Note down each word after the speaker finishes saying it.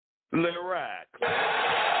Let it rock. Let's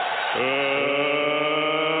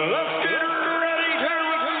get ready to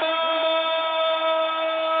rumble.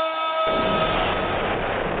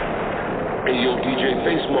 Hey, yo, DJ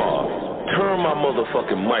Face Mob, turn my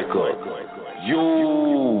motherfucking mic up.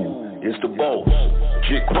 Yo, it's the boss,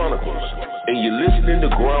 Jit Chronicles, and you're listening to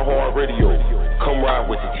GRINDHARD Radio. Come ride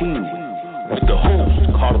with the team, with the host,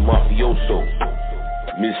 Cata Mafioso,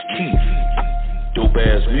 Miss Chief,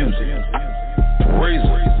 Dopeazzmuzik,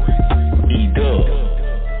 Razor, E-Dub,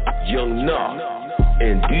 Young Nah,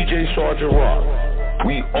 and DJ Sgt Rock.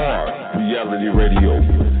 We are Reality Radio,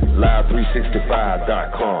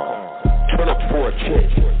 live365.com. Turn up for a check.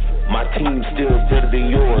 My team's still better than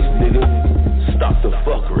yours, nigga. Stop the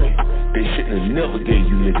fuckery. They shouldn't have never gave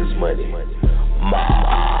you niggas money.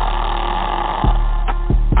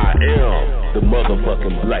 I am the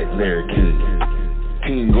motherfucking Black Larry King.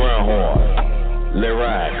 King GRINDHARD. Let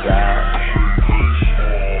ride, guys.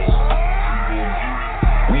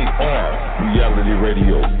 We are Reality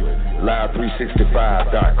Radio,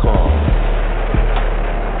 live365.com.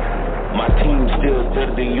 My team's still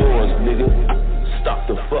better than yours, nigga. Stop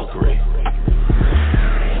the fuckery.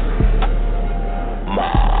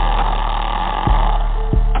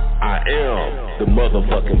 I am the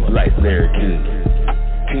motherfucking Black Larry King.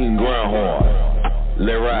 King GRINDHARD.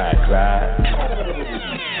 Let ride, Clyde.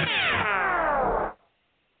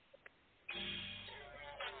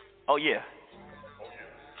 Oh yeah.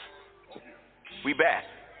 We back.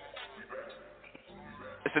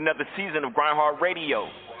 It's another season of GRINDHARD Radio.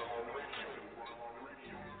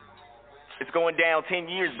 It's going down 10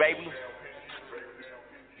 years, baby.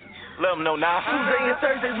 Let them know now. Tuesday and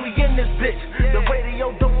Thursdays we in this bitch. The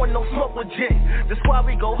radio don't want no smoke with Jit. That's why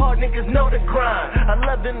we go hard, niggas know the grind.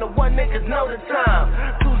 11 to 1, niggas know the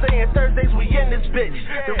time. Tuesday and Thursdays we in this bitch.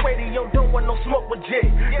 The radio don't want no smoke with Jit.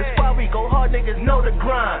 That's why we go hard, niggas know the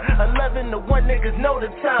grind. 11 to 1, niggas know the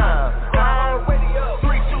time. GRINDHARD Radio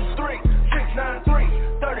 323 693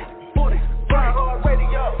 3040. GRINDHARD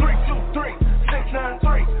Radio 323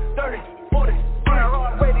 693 3040.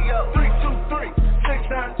 GRINDHARD Radio 323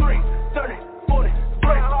 693 3040.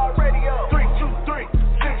 GRINDHARD Radio 323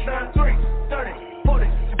 693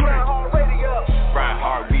 3040. GRINDHARD Radio.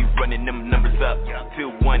 GRINDHARD, we running them numbers up.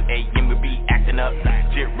 Till 1 a.m. we be acting up.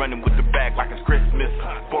 Jit running with the bag like it's Christmas.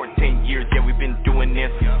 14 years, yeah, we've been doing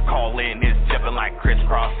this. Call in, it's jumping like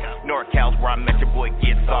crisscross. NorCal's where I met your boy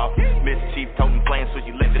gets off. Miss Chief toting flames, so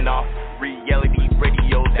you lifting off. Reality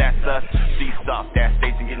Radio, that's us. She's off that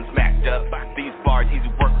station getting smacked up. These bars easy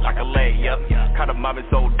work like a layup. Cata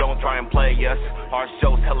Mafioso, don't try and play us. Our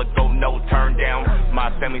show's hella go, no turn down.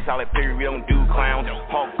 My family solid, period, we don't do clowns.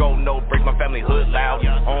 Hawk go, no break, my family hood loud.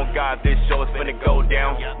 On God, this show is finna go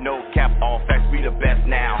down. No cap, all facts, we the best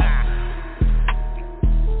now.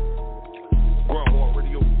 GRINDHARD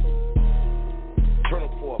Radio. Turn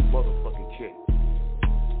up for a motherfucking check.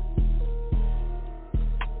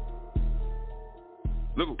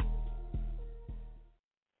 Look.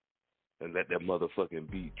 And let that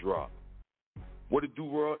motherfucking beat drop. What it do,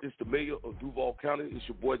 Roy? It's the mayor of Duval County. It's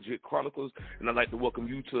your boy Jit Chronicles, and I'd like to welcome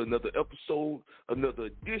you to another episode, another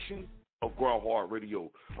edition of GRINDHARD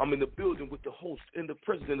Radio. I'm in the building with the host and the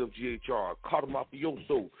president of GHR, Cata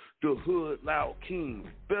Mafioso, the Hood Loud King,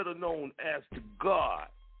 better known as the God,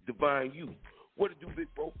 Divine Youth. What it do,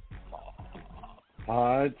 big bro?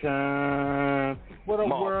 Hard time. What up,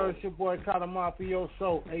 world? It's your boy Cata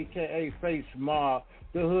Mafioso, a.k.a. Face Mob,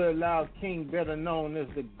 the Hood Loud King, better known as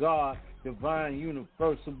the God, Divine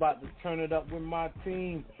Universe. About to turn it up with my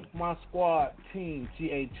team, my squad team,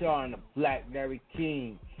 GHR and the Black Larry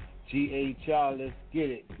King. GHR, let's get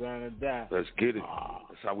it. Grind it down. Let's get it.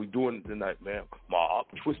 That's how we doing it tonight, man. My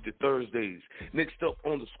Twisted Thursdays. Next up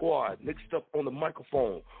on the squad. Next up on the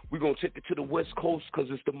microphone. We're going to take it to the West Coast because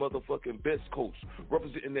it's the motherfucking best coast.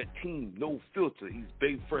 Representing that team, no filter. He's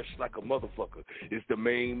bay fresh like a motherfucker. It's the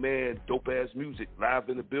main man, Dopeazzmuzik, live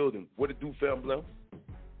in the building. What it do, family?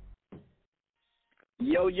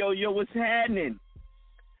 Yo, what's happening?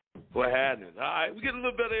 What happening? All right, we get a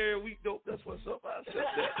little better every week, dope. That's what's up. I said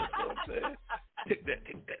that. That's what I'm saying. Take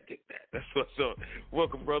that. That's what's up.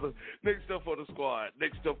 Welcome, brother. Next up on the squad.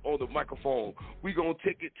 Next up on the microphone. We going to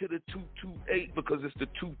take it to the 228 because it's the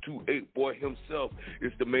 228 boy himself.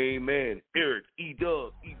 It's the main man, Eric,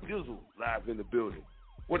 E-Dub, E-Dizzle, live in the building.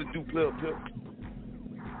 What it do, player pimp?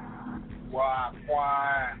 Why?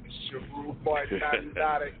 It's your rude boy,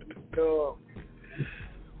 Nite, E-Dub.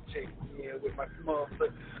 Check me in with my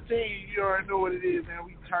motherfucker. You already know what it is, man.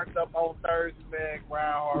 We turned up on Thursday, man.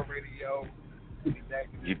 GRINDHARD Radio. We back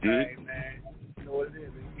in you the did? thing, man. You know what it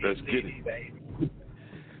is. Let's get it. Baby.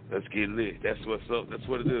 Let's get lit. That's what's up. That's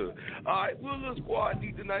what it is. All right, we're a little squad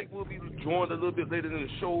deep tonight. We'll be joined a little bit later in the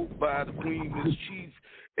show by the Queen, Miss Chief,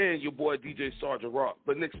 and your boy DJ Sgt Rock.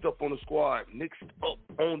 But next up on the squad, next up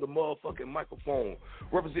on the motherfucking microphone,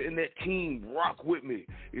 representing that team, rock with me,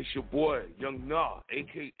 it's your boy Young Nah,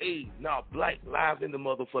 a.k.a. Nah Black, live in the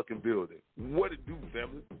motherfucking building. What it do,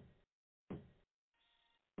 family?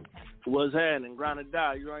 What's happening?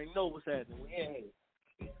 GRINDHARD. You already know what's happening.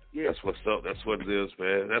 Yeah. That's what's up. That's what it is,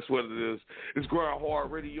 man. That's what it is. It's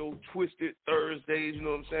GRINDHARD Radio, Twisted Thursdays, you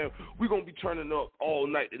know what I'm saying? We're going to be turning up all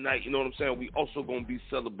night tonight, you know what I'm saying? We also going to be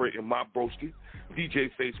celebrating my broski,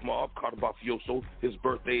 DJ Face Mob, Cata Mafioso. His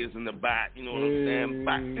birthday is in the back, you know what I'm saying?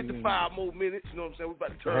 About 55 more minutes, you know what I'm saying? We're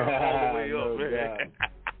about to turn all the way up, man.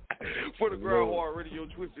 For the GRINDHARD Radio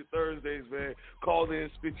Twisted Thursdays, man. Call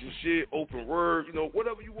in, spit your shit, open word, you know,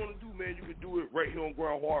 whatever you want to do, man, you can do it right here on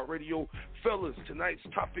GRINDHARD Radio. Fellas, tonight's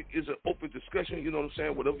topic is an open discussion, you know what I'm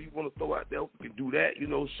saying? Whatever you want to throw out there, we can do that, you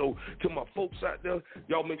know. So to my folks out there,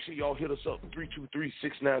 y'all make sure y'all hit us up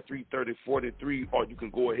 323-693-3043, or you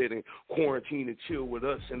can go ahead and quarantine and chill with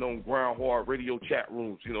us and on GRINDHARD Radio chat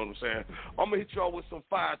rooms, you know what I'm saying? I'm going to hit y'all with some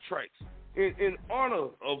fire tracks. In honor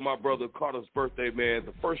of my brother Carter's birthday, man,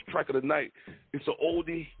 the first track of the night, it's an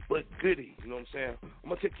oldie but goodie, you know what I'm saying? I'm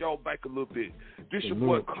going to take y'all back a little bit. This your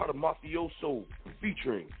boy Cata Mafioso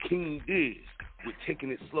featuring King Diz with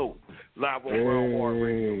Taking It Slow, live on GRINDHARD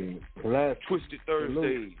Radio. Twisted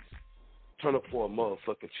Thursdays. Turn up for a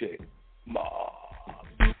motherfucking check. Mob.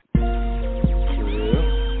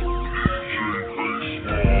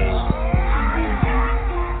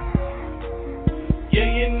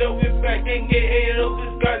 Back and get hated up,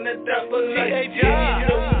 it's gonna die for life. Yeah, you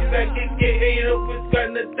know we back and get hated up, it's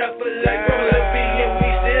gonna die for life. Roll up and we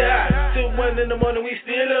still high. Till 1 in the morning, we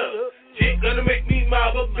still up. Shit gonna make me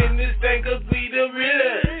mob up in this thing, cause we the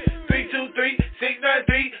realest.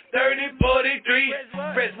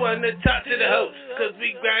 323-693-3043. Press 1 to talk to the host, cause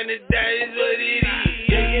we grindin', that is what it is.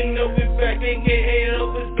 Yeah, you know we back and get hated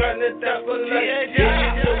up, it's gonna die for life. Yeah,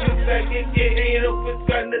 you know we back and get hated up, it's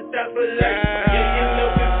gonna die for life. Yeah, you know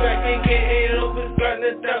we back and get hated up, it's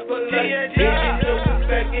gonna die for life. Yeah, you know we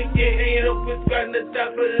back and get hated up, it's gonna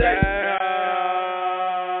die for life.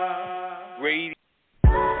 Radio.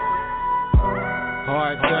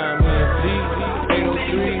 Hard time MC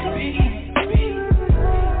 803.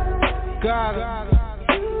 Cata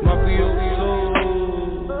Mafioso.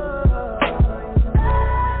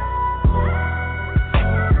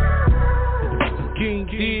 King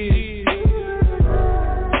Diz.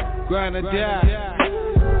 GRINDHARD.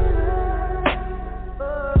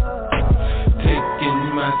 Taking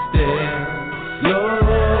my step, Lord,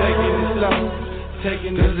 taking it slow,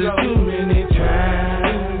 taking it slow. 'Cause there's too many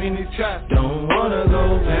tries, don't wanna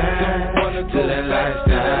go back to that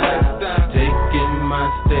lifestyle. Taking my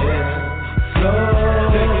step,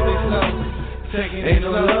 slow, taking it slow, taking ain't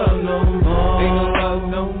no love no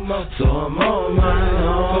more, so I'm on my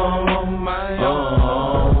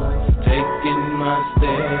own, taking my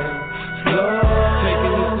step, slow,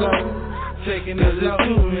 taking it slow, taking it slow. 'Cause there's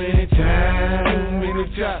too many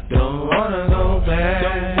tries, don't wanna go back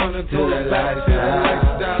to that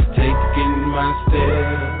lifestyle. Taking my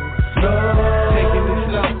step, slow, taking it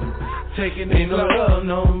slow, taking it ain't no love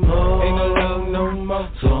no more,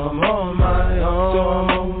 so I'm on my own,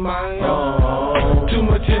 Too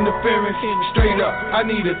much interference, straight up, I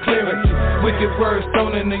need a clearance. Wicked words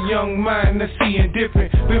thrown in a young mind that's seeing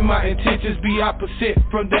different. But my intentions be opposite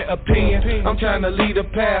from their opinion. I'm trying to lead a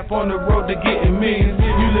path on the road to getting millions.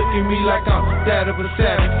 You look at me like I'm that of a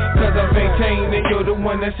savage, 'cause I maintain that you're the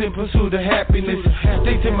one that's in pursuit of happiness.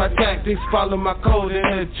 Stick to my tactics, follow my code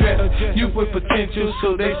and address. You with potential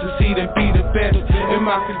so they succeed and be the best. In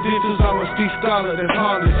my credentials, I'm a street scholar that's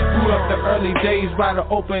honest. Grew up the early days by the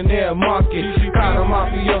open air market. Cata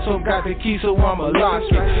Mafioso got the key, so I'ma lock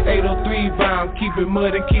it. 803 bound, keep it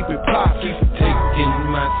mud and keep it pocket.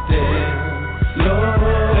 Taking my step, Lord,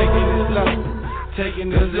 taking it slow,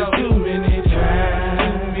 taking it slow. 'Cause there's too many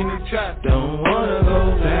tries, don't wanna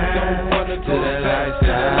go back to that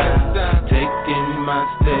lifestyle. Taking my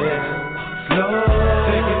step, slow,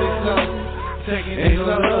 taking it slow, taking it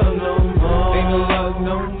slow. Ain't no love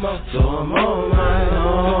no more, so I'm on my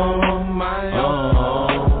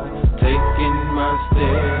own, taking my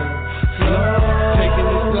step, slow, taking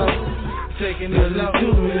it slow, taking it slow.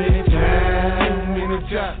 Too many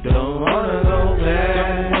tries, don't wanna go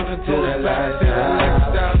back to that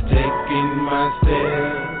lifestyle. Taking my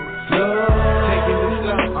step, slow, taking it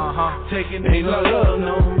slow, taking it ain't no love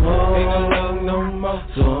no more,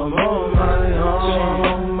 so I'm on my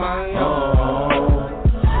own.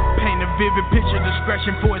 Paint a vivid picture,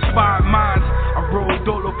 discretion for inspired minds. I roll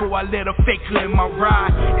dolo before I let a faker in my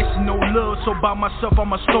ride. It's no love, so by myself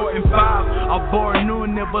I'ma start in 5. I bar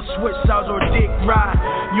noon, never switch sides or dick ride.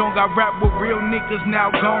 Young, I rap with real niggas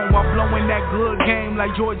now gone. I'm blowing that good game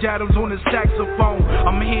like George Adams on the saxophone.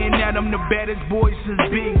 I'm hearing that I'm the baddest boy since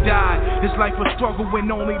Big died. It's like a struggle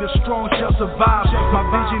when only the strong shall survive. My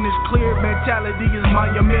vision is clear, mentality is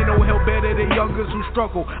monumental. Hell better than youngers who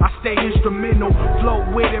struggle. I stay instrumental, flow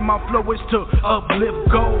with it. My flow is to uplift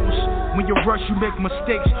goals. When you rush, you make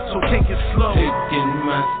mistakes, so take it slow. Taking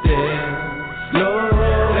my steps slow,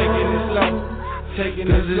 taking it slow,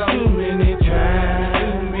 taking it slow. Too many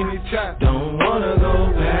times, don't wanna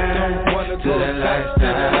go back to that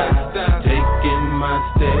lifestyle. Taking my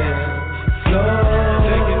steps slow,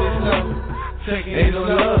 taking it slow, taking it slow. Ain't no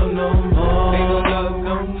love no more, ain't no love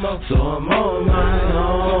no more. So I'm on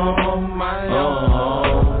my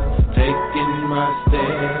own, taking my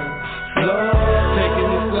steps slow,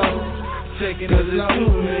 taking it slow, taking it slow. Too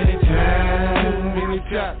many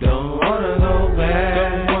times, don't wanna go back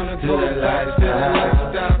to that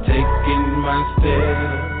lifestyle. Taking my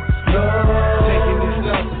steps slow, taking it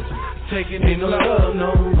slow, taking it slow. Ain't no love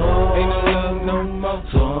no more, ain't no love no more.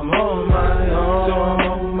 So I'm on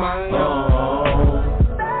my own,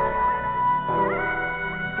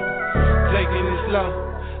 taking it slow,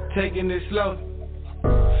 taking it slow.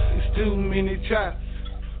 It's too many tries.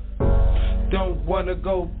 Don't wanna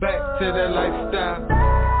go back to that lifestyle.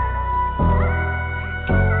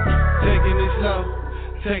 Taking it slow,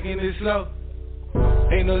 taking it slow.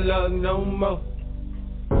 Ain't no love no more.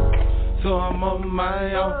 So I'm on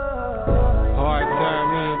my own. Hard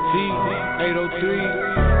time MT 803.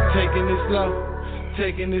 Taking it slow,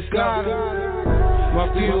 taking it slow. My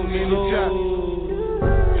few many times.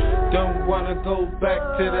 Don't wanna go back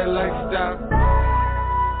to that lifestyle.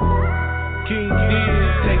 King D,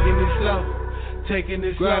 taking it slow. Taking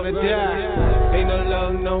this love to die, ain't no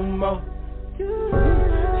love no more.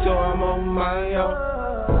 So I'm on my own.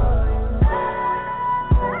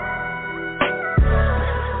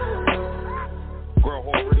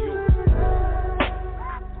 GRINDHARD Radio.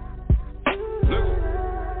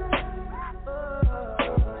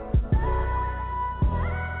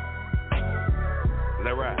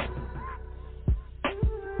 Let ride.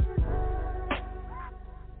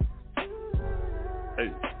 Hey.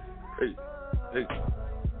 Hey.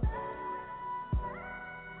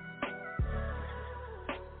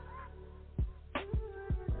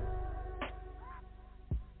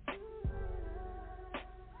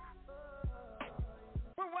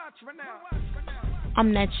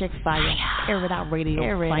 I'm that chick fire. Air It Out Radio.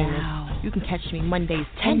 Air It Out. You can catch me Mondays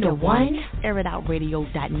 10 to 1.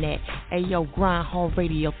 AirItOutRadio.net. Hey yo, GRINDHARD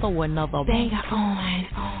Radio. Throw another banger on.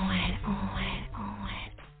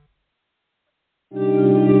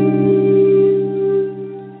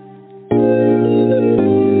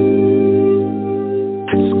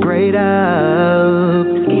 Straight up,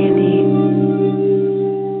 Andy.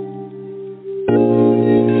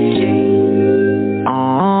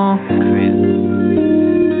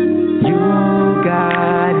 You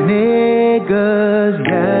got niggas,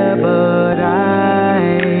 yeah, but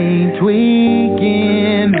I ain't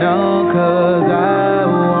tweaking, no, 'cause I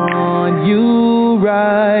want you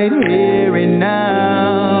right here and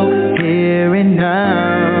now, here and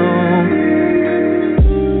now.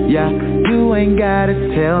 Yeah, you ain't gotta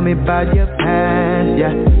tell me about your past,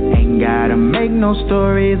 yeah. Ain't gotta make no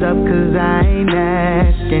stories up, 'cause I ain't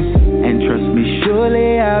asking. And trust me,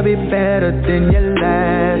 surely I'll be better than your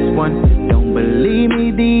last one. Don't believe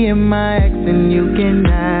me, DM my ex and you can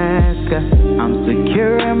ask her. I'm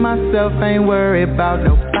secure in myself, ain't worried about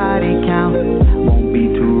no body count. Won't be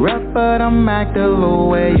too rough, but I'm active, oh,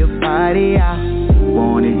 wear your body out.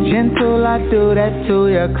 Want it gentle, I do that to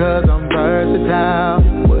ya, 'cause I'm versatile.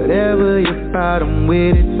 Whatever you're about, I'm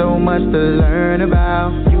with it, so much to learn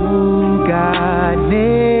about. You got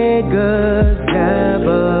niggas, yeah,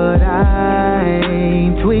 but I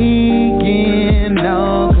ain't tweaking,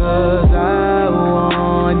 no, 'cause I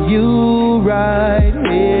want you right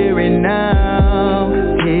here and now,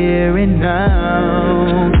 here and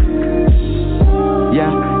now.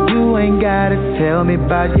 Yeah, you ain't gotta tell me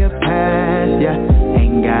about your past, yeah.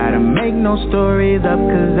 Ain't gotta make no stories up,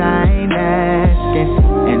 'cause I ain't asking.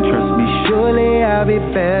 And trust me, surely I'll be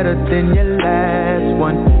better than your last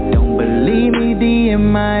one. Don't believe me,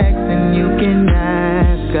 DM my ex and you can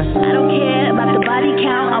ask her. I don't care about the body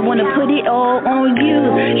count, I wanna put it all on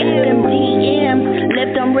you. Hit them DMs,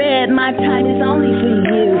 left them red, my time is only for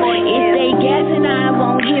you. If they guessing, I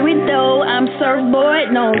won't hear it though, I'm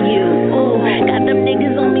surfboarding on you. Ooh, got them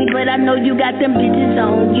niggas on me but I know you got them bitches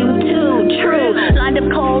on you too. True, lined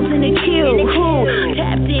up calls in the queue. Who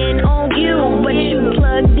tapped in on you, but you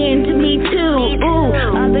plugged into me too. Ooh,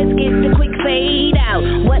 others get the quick fade out.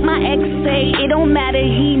 What my ex say, it don't matter.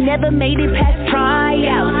 He never made it past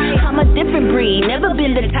tryout. I'm a different breed, never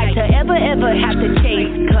been the type to ever have to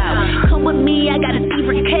chase clout. Come with me, I got a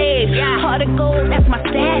secret cave. Heart of gold, that's my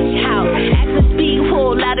stash house. Access speak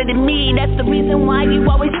whole louder than me. That's the reason why you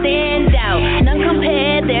always stand out. None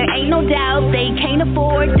compared, there ain't no doubt. They can't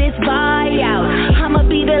afford this buyout. I'ma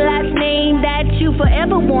be the last name that you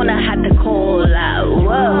forever wanna have to call out.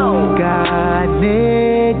 Whoa. Got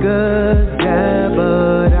niggas, yeah,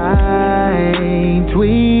 but I ain't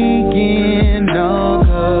tweaking, no,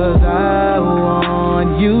 'cause I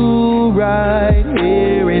want you right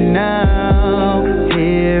here and now,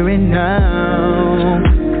 here and now.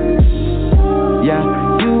 Yeah,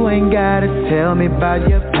 you ain't gotta tell me about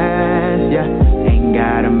your past, yeah. Ain't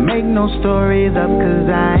gotta make no stories up, 'cause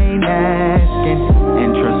I ain't asking.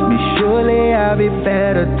 And trust me, surely I'll be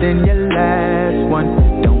better than your last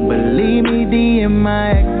one. Don't believe me, DM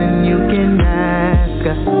my ex and you can ask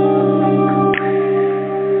her.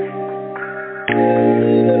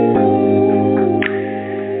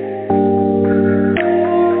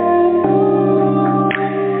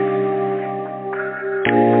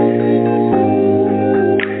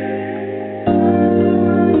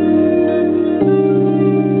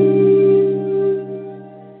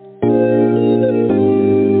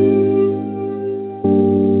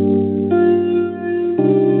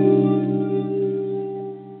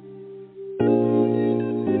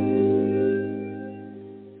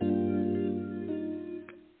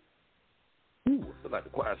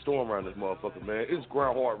 Storm around this motherfucker, man. It's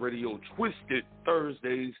GRINDHARD Radio Twisted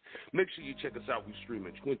Thursdays. Make sure you check us out. We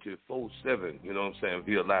streaming 24/7, you know what I'm saying,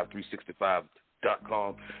 via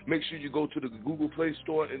Live365.com. Make sure you go to the Google Play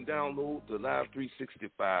Store and download the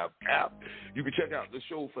Live365 app. You can check out the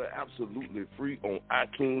show for absolutely free on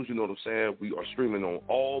iTunes, you know what I'm saying. We are streaming on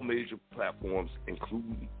all major platforms,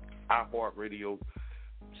 including iHeartRadio,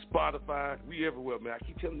 Spotify. We everywhere, man. I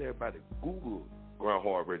keep telling everybody, Google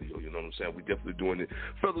GRINDHARD Radio, you know what I'm saying? We definitely doing it.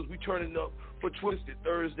 Fellas, we turning up for Twisted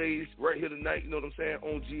Thursdays right here tonight, you know what I'm saying,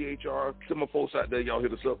 on GHR. To my folks out there, y'all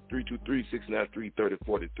hit us up,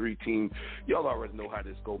 323-693-3043 team. Y'all already know how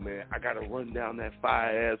this go, man. I got to run down that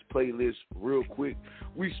fire-ass playlist real quick.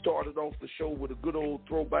 We started off the show with a good old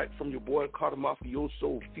throwback from your boy Cata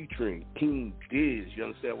Mafioso featuring King Diz. You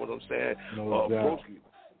understand what I'm saying? Broski,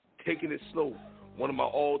 Taking It Slow. One of my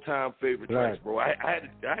all-time favorite tracks, bro. I had to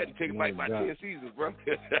take it back by 10 seasons, bro.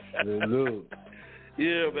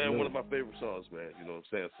 Yeah, man, one of my favorite songs, man. You know what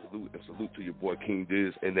I'm saying? Salute to your boy King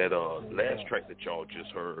Diz. And that last track that y'all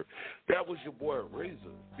just heard, that was your boy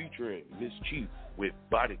Razor featuring Miss Chief with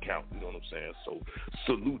Body Count. You know what I'm saying? So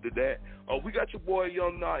salute to that. We got your boy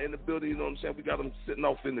Young Nite in the building. You know what I'm saying? We got him sitting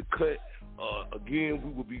off in the cut. Again, we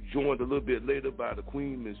will be joined a little bit later by the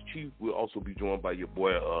Queen, Miss Chief. We'll also be joined by your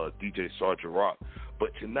boy DJ Sgt Rock.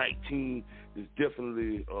 But tonight, team, is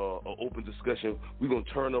definitely an open discussion. We're going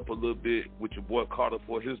to turn up a little bit with your boy Carter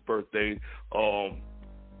for his birthday.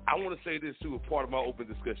 I want to say this, too, a part of my open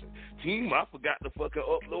discussion. Team, I forgot to fucking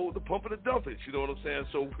upload the Pump and the Dump It, you know what I'm saying?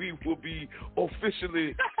 So we will be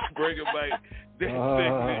officially bringing back that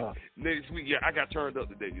segment next week. Yeah, I got turned up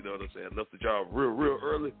today, you know what I'm saying? Left the job real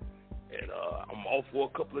early. And I'm off for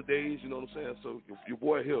a couple of days, you know what I'm saying? So your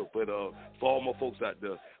boy here. But for all my folks out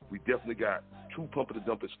there, we definitely got 2 Pump and the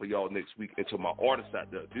Dumpers for y'all next week. And to my artists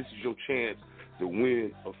out there, this is your chance to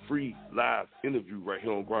win a free live interview right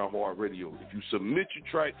here on GRINDHARD Radio. If you submit your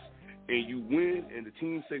tracks and you win and the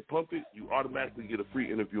team say pump it, you automatically get a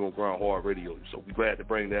free interview on GRINDHARD Radio. So we're glad to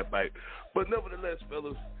bring that back. But nevertheless,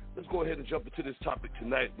 fellas, let's go ahead and jump into this topic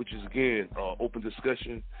tonight, which is, again, open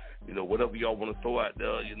discussion. You know, whatever y'all want to throw out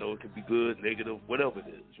there, you know, it could be good, negative, whatever it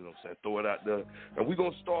is, you know what I'm saying? Throw it out there. And we're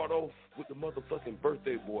going to start off with the motherfucking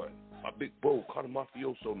birthday boy, my big bro, Cata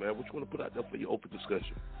Mafioso, man. What you want to put out there for your open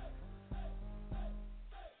discussion?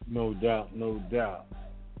 No doubt.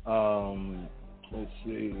 Let's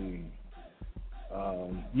see.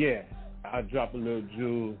 Yeah, I'll drop a little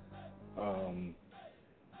jewel.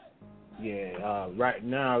 Right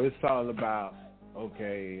now it's all about,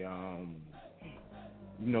 okay,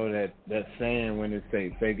 you know that saying when they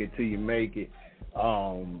say fake it till you make it.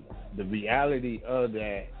 The reality of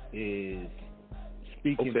that is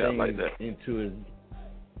speaking things like into it.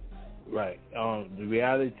 Right. The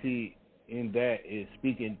reality in that is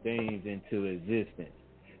speaking things into existence,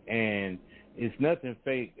 and it's nothing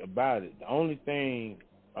fake about it. The only thing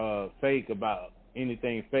fake about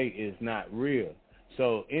anything fake is not real.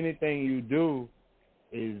 So anything you do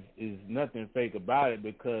is nothing fake about it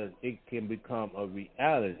because it can become a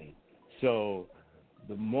reality. So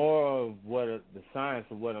the more of the science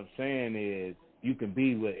of what I'm saying is you can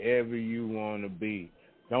be whatever you want to be.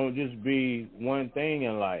 Don't just be one thing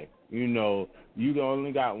in life. You know, you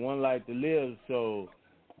only got one life to live, so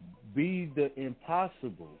be the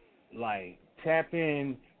impossible. Like, tap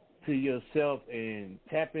in to yourself and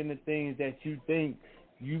tap into things that you think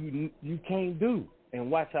you can't do, and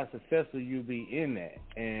watch how successful you be in that.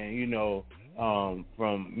 And, you know,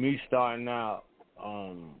 from me starting out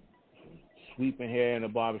sweeping hair in a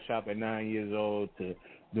barbershop at 9 years old to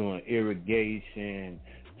doing irrigation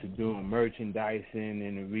to doing merchandising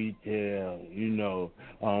in the retail, you know,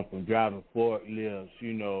 from driving forklifts,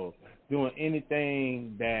 you know, doing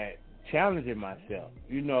anything that challenging myself,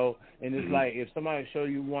 you know. And it's like if somebody show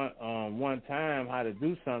you one time how to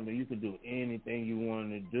do something, you can do anything you want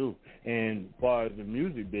to do. And as far as the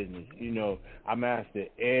music business, you know, I mastered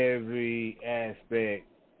every aspect,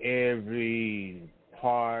 every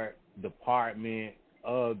department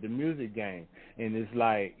of the music game. And it's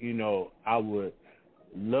like, you know, I would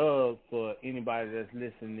love for anybody that's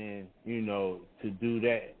listening, you know, to do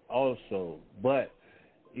that also. But,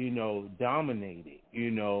 you know, dominate it, you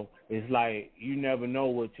know. It's like you never know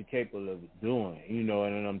what you're capable of doing, you know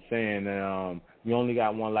what I'm saying? And you only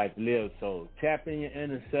got one life to live, so tap in your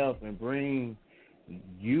inner self and bring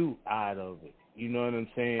you out of it, you know what I'm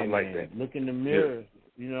saying? I like that. Look in the mirror,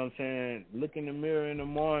 you know what I'm saying? Look in the mirror in the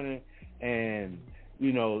morning and,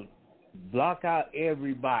 you know, block out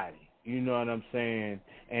everybody, you know what I'm saying?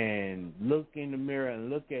 And look in the mirror and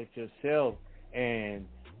look at yourself and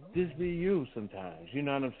just be you sometimes, you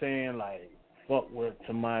know what I'm saying? Like, fuck what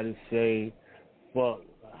somebody say, fuck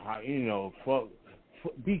how, you know,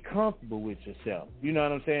 be comfortable with yourself, you know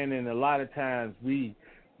what I'm saying? And a lot of times we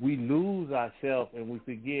lose ourselves and we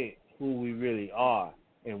forget who we really are,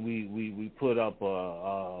 and we put up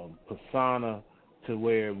a persona to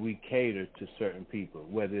where we cater to certain people,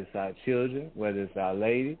 whether it's our children, whether it's our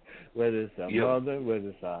lady, whether it's our mother, whether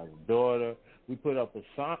it's our daughter. We put up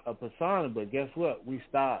a persona, but guess what? We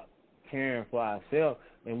stop caring for ourselves,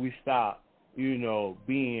 and we stop, you know,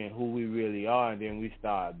 being who we really are, and then we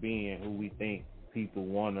start being who we think people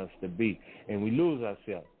want us to be, and we lose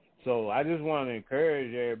ourselves. So I just want to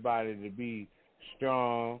encourage everybody to be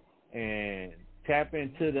strong and tap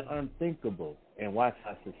into the unthinkable and watch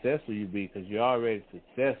how successful you be, because you're already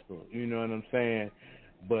successful, you know what I'm saying?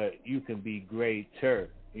 But you can be greater,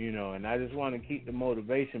 you know, and I just want to keep the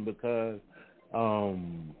motivation because,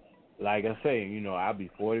 like I say, you know, I'll be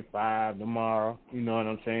 45 tomorrow, you know what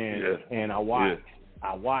I'm saying? Yeah. And I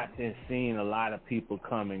watched and seen a lot of people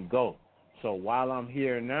come and go. So while I'm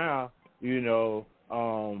here now, you know,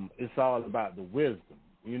 it's all about the wisdom.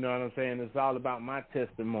 You know what I'm saying? It's all about my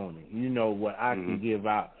testimony. You know, what I can give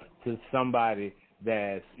out to somebody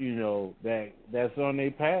that's, you know, that's on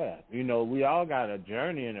their path. You know, we all got a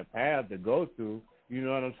journey and a path to go through. You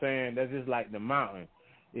know what I'm saying? That's just like the mountain.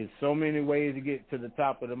 There's so many ways to get to the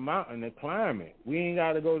top of the mountain and climb it. We ain't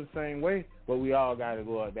got to go the same way, but we all got to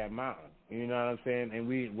go up that mountain. You know what I'm saying? And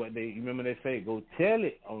remember they say, go tell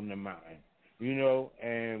it on the mountain. You know,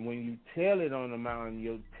 and when you tell it on the mountain,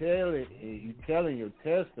 you're telling your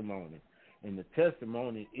testimony. And the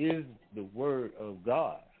testimony is the word of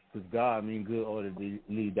God, because God means good orderly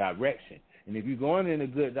direction. And if you're going in a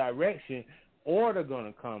good direction, order going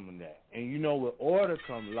to come in that. And you know, with order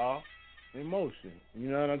come law and motion.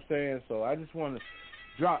 You know what I'm saying? So I just want to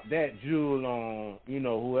drop that jewel on, you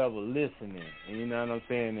know, whoever listening. And you know what I'm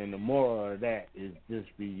saying? And the moral of that is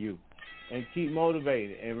just be you. And keep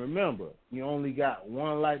motivated. And remember, you only got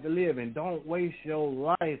one life to live. And don't waste your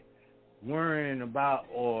life worrying about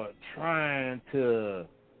or trying to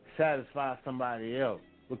satisfy somebody else,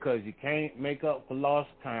 because you can't make up for lost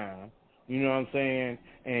time. You know what I'm saying?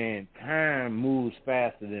 And time moves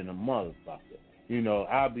faster than a motherfucker. You know,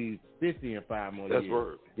 I'll be 50 in 5 more years.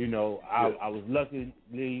 Word. You know, I was lucky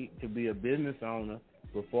to be a business owner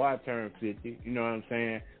before I turned 50. You know what I'm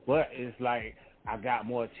saying? But it's like, I got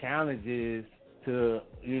more challenges to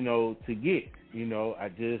get. You know, I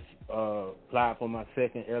just applied for my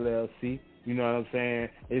second LLC. You know what I'm saying?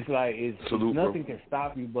 It's like nothing can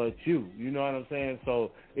stop you but you. You know what I'm saying?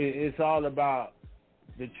 So it's all about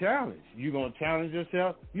the challenge. You're going to challenge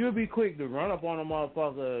yourself. You'll be quick to run up on a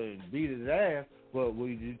motherfucker and beat his ass, but will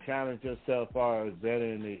you challenge yourself as far as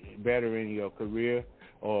better in your career?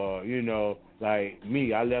 Or, you know, like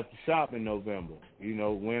me, I left the shop in November, you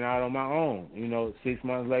know, went out on my own. You know, 6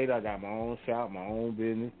 months later, I got my own shop, my own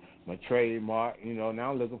business, my trademark. You know,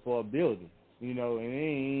 now I'm looking for a building, you know, and it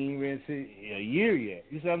ain't even a year yet.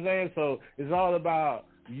 You see what I'm saying? So it's all about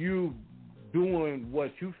you doing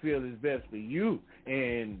what you feel is best for you,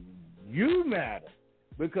 and you matter.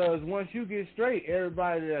 Because once you get straight,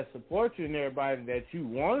 everybody that supports you and everybody that you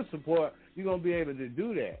want to support, you're going to be able to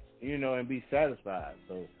do that, and be satisfied.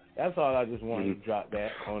 So that's all I just wanted to drop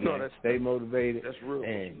that on that. Stay motivated. That's real.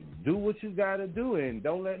 And do what you got to do, and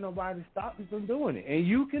don't let nobody stop you from doing it. And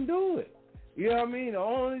you can do it. You know what I mean? The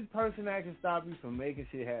only person that can stop you from making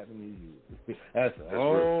shit happen is you. That's the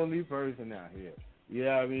only person out here. You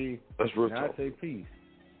know what I mean? That's real. I say peace.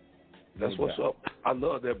 That's what's up. I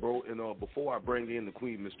love that, bro. And before I bring in the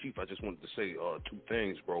Queen, Miss Chief, I just wanted to say two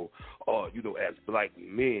things, bro. As black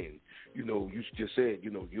men, you just said,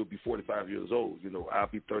 you'll be 45 years old. I'll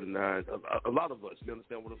be 39. A lot of us, you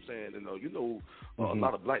understand what I'm saying? And, a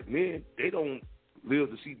lot of black men, they don't live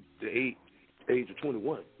to see the age of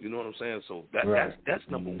 21. You know what I'm saying? So that's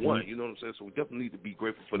number one. You know what I'm saying? So we definitely need to be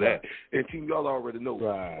grateful for that. And team, y'all already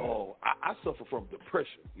know. I suffer from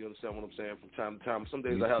depression. You understand what I'm saying? From time to time, some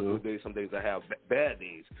days I have good days, some days I have bad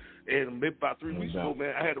days. And maybe about 3 weeks ago,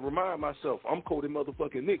 man, I had to remind myself I'm Cody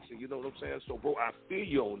motherfucking Nixon. You know what I'm saying? So, bro, I feel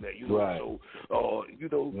you on that. So,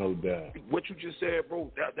 no doubt. What you just said,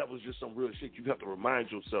 bro, that was just some real shit. You have to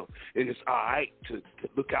remind yourself, and it's all right to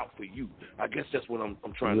look out for you. I guess that's what I'm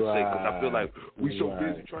trying to say, because I feel like we so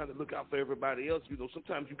busy trying to look out for everybody else.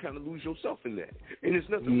 Sometimes you kind of lose yourself in that, and it's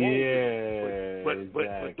nothing wrong with it.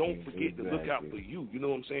 But don't forget to look out for you. You know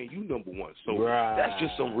what I'm saying? You number one. So that's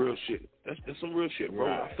just some real shit. That's some real shit, bro.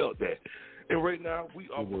 I felt that. And right now, we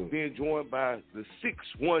are being joined by the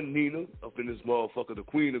 6'1" Nina up in this motherfucker, the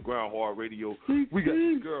queen of Groundhard Radio. We got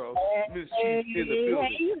this girl, Miss Chief, in the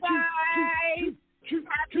building. Hey, you guys. Chief.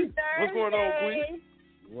 Happy Thursday. What's going on, Queen?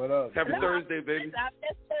 What up? Happy Thursday, baby.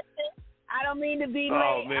 I don't mean to be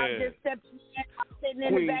late. Man. I'm just stepping in. I'm sitting in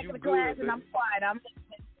Queen, the back of the class, and I'm quiet. I'm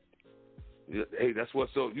listening. Yeah, hey, that's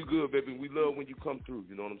what's up. You good, baby. We love when you come through.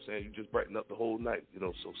 You know what I'm saying? You just brighten up the whole night.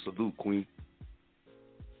 So salute, Queen.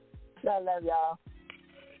 I love y'all.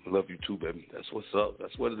 Love you too, baby. That's what's up.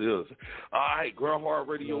 That's what it is. All right, Groundhard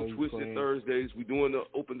Radio, Twisted Thursdays. We're doing an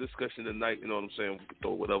open discussion tonight. You know what I'm saying? We can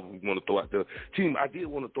throw whatever we want to throw out there. Team, I did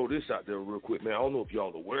want to throw this out there real quick, man. I don't know if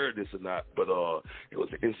y'all are aware of this or not, but it was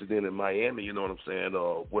an incident in Miami, you know what I'm saying,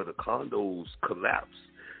 where the condos collapsed,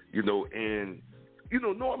 and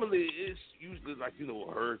normally it's usually like,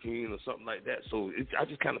 a hurricane or something like that. So I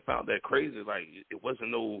just kind of found that crazy. Like, it wasn't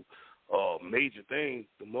no major thing.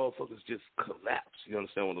 The motherfuckers just collapsed. You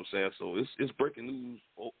understand what I'm saying? So it's breaking news,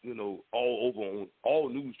 all over on all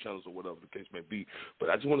news channels or whatever the case may be. But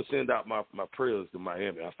I just want to send out my prayers to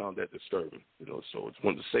Miami. I found that disturbing. So I just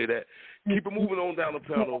wanted to say that. Keep it moving on down the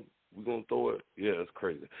panel. We're going to throw it. Yeah, it's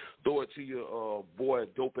crazy. Throw it to your boy,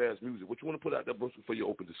 Dopeazzmuzik. What you want to put out there, bro, for your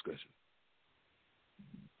open discussion?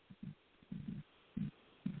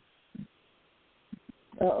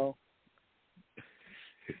 Uh-oh.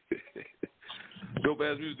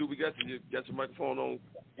 Dopeazzmuzik, do we got you? Got your microphone on?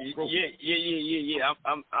 Yeah.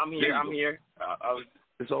 I'm here.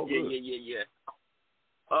 It's all good. Yeah.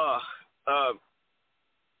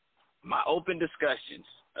 My open discussions.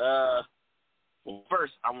 Well,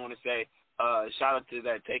 first I want to say, shout out to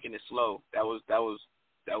that Taking It Slow. That was the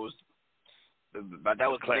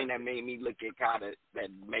thing that made me look at Cata. That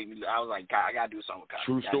made me. I was like, God, I gotta do something with Cata.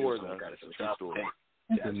 True story, man. True story.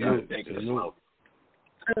 Taking It Slow.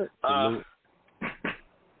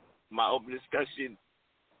 My open discussion.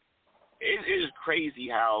 It is crazy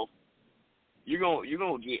how you're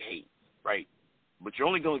gonna get hate, right? But you're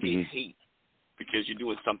only gonna get hate because you're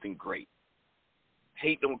doing something great.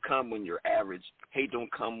 Hate don't come when you're average. Hate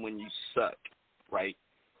don't come when you suck, right?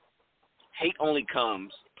 Hate only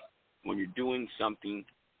comes when you're doing something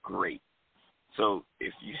great. So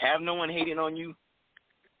if you have no one hating on you,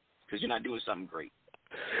 because you're not doing something great.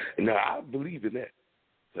 Now, I believe in that.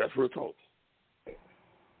 That's real talk.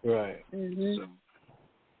 Right. Mm-hmm.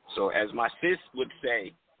 So as my sis would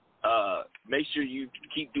say, make sure you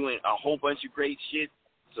keep doing a whole bunch of great shit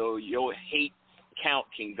so your hate count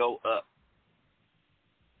can go up.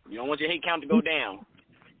 You don't want your hate count to go down.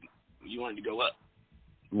 You want it to go up.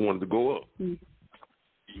 You want it to go up. You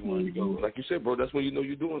want it to go up. Like you said, bro, that's when you know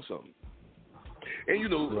you're doing something.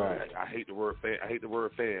 And I hate the word fan. I hate the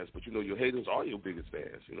word fans, but your haters are your biggest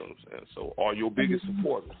fans. You know what I'm saying? So are your biggest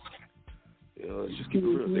supporters. Let's just keep it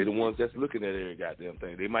real. They're the ones that's looking at every goddamn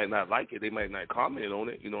thing. They might not like it. They might not comment on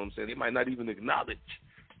it. You know what I'm saying? They might not even acknowledge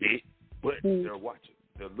it, but they're watching.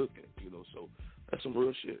 They're looking. So that's some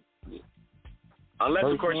real shit. Unless,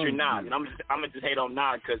 of course, you're not. And I'm going to just hate on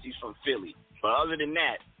Nite because he's from Philly. But other than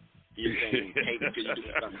that, you're saying hate because you're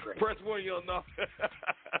doing something great. Press one, you'll know.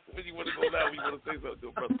 When you want to go down, you want to say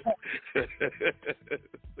something, brother.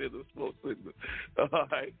 Say the smoke signal. All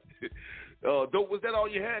right. Dope, was that all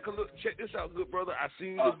you had? Cause look, check this out, good brother. I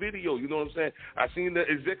seen the video. You know what I'm saying? I seen the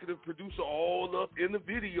executive producer all up in the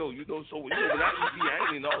video. You know, so without EP, I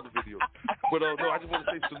ain't in all the videos. But no, I just want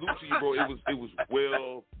to say salute to you, bro. It was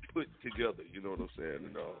well put together. You know what I'm saying?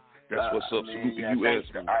 And that's what's up. Salute to you and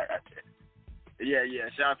Smooth. Yeah.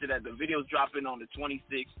 Shout out to that. The video's dropping on the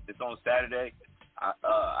 26th. It's on Saturday.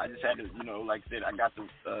 I just had to, like I said, I got the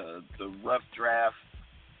rough draft.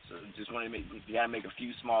 So just want to make a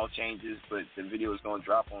few small changes, but the video is going to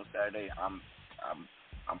drop on Saturday. I'm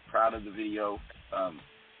proud of the video.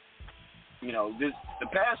 The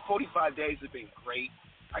past 45 days have been great.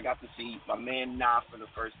 I got to see my man Nah for the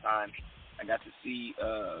first time. I got to see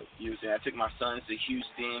I took my sons to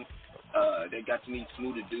Houston. They got to meet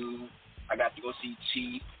Smooth the Dude. I got to go see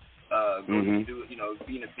Chief. Do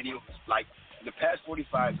be in a video. Like the past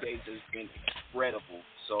 45 days has been incredible.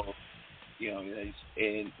 So.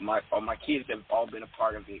 And my kids have all been a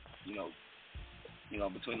part of it,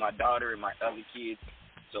 between my daughter and my other kids.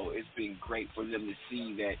 So it's been great for them to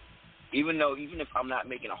see that even if I'm not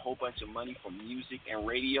making a whole bunch of money from music and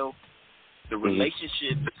radio, the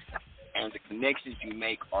relationships and the connections you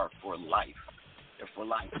make are for life. They're for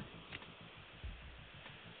life.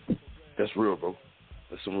 That's real, bro.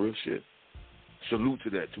 That's some real shit. Salute to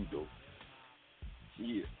that, too, though.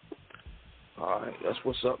 Yeah. All right. That's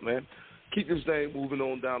what's up, man. Keep this thing moving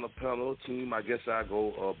on down the panel. Team, I guess I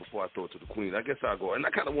go before I throw it to the queen. I guess I go. And I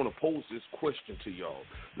kind of want to pose this question to y'all.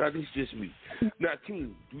 Now, this is just me. Now,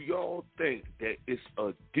 team, do y'all think that it's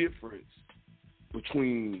a difference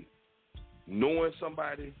between knowing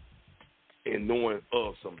somebody and knowing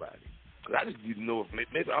of somebody? Because I just need to know if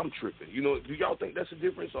maybe I'm tripping. Do y'all think that's a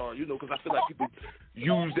difference? Or, because I feel like people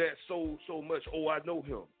use that so much. Oh, I know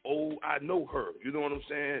him. Oh, I know her. You know what I'm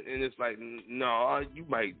saying? And it's like, nah, you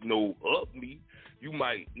might know of me. You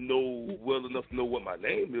might know well enough to know what my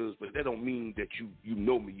name is, but that don't mean that you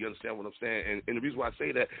know me. You understand what I'm saying? And the reason why I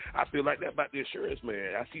say that, I feel like that about the insurance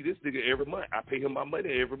man. I see this nigga every month. I pay him my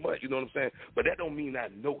money every month. You know what I'm saying? But that don't mean I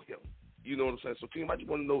know him. You know what I'm saying? So, team, I just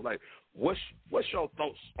want to know, like, what's your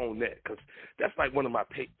thoughts on that? Because that's, like, one of my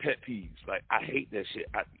pet peeves. Like, I hate that shit.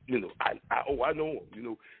 I know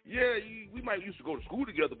him. We might used to go to school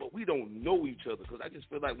together, but we don't know each other. Because I just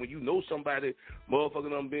feel like when you know somebody,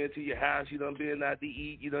 motherfucker done been to your house, you done been out to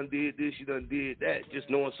eat, you done did this, you done did that. Just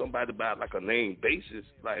knowing somebody by, like, a name basis,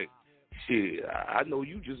 like, shit, I know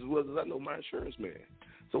you just as well as I know my insurance man.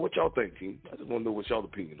 So what y'all think, team? I just want to know what y'all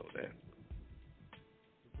opinion on that.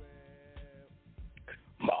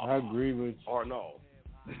 I agree with you. Or no.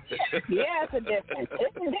 Yeah, it's a difference.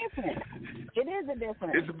 It's a difference. It is a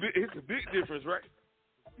difference. It's a big difference, right?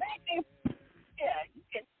 Big difference. Yeah.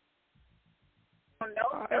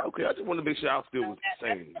 Right, okay, I just want to make sure I still was the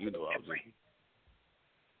same. I was just...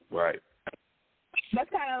 Right. That's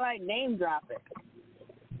kind of like name dropping.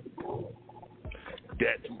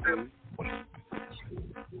 That too good.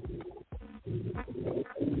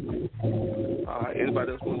 All right,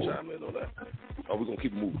 anybody else want to chime in on that? Or we gonna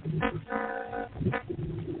keep moving?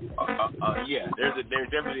 Yeah, there's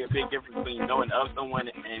definitely a big difference between knowing of someone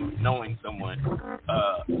and knowing someone.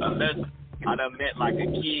 Unless I done met like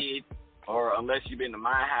a kid, or unless you've been to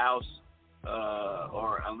my house,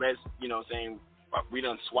 or unless we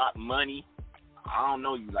done swap money. I don't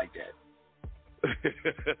know you like that.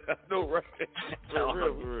 No, right?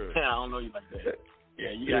 For real. I don't know you like that.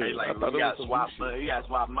 Yeah, you got swap money. You got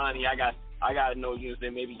swap money. I got to know you.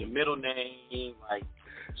 Maybe your middle name. Like,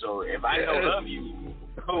 so if I know of you,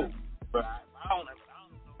 cool. But I don't know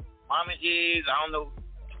who mama is. I don't know what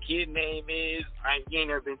the kid name is. You ain't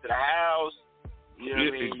never been to the house. You know what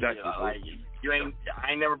I mean? Exactly. I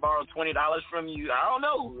ain't never borrowed $20 from you. I don't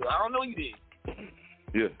know you did.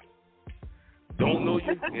 Yeah. Don't know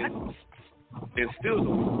you and still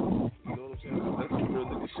know you. You know what I'm saying? That's some real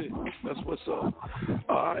nigga shit. That's what's up.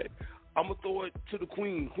 All right. I'm going to throw it to the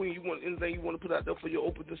queen. Queen, you want anything you want to put out there for your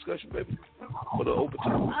open discussion, baby? For the open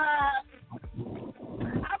time?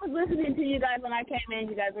 I was listening to you guys when I came in.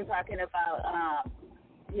 You guys were talking about,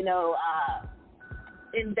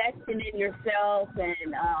 investing in yourself.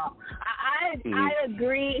 And I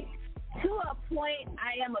agree. To a point,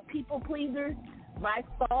 I am a people pleaser by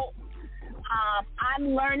fault. I'm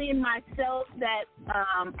learning myself that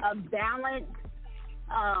a balance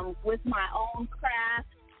with my own craft,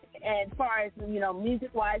 as far as,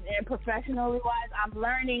 music-wise and professionally-wise, I'm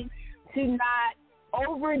learning to not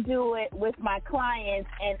overdo it with my clients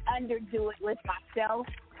and underdo it with myself.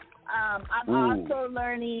 I'm also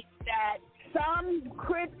learning that some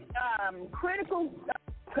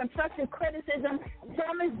constructive criticism,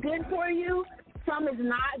 some is good for you, some is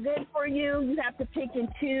not good for you. You have to pick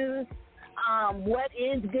and choose. what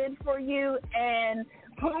is good for you and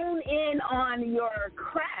hone in on your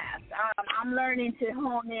craft. I'm learning to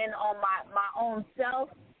hone in on my own self.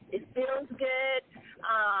 It feels good.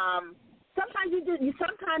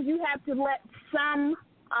 Sometimes you have to let some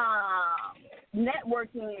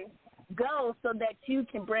networking go so that you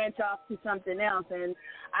can branch off to something else. And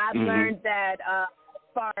I've learned that as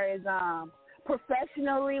far as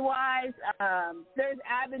professionally wise, there's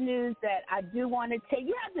avenues that I do want to take.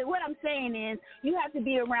 What I'm saying is you have to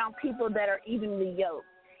be around people that are evenly yoked,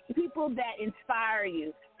 people that inspire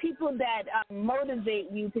you, people that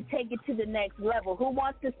motivate you to take it to the next level, who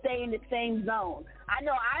wants to stay in the same zone. I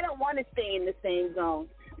know I don't want to stay in the same zone.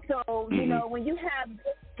 So, you know, when you have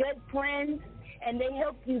good friends and they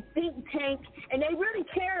help you think tank and they really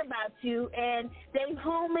care about you and they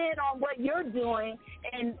home in on what you're doing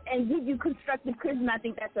and give you constructive criticism, I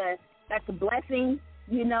think that's a blessing.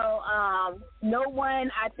 You know, no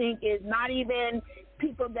one, I think, is not even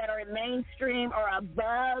people that are in mainstream or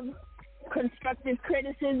above constructive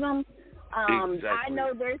criticism. Exactly. I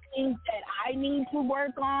know there's things that I need to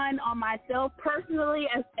work on myself personally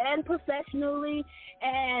and professionally.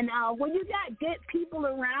 And when you got good people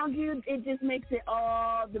around you, it just makes it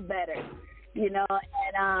all the better, you know.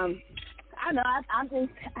 And I know I'm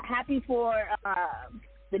just happy for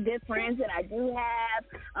the good friends that I do have,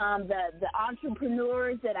 the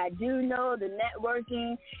entrepreneurs that I do know, the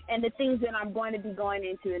networking, and the things that I'm going to be going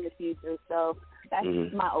into in the future. So that's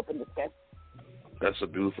my open discussion. That's a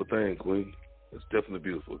beautiful thing, Queen. It's definitely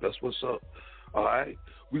beautiful. That's what's up. All right.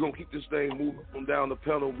 We're going to keep this thing moving on down the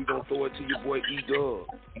panel. We're going to throw it to your boy E-Dub.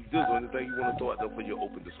 E-Dub, anything you want to throw out there for your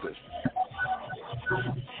open discussion?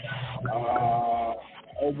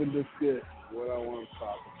 Open discussion. What I want to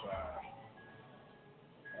talk about.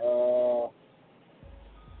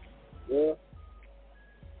 Well,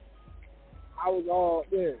 I was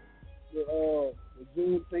the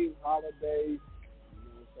Juneteenth holiday. You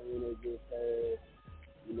know what I'm saying? They just had,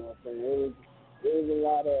 you know what I'm saying? There was a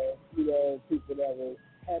lot of, you know, people that were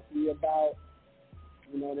happy about,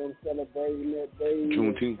 you know, them celebrating that day.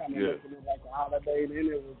 Juneteenth, kind of looking at it like a holiday. Then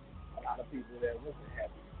there was a lot of people that wasn't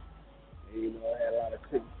happy. And, you know, had a lot of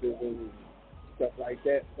criticism and stuff like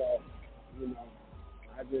that. So, you know,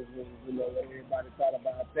 I just wanted to know what everybody thought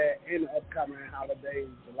about that. And the upcoming holidays,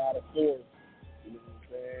 July the 4th, you know what I'm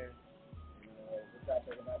saying?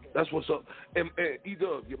 That's what's up. And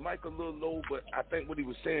E-Dub, your mic a little low, but I think what he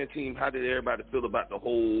was saying, team, how did everybody feel about the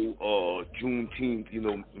whole Juneteenth, you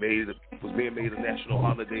know, was being made a national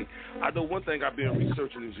holiday? I know one thing I've been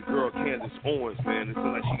researching is your girl Candace Owens, man. It seems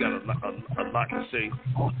like she got a lot to say.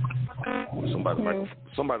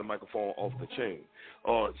 Somebody microphone off the chain.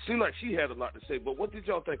 It seemed like she had a lot to say, but what did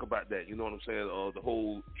y'all think about that? You know what I'm saying? The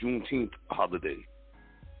whole Juneteenth holiday.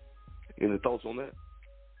 Any thoughts on that?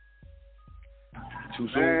 Too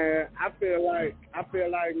soon? Man, I feel like,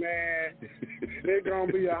 man, if there's gonna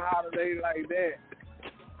be a holiday like that,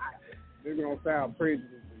 they're gonna sound prejudiced.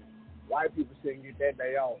 White people shouldn't get that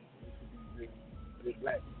day off. It should be just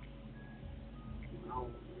black people.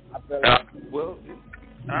 I feel like,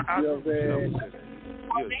 I know they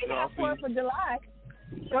got 4th of July.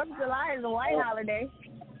 4th of July is a white holiday.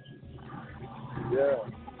 Yeah.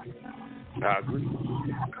 I agree.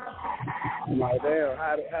 I'm like, damn,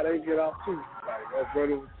 how they get off too? Like, my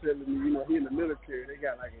brother was telling me, you know, he in the military, they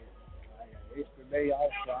got like an extra day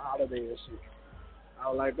off for a holiday and shit. I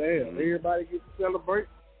was like, damn, everybody get to celebrate.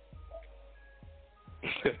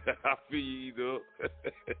 I feel you, though.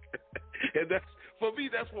 And for me,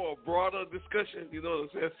 that's for a broader discussion, you know what I'm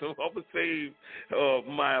saying? So I'm going to save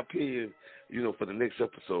my opinion, you know, for the next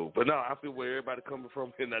episode. But no, I feel where everybody coming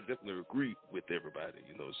from, and I definitely agree with everybody,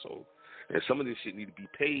 you know, so. And some of this shit need to be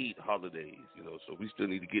paid holidays, you know, so we still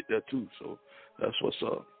need to get that too. So that's what's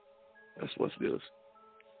up. That's what's this.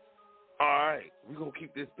 All right, we're going to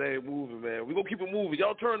keep this thing moving, man. We're going to keep it moving.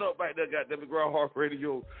 Y'all turn up back there, goddamn it, GRINDHARD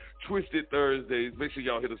Radio, Twisted Thursdays. Make sure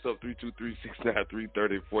y'all hit us up,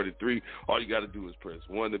 323-693-3043. All you got to do is press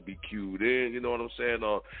 1 to be queued in, you know what I'm saying?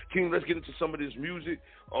 Team, let's get into some of this music.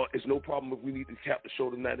 It's no problem if we need to cap the show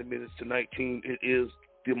to 90 minutes tonight, team. It is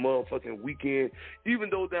the motherfucking weekend.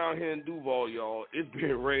 Even though down here in Duval, y'all, it's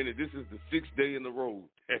been raining. This is the 6th day in a row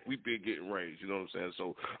that we've been getting rain, you know what I'm saying?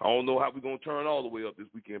 So I don't know how we're going to turn all the way up this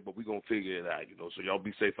weekend, but we're going to figure it out, you know, so y'all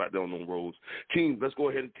be safe out there on them roads. Team, let's go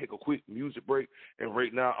ahead and take a quick music break, and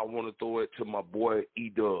right now I want to throw it to my boy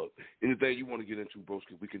E-Dub. Anything you want to get into,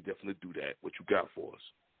 broski, we can definitely do that. What you got for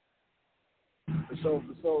us? For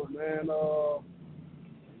sure, man.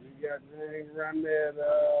 We got to run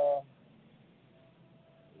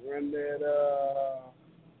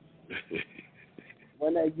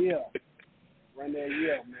that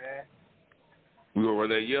year, man. We gonna run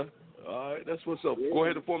that, yeah? All right, that's what's up. Yeah. Go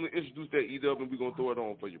ahead and formally introduce that E-Dub, and we're gonna throw it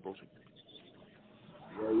on for you, bro.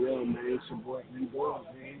 Yo, man, it's your boy E-Dub,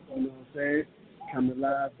 man. You know what I'm saying? Coming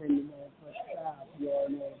live from the motherfucking top. You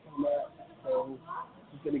already know what I'm talking about. So,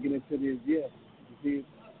 we're gonna get into this, yeah. You see?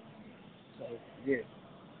 So, yeah.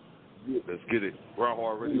 Let's get it.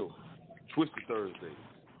 GRINDHARD Radio. Twisted Thursday.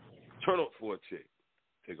 Turn up for a check.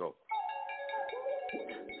 Take off.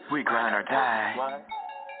 We grind or die. What?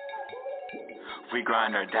 We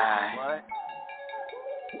grind or die. What?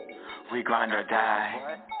 We grind or die.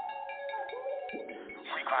 What?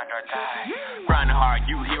 We grind or die. Grinding hard,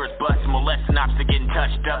 you hear us bust, molesting ops to getting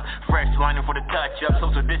touched up. Fresh whining for the touch up,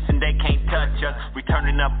 social distance they can't touch us. We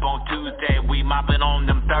turning up on Tuesday, we mopping on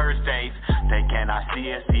them Thursdays. They cannot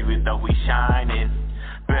see us even though we shining.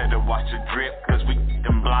 Better watch the drip, cause we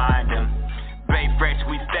them blind them. Bay fresh,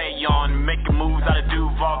 we stay on, making moves out of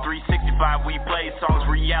Duval 365, we play songs,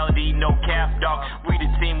 reality, no cap, dog. We the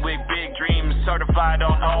team with big dreams, certified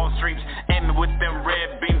on all streams, aiming with them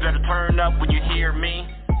red beams that'll turn up when you hear me.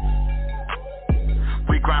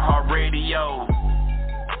 We GRINDHARD Radio.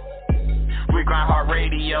 We GRINDHARD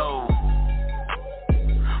Radio.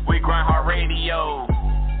 We GRINDHARD Radio.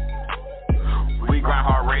 We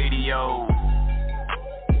GRINDHARD Radio.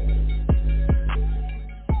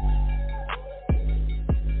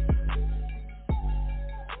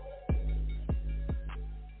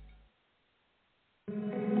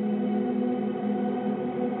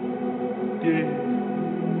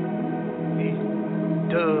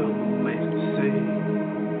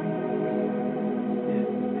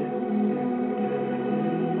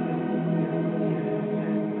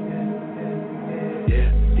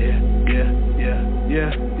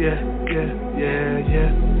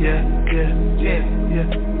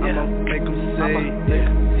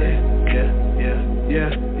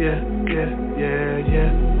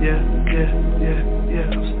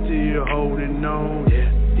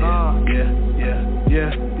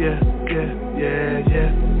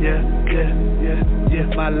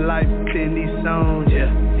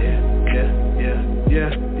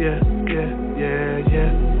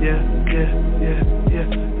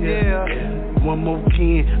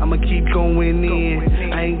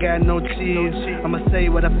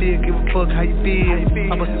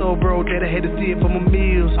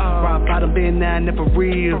 Never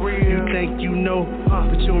real. You think you know,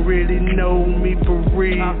 but you don't really know me for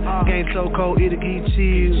real. Game so cold, it'll get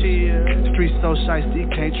chills. Street so shiesty,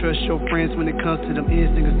 can't trust your friends when it comes to them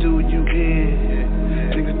ends. Niggas do you in.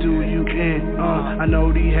 Niggas do you in. I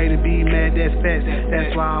know these haters be mad, that's facts.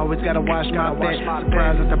 That's why I always gotta watch my back.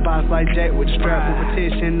 Surprised at the boss like Jack with the strap with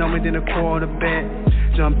protection on me than a quarterback.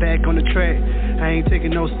 Jump back on the track, I ain't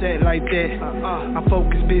taking no set like that. I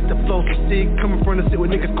focus, bitch, the flow so sick. Coming from the city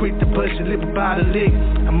with niggas quick to bust your lip about a lick.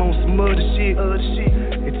 I'm on some other shit.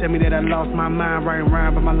 They tell me that I lost my mind, right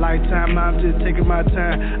around, but my lifetime, I'm just taking my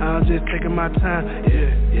time. I'm just taking my time.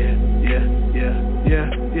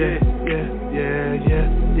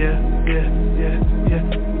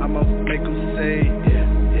 I'ma make them say,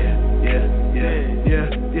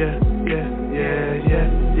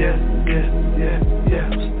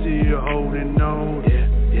 I'm still holding on.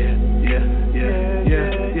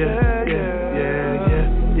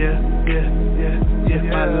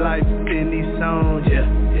 My life in these songs.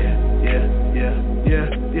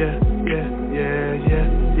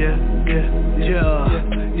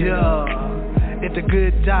 If the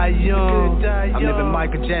good die young, I'm living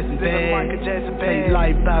Michael Jackson bad. Take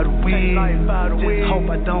life by the wheel. Just hope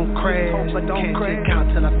I don't crash. Can't take count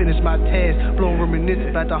till I finish my task. Blow reminiscing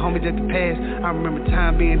about the homies at the past. I remember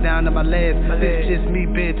time being down to my last. This is just me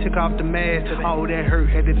being took off the mask. All that hurt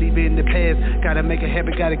had to leave it in the past. Gotta make a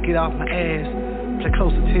habit, gotta get off my ass. Play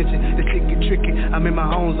close attention, this shit get tricky. I'm in my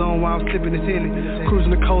own zone while I'm sipping this in it.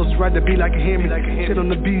 Cruising the coast, right to be like a Hemi. Sit on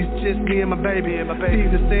the beach, just me and my baby.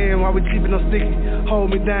 Leave the sand while we keeping no sticky.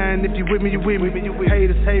 Hold me down, if you with me, you with me.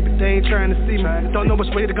 Haters hate, but they ain't trying to see me. Don't know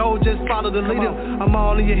which way to go, just follow the leader. I'm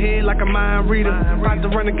all in your head like a mind reader. About to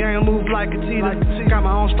run the game, move like a cheetah. Got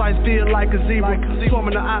my own stripes, feel like a zebra.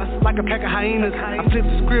 Swarming the ice like a pack of hyenas. I flip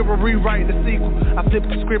the script and rewrite the sequel. I flip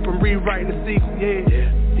the script and rewrite the sequel.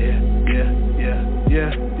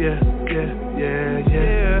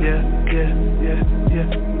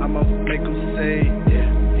 I'ma make them say,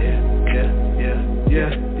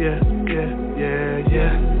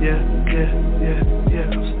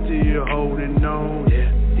 I'm still holding on.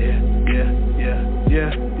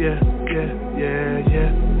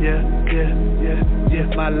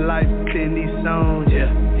 My life in these songs.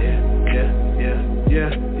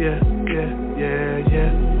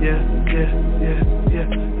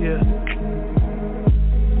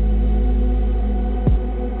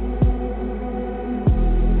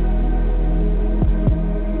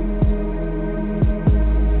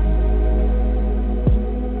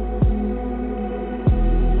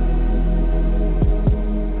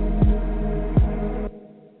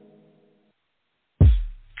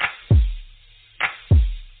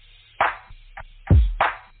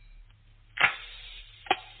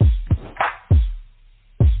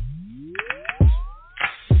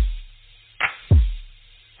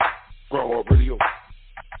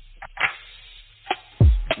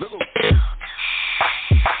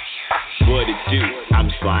 What it do? I'm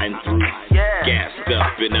sliding through, gassed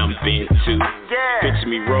up and I'm bent too. Picture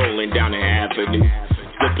me rolling down the avenue,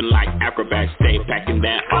 flipping like acrobats, stay packing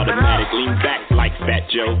that automatic, lean back like Fat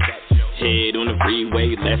Joe. Head on the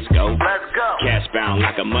freeway, let's go. Cash bound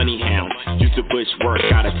like a money hound. Used to push work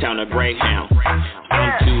out of town, a Greyhound.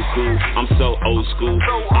 I'm too cool, I'm so old school.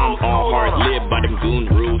 I'm all hard lived by them goon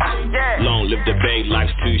rules. Long live the bay,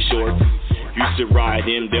 life's too short. Used to ride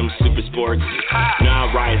in them super sports. Now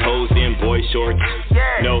I ride hoes in boy shorts.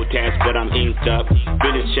 No tats, but I'm inked up.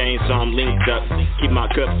 Vintage chain, so I'm linked up. Keep my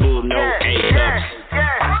cup full, no A-cups.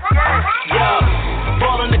 Yo,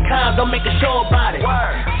 ball in the cons, don't make a show about it.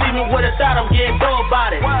 See me with a thought, I'm getting dough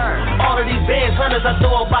about it. All of these bands, hunters, I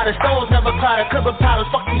know about it. Stones never caught it, cripple powders,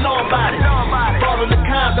 fuck you know about it. Ball in the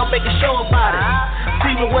cons, don't make a show about it.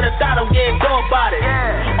 See me with a thought, I'm getting dough about it.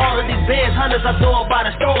 All of these bands, hunters, I know about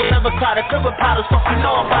it. Stones never caught it, cripple powders, fuck you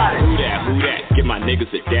know about it. Who that? Get my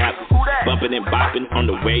niggas a dap. Bumping and bopping on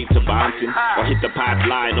the way to Bonton. Or hit the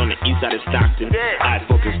pipeline on the east side of Stockton. Eyes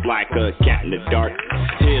focused like a cat in the dark.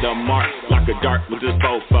 Hit a mark like a dart with this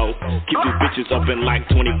fofo. Keep these bitches up in like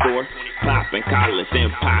 24. Popping collars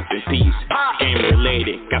and popping peas. Game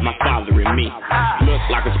related, got my father in me. Look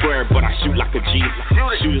like a square, but I shoot like a G.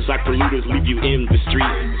 Shooters like polluters, leave you in the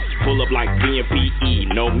street. Pull up like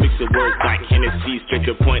BMPE. No mix of words like Hennessy. Straight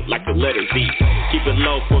to point like the letter Z. Keep it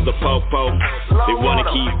low for the po-po. They wanna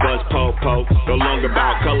keep us po-po. No longer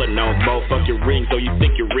about color no more. Fuck your ring, though you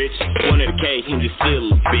think you're rich. One of the K, and you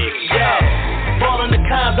still a bitch. Yeah, ball in the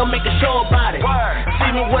cons, don't make a show about it.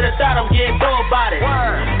 See me with a thought, I'm getting dough about it.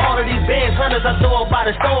 All of these bands, hunters, I know about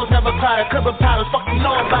it. Stones never caught it, cripple powders, fuck you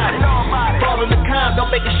know about it. Ball in the cons,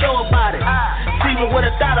 don't make a show about it. See me with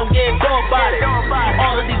a thought, I'm getting dough about it.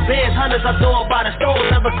 All of these bands, hunters, I know about it. Stones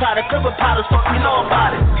never caught it, cripple powders, fuck you know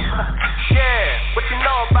about it. Yeah, what you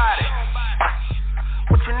know about it?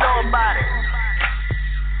 What you know about it?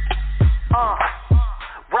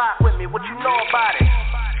 Rock with me, what you know about it?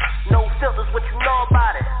 No filters, what you know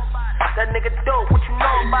about it? That nigga dope, what you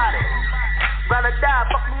know about it? Run or die,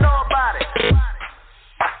 fuck you know about it?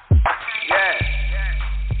 Yeah.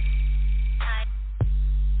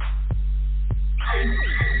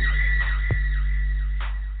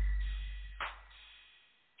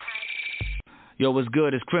 Yo, what's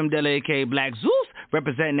good? It's Crim Della, a.k.a. Black Zeus,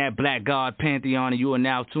 representing that Black God Pantheon, and you are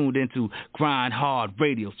now tuned into Grind Hard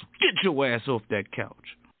Radio, so get your ass off that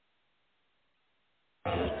couch.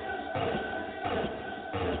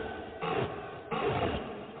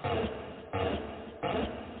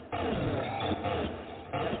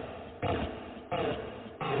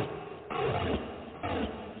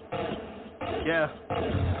 Yeah.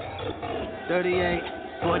 38,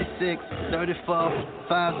 46, 34,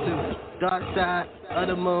 52. Dark side of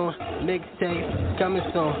the moon, mixtape coming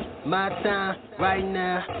soon. My time, right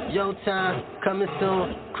now, your time, coming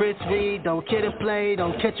soon. Chris Reed, don't kid and play,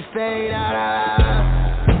 don't catch a fade.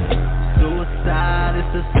 Suicide,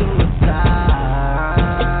 it's a suicide.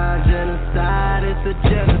 Genocide, it's a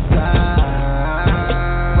genocide.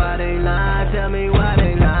 Why they lie? Tell me why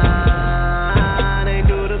they lie. They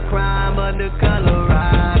do the crime, but the color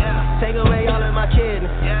right. Take away all of my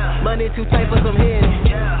kidneys. Money too tight for some hidden.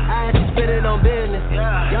 I had to spend it on business.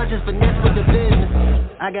 Y'all just finesse with the business.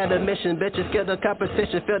 I got a mission, bitches, kill the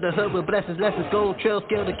competition. Fill the hood with blessings, lessons, gold trill,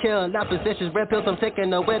 skill to kill. Not positions, red pills, I'm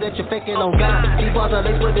taking away that you're faking on God. These bars are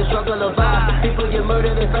laced with the struggle of vibe. People get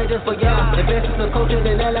murdered and fight just for y'all. Advances the culture,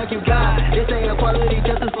 then act like you got. This ain't equality,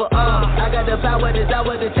 justice for all. I got the power, this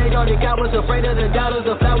hour to change all the cowards. Afraid of the dollars,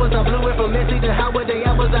 the flowers. I blew it from Missy to Howard. The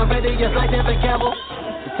hours I'm ready, just like Devin Campbell.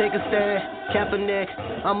 Take a stand, Kaepernick,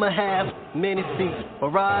 I'ma have many seats.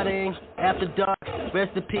 Marauding, after dark,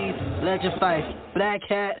 rest in peace, legend fight. Black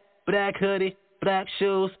hat, black hoodie, black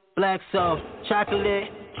shoes, black soul. Chocolate,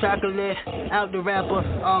 out the rapper,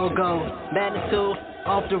 all gold. Magnitude,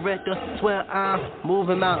 off the rector, swear I'm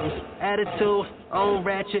moving mountains. Attitude, on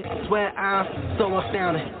ratchet, swear I'm so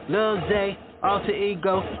astounding. Lil Zay, alter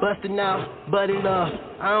ego, busting out, buddy love.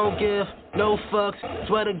 I don't give no fucks,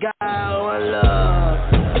 swear to God, one love.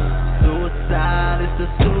 Suicide, it's a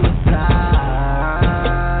suicide.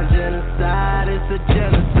 Genocide, it's a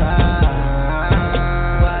genocide.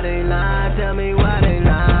 Why they lie? Tell me why they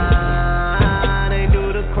lie. They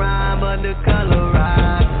do the crime, but the color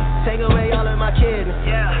right. Take away all of my kidneys.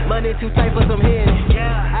 Money too tight for some hidden.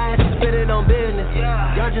 I had to spend it on business.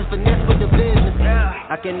 Y'all just finesse with the business.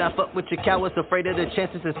 I cannot fuck with your cowards, afraid of the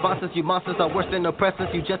chances and sponsors. You monsters are worse than oppressors.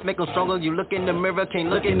 You just make them stronger. You look in the mirror, can't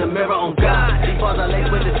look in the mirror on God. These bars are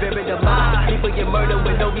laced with the spirit of mine. People get murdered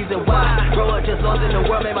with no reason why. Grow up just lost in the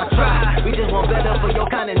world, made my try. We just want better for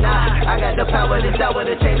your kind and I got the power, this hour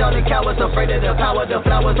to change all the cowards. Afraid of the power, the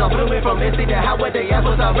flowers are blooming from Missy to Howard. The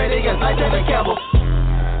apples already as light to the cowboy.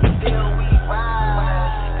 Still we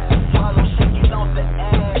ride, follow shaking off the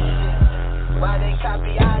ass. Why they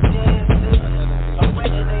copy our dances?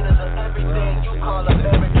 Originators of everything you call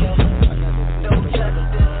American. No justice,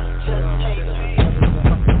 just hate.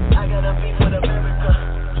 I gotta be with America.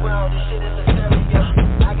 Well, this shit is a stereo.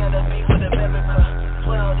 I gotta be with America.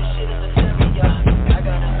 Well, this shit is a stereo. I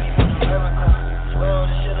gotta be with America. Well,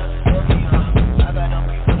 this shit is a stereo. I gotta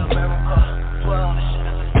be with America. Well, this shit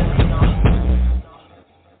is a stereo.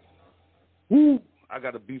 Woo! I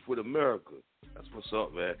got a beef with America. That's what's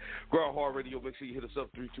up, man. Grind Hard Radio, make sure you hit us up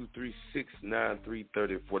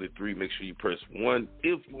 323-693-3043. Make sure you press 1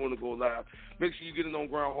 if you want to go live. Make sure you get in on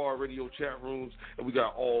Grind Hard Radio chat rooms. And we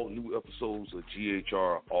got all new episodes of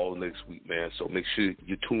GHR all next week, man. So make sure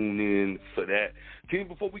you tune in for that. King,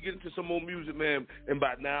 before we get into some more music, man, in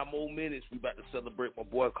about 9 more minutes, we about to celebrate my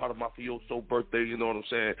boy Cata Mafioso birthday, you know what I'm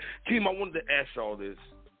saying? King, I wanted to ask y'all this.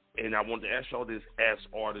 And I wanted to ask y'all this as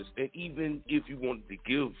artists, and even if you wanted to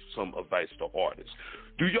give some advice to artists,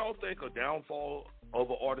 do y'all think a downfall of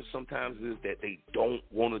an artist sometimes is that they don't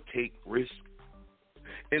want to take risks?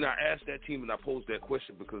 And I asked that team, and I posed that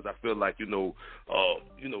question because I feel like, a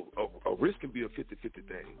risk can be a 50-50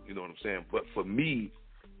 thing, you know what I'm saying? But for me,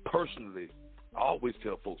 personally, I always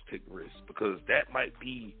tell folks take risks because that might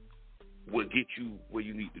be what get you where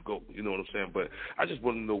you need to go, you know what I'm saying? But I just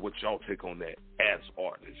want to know what y'all take on that as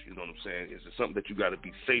artists, you know what I'm saying? Is it something that you got to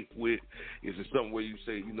be safe with? Is it something where you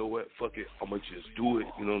say, you know what, fuck it, I'm going to just do it,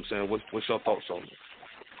 you know what I'm saying? What's your thoughts on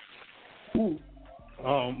it?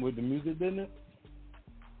 With the music business?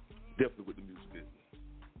 Definitely with the music business.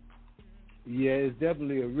 Yeah, it's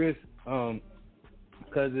definitely a risk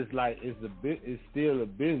because it's like it's still a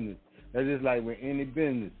business. That's just like with any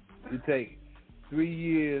business. It takes 3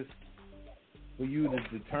 years for you to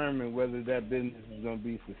determine whether that business is going to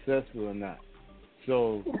be successful or not.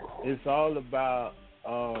 So it's all about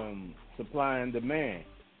supply and demand.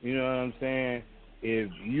 You know what I'm saying? If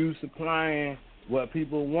you supplying what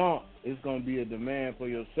people want, it's going to be a demand for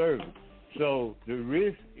your service. So the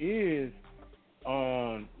risk is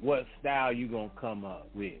on what style you going to come up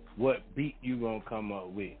with, what beat you going to come up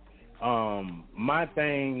with. My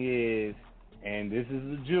thing is, and this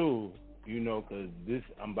is a jewel, because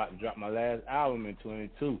I'm about to drop my last album in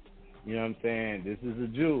 22. You know what I'm saying? This is a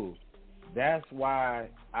jewel. That's why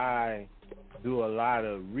I do a lot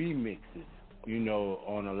of remixes,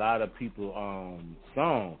 on a lot of people's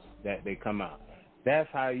songs that they come out. That's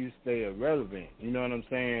how you stay relevant, you know what I'm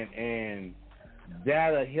saying? And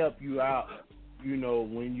that'll help you out,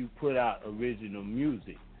 when you put out original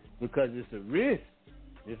music, because it's a risk.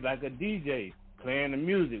 It's like a DJ playing the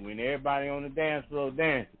music when everybody on the dance floor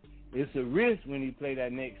dancing. It's a risk when you play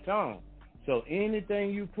that next song. So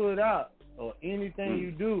anything you put out or anything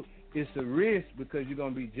you do, it's a risk because you're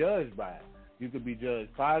going to be judged by it. You could be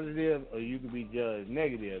judged positive or you could be judged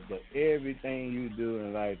negative, but everything you do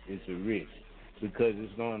in life is a risk because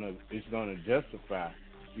it's gonna justify,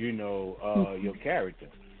 your character.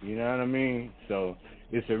 You know what I mean? So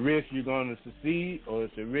it's a risk you're going to succeed, or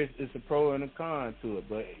it's a risk, it's a pro and a con to it.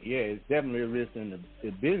 But yeah, it's definitely a risk in the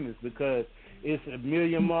business because it's a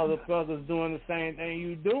million motherfuckers doing the same thing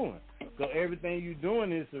you're doing. So everything you're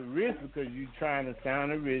doing is a risk because you're trying to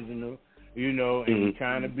sound original, and you're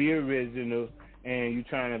trying to be original, and you're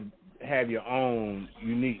trying to have your own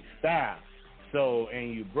unique style. So,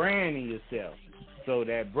 and you're branding yourself. So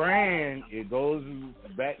that brand, it goes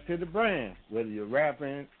back to the brand, whether you're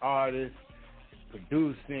rapping, artist,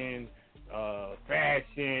 producing,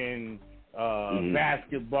 fashion,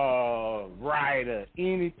 basketball, writer,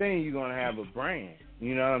 anything, you're going to have a brand.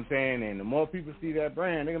 You know what I'm saying? And the more people see that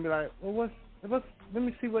brand, they're going to be like, well, let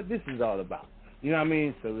me see what this is all about. You know what I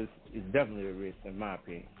mean? So it's definitely a risk, in my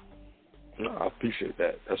opinion. No, I appreciate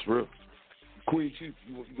that. That's real. Queen Chief,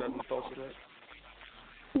 you got any thoughts on that?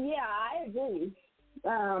 Yeah, I agree.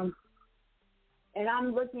 And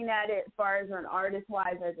I'm looking at it as far as an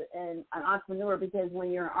artist-wise and an entrepreneur, because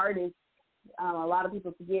when you're an artist, a lot of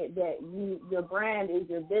people forget that your brand is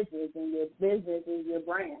your business and your business is your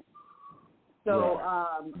brand. So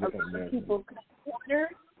a lot of people consider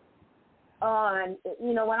on,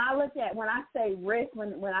 when I say risk,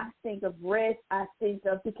 when I think of risk, I think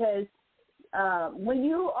of, because when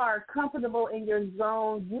you are comfortable in your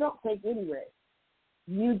zone, you don't take any risk.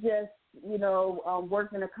 You just,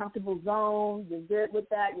 work in a comfortable zone. You're good with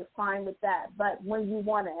that. You're fine with that. But when you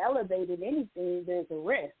want to elevate in anything, there's a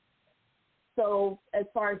risk. So as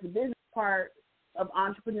far as the business part of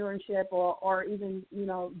entrepreneurship or even,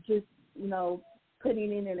 just,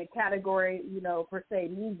 putting it in a category, per se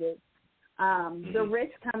music, The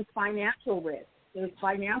risk comes financial risk. There's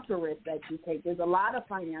financial risk that you take. There's a lot of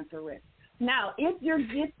financial risk. Now, if you're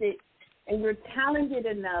gifted and you're talented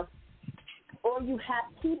enough, or you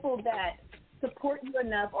have people that support you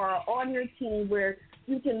enough or are on your team where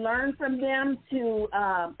you can learn from them to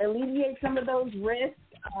alleviate some of those risks.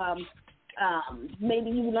 Maybe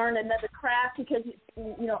you learn another craft because,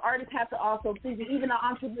 artists have to also think, even an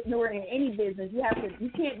entrepreneur in any business, you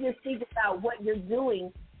can't just think about what you're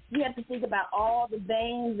doing. You have to think about all the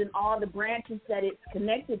veins and all the branches that it's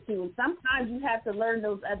connected to. And sometimes you have to learn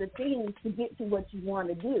those other things to get to what you want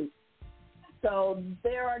to do. So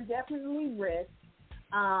there are definitely risks.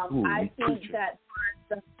 I think that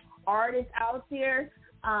for the artists out there,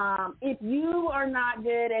 if you are not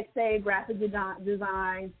good at, say, graphic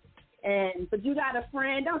design, but you got a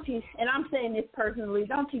friend, don't cheat. And I'm saying this personally,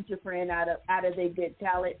 don't cheat your friend out of their good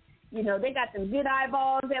talent. They got them good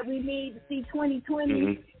eyeballs that we need to see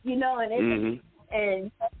 2020.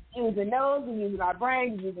 And using those, and using our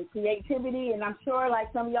brains, using creativity, and I'm sure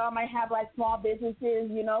like some of y'all might have like small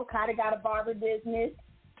businesses. Cata got a barber business.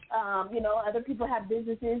 Other people have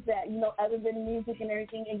businesses that, other than music and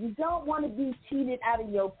everything, and you don't want to be cheated out of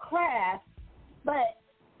your craft. But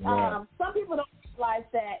some people don't realize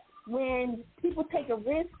that when people take a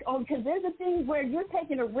risk on, because there's a thing where you're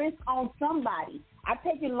taking a risk on somebody. I've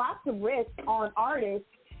taken lots of risks on artists,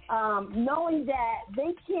 knowing that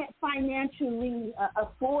they can't financially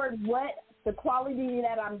afford what the quality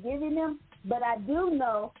that I'm giving them. But I do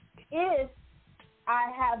know if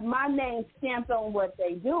I have my name stamped on what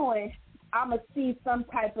they're doing, I'm going to see some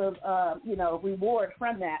type of, reward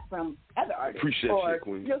from that from other artists. Appreciate that,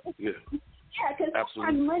 Queen. Yeah, because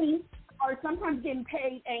sometimes money or sometimes getting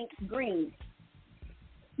paid ain't green.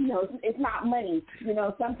 It's not money.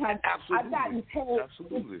 Sometimes Absolutely. I've gotten paid.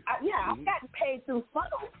 Absolutely. I've gotten paid through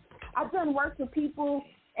funnels. I've done work for people,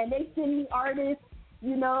 and they send me artists,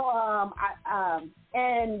 and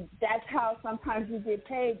that's how sometimes you get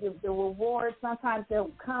paid. The rewards sometimes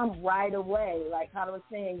they'll come right away. Like how I was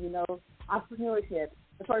saying, entrepreneurship,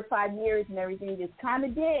 the first 5 years and everything is kind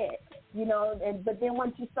of dead, but then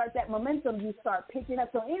once you start that momentum, you start picking up.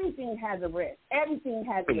 So anything has a risk. Everything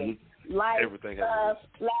has a risk. Life,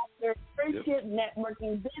 laughter, friendship,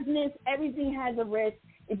 networking, business, everything has a risk.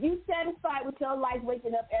 If you're satisfied with your life,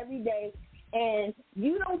 waking up every day, and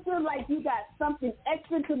you don't feel like you got something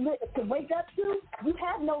extra to wake up to, you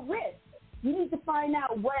have no risk. You need to find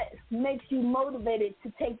out what makes you motivated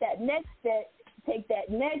to take that next step, take that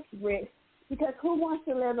next risk, because who wants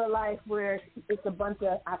to live a life where it's a bunch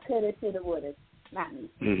of I coulda, shoulda, woulda? Not me.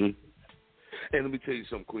 Mm-hmm. And let me tell you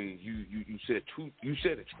something, Queen. You said you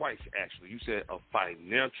said it twice, actually. You said a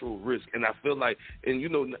financial risk. And I feel like, and,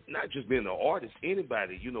 not just being an artist,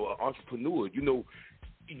 anybody, an entrepreneur,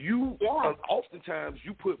 oftentimes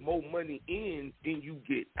you put more money in than you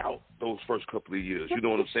get out those first couple of years. You know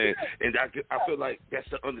what I'm saying? And I feel like that's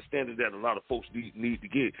the understanding that a lot of folks need to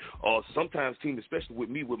get. Sometimes, team, especially with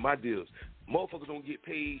me, with my deals, motherfuckers don't get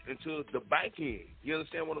paid until the back end. You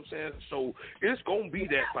understand what I'm saying? So it's going to be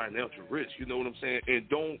that financial risk. You know what I'm saying? And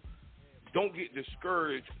don't get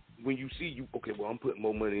discouraged when you see I'm putting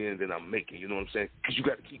more money in than I'm making, you know what I'm saying? Because you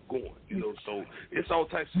got to keep going, So it's all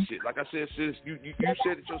types of shit. Like I said, sis, you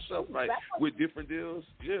said it yourself, like with different deals.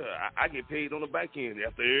 Yeah, I get paid on the back end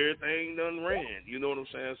after everything done ran. You know what I'm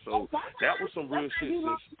saying? So that was some real shit,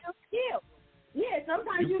 sis. Yeah,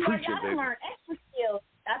 sometimes you learn. I done learn extra skills.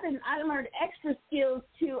 I learned extra skills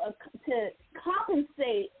to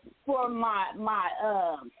compensate for my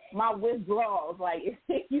withdrawals, like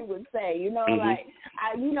you would say, like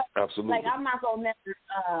Absolutely. like I'm not gonna never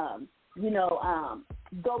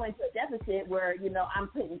go into a deficit where I'm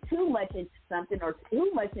putting too much into something or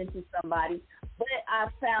too much into somebody. But I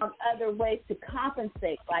found other ways to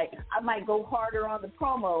compensate. Like I might go harder on the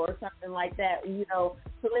promo or something like that,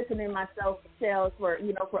 soliciting myself sales for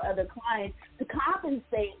other clients to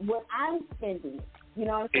compensate what I'm spending. You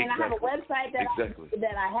know what I'm saying? Exactly. I have a website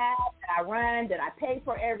that I run, that I pay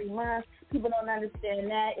for every month. People don't understand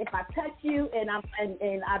that. If I touch you and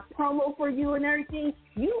I promo for you and everything,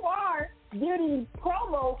 you are getting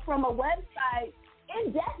promo from a website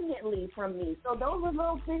indefinitely from me. So those are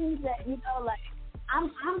little things that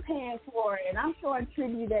I'm paying for, and I'm showing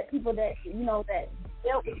tribute that people that that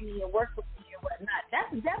dealt with me and worked with me and whatnot.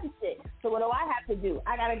 That's a deficit. So what do I have to do?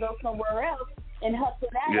 I got to go somewhere else and hustle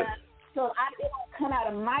that up, so it don't come out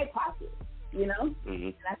of my pocket. Mm-hmm.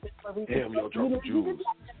 And that's just what we Damn, y'all dropping jewels.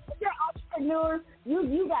 If you're an entrepreneur,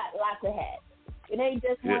 you got lots of hats. It ain't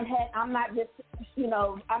just one hat. I'm not just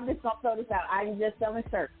I'm just gonna throw this out. I'm just selling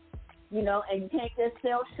shirts. And you can't just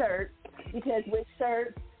sell shirts, because with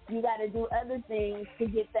shirts you got to do other things to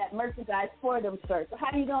get that merchandise for them shirts. So how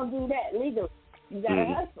are you going to do that legally? You got to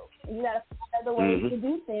hustle. You got to find other ways to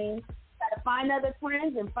do things. You got to find other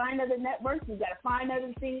friends and find other networks. You got to find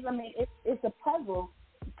other things. I mean, it's a puzzle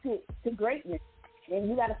to greatness, and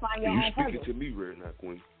you got to find your own puzzle. You're speaking to me right now,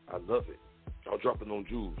 Queen. I love it. Y'all dropping on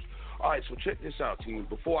jewels. All right, so check this out, team.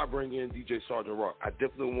 Before I bring in DJ Sgt Rock, I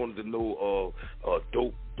definitely wanted to know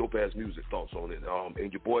Dopeazzmuzik thoughts on it.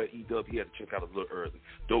 And your boy E-Dub, he had to check out a little early.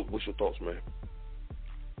 Dope, what's your thoughts, man?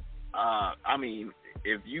 I mean,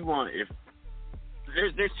 if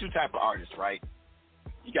there's two type of artists, right?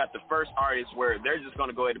 You got the first artists where they're just going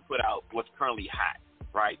to go ahead and put out what's currently hot,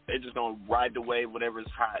 right? They're just going to ride the wave, whatever's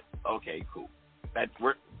hot. Okay, cool.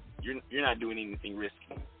 You're not doing anything risky.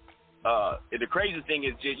 The crazy thing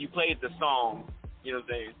is, you played the song, you know what I'm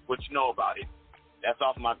saying, what you know about it. That's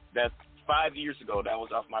 5 years ago. That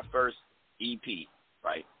was off my first EP,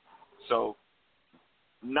 right? So,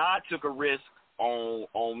 Nah took a risk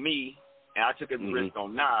on me, and I took a risk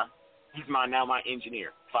on Nah. He's now my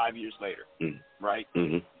engineer 5 years later, right?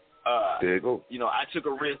 There you go. You know, I took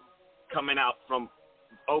a risk coming out from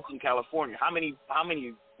Oakland, California. How many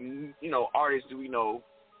artists do we know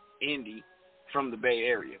indie from the Bay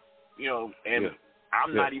Area? You know, and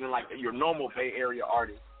I'm not even like your normal Bay Area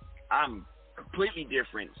artist. I'm completely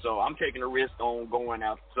different, so I'm taking a risk on going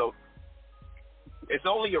out. So it's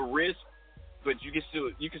only a risk, but you can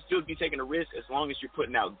still be taking a risk as long as you're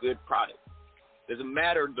putting out good product. Doesn't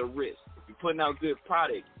matter the risk. If you're putting out good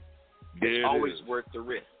product, it's always worth the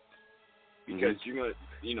risk, because you're gonna,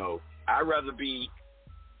 you know, I'd rather be,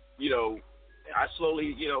 you know, I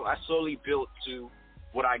slowly built to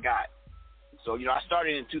what I got. So, you know, I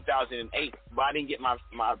started in 2008, but I didn't get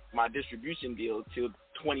my distribution deal till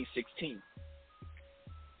 2016.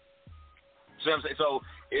 So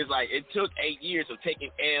it's like it took 8 years of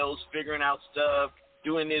taking L's, figuring out stuff,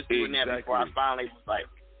 doing this, doing that, before I finally was like,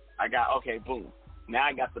 I got, okay, boom. Now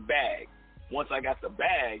I got the bag. Once I got the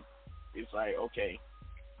bag, it's like, okay,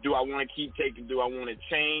 do I want to keep taking, do I want to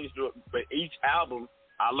change? But each album,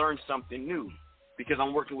 I learned something new because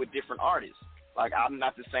I'm working with different artists. Like, I'm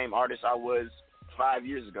not the same artist I was 5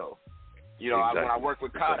 years ago. You know, when I work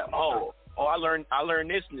with Cata, I learned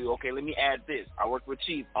this new. Okay, let me add this. I work with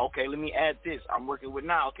Chief. Okay, let me add this. I'm working with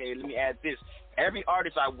Now. Okay, let me add this. Every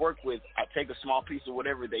artist I work with, I take a small piece of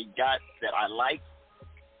whatever they got that I like,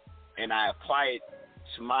 and I apply it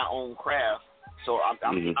to my own craft. So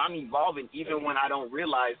I'm evolving even when I don't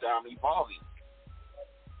realize that I'm evolving.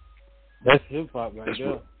 That's hip hop right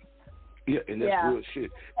there. Yeah, and that's real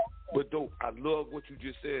shit. But, Dope, I love what you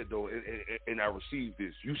just said, though, and I received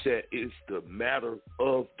this. You said it's the matter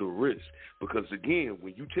of the risk. Because, again,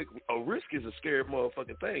 when you take a risk is a scary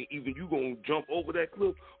motherfucking thing. Either you going to jump over that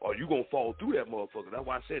cliff or you going to fall through that motherfucker. That's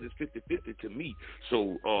why I said it's 50-50 to me.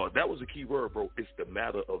 So that was a key word, bro. It's the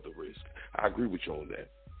matter of the risk. I agree with you on that.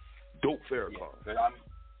 Dope Farrakhan.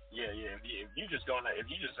 Yeah. If you just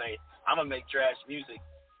say, I'm going to make trash music,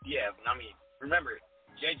 I mean, remember,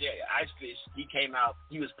 JJ Icefish, he came out,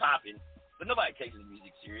 he was popping, but nobody takes his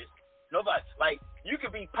music serious. Nobody, like, you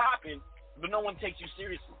could be popping, but no one takes you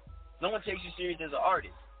seriously. No one takes you serious as an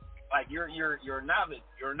artist. Like, you're a novelty,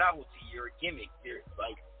 you're a gimmick.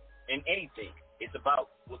 Like, in anything, it's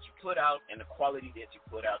about what you put out and the quality that you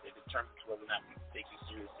put out that determines whether or not people take you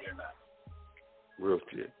seriously or not.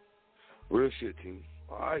 Real shit, team.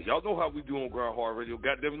 All right, y'all know how we do on GRINDHARD Radio.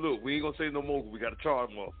 Goddamn, look, we ain't gonna say no more. We gotta charge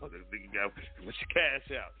motherfuckers. Nigga, got put your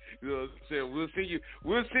cash out. You know what I'm saying?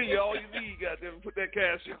 We'll send you all you need. Goddamn, put that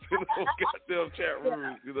cash in the goddamn chat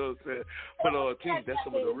room. You know what I'm saying? But team, that's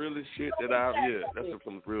some of the realest shit that that's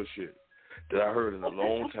some of the real shit that I heard in a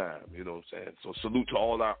long time. You know what I'm saying? So salute to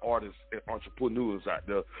all our artists and entrepreneurs out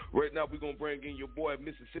there. Right now, we're gonna bring in your boy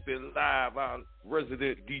Mississippi Live, our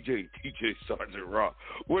resident DJ Sgt Rock.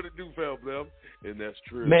 What it do, fam? And that's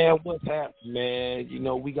true. Man, what's happening, man? You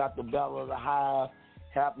know, we got the Battle of the Hive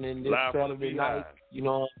happening this Saturday night. You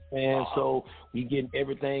know what I'm saying? So we getting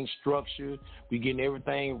everything structured. We getting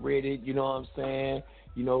everything ready. You know what I'm saying?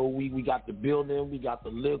 You know, we got the building, we got the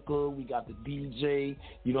liquor, we got the DJ,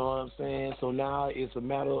 you know what I'm saying? So now it's a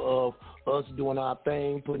matter of us doing our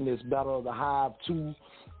thing, putting this Battle of the Hive 2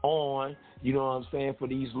 on, you know what I'm saying, for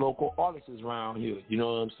these local artists around here, you know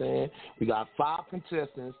what I'm saying? We got 5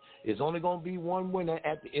 contestants. It's only going to be one winner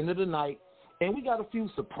at the end of the night. And we got a few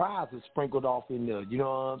surprises sprinkled off in there, you know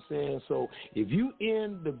what I'm saying? So if you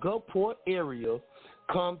in the Gulfport area,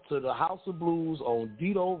 come to the House of Blues on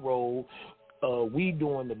Dito Road. We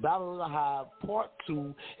doing the Battle of the Hive Part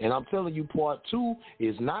 2, and I'm telling you, Part 2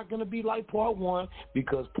 is not going to be like Part 1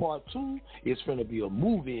 because Part 2 is going to be a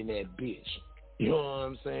movie in that bitch. You know what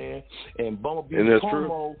I'm saying? And Bumblebee's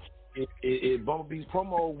promo, Bumblebee's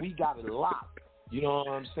promo, we got it locked. You know what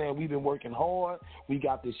I'm saying? We've been working hard. We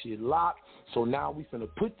got this shit locked. So now we finna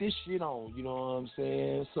put this shit on. You know what I'm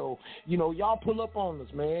saying? So, y'all pull up on us,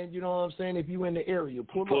 man. You know what I'm saying? If you in the area,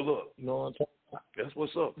 pull up. You know what I'm saying? That's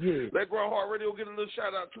what's up. Yeah. Let GRINDHARD Radio get a little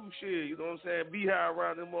shout out too, shit. You know what I'm saying? Be high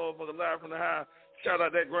around them motherfuckers live from the high. Shout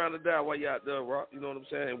out that Grind or Die while you out there, Rock. You know what I'm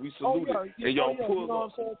saying? We salute it. And y'all pull up. You know what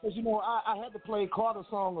I'm saying? Because, I had to play Carter's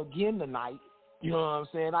song again tonight. You know what I'm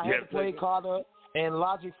saying? I had to play Carter and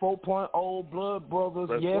Logic 4.0, Blood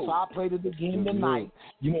Brothers. Yes, I played it again tonight.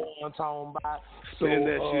 You know what I'm talking about? So,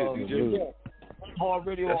 that shit, DJ. Yeah. GRINDHARD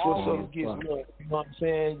Radio always gets love. You know what I'm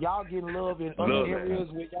saying? Y'all getting love in other areas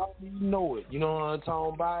where y'all didn't know it. You know what I'm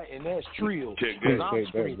talking about? And that's Trill.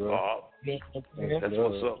 That's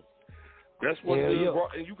what's up. That's what it is, bro.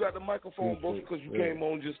 And you got the microphone, bro, because you came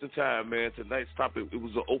on just in time, man. Tonight's topic, it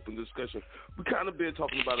was an open discussion. We kind of been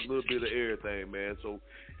talking about a little bit of everything, man. So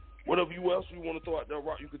whatever else you want to throw out there,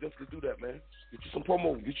 Rock, you could definitely do that, man. Get you some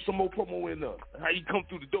promo. Get you some more promo in there. How you come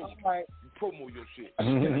through the door? Right. You promo your shit.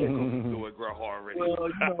 You come through the door at GRINDHARD Radio.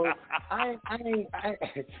 Well,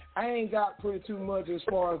 I ain't got pretty too much as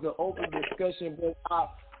far as the open discussion, but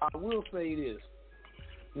I will say this.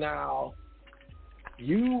 Now,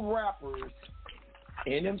 you rappers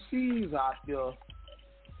and MCs out there,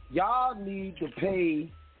 y'all need to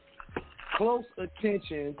pay close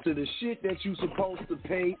attention to the shit that you're supposed to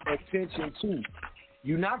pay attention to.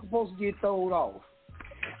 You're not supposed to get thrown off.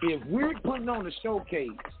 If we're putting on a showcase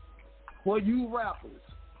for you rappers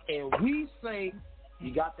and we say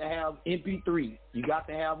you got to have MP3, you got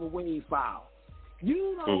to have a WAV file,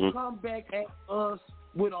 you don't come back at us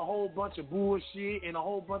with a whole bunch of bullshit and a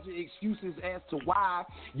whole bunch of excuses as to why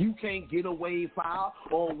you can't get a WAV file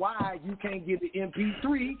or why you can't get the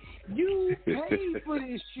MP3. You pay for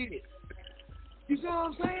this shit. You see what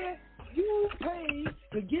I'm saying? You pay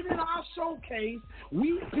to get in our showcase.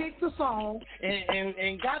 We picked the song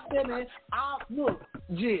and got them in. Look,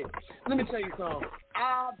 Jit, let me tell you something.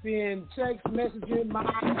 I've been text messaging my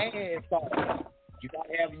ass off. You got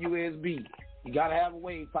to have a USB. You got to have a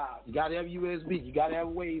WAV file. You got to have a USB. You got to have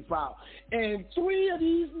a WAV file. And 3 of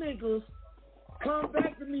these niggas come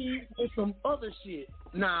back to me with some other shit.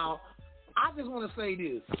 Now, I just want to say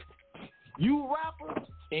this. You rappers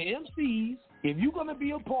and MCs, if you're going to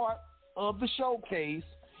be a part of the showcase,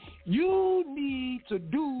 you need to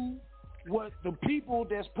do what the people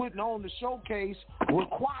that's putting on the showcase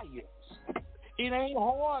requires. It ain't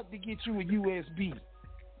hard to get you a USB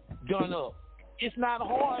done up. It's not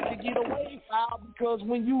hard to get a WAV file because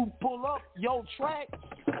when you pull up your track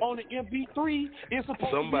on the MP3, it's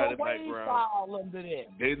supposed to be a WAV file under that.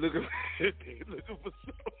 They looking for something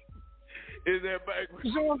in that background.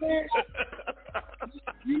 You know what I'm saying?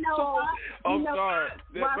 You know what? I'm sorry.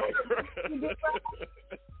 That background.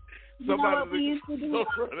 Somebody looking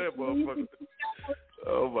for that motherfucker.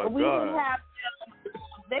 Oh my God.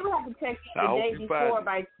 They would have to text you the day before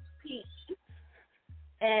by speech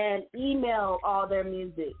and email all their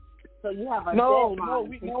music, so you have a deadline. No,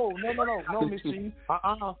 Miss Chief.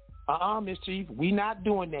 Miss Chief. We not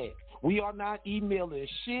doing that. We are not emailing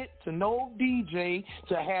shit to no DJ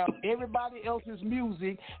to have everybody else's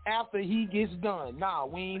music after he gets done. Nah,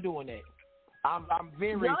 we ain't doing that. I'm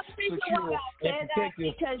very secure and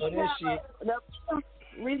protective of that shit.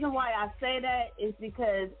 The reason why I say that is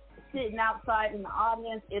because sitting outside in the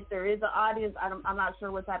audience, if there is an audience, I'm not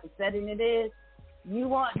sure what type of setting it is, you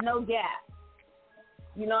want no gap.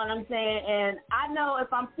 You know what I'm saying? And I know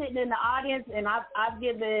if I'm sitting in the audience and I've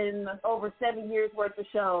given over 7 years worth of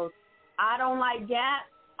shows, I don't like gaps.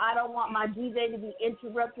 I don't want my DJ to be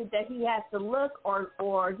interrupted that he has to look or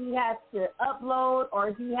he has to upload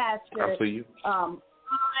or he has to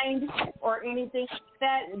find or anything like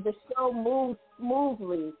that. The show moves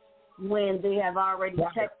smoothly when they have already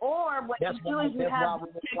checked. Or what you do is you have we're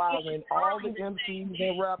requiring all the MCs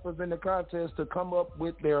and rappers in the contest to come up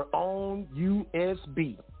with their own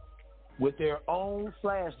USB, with their own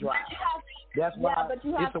flash drive. That's why it's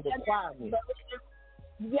a requirement.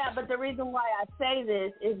 But the reason why I say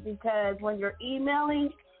this is because when you're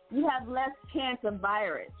emailing, you have less chance of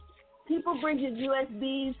virus. People bring you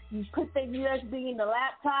USBs, you put their USB in the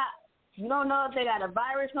laptop, you don't know if they got a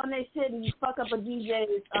virus on their shit, and you fuck up a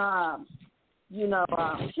DJ's,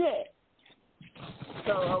 shit.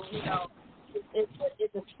 So,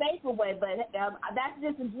 it's a safer way, but that's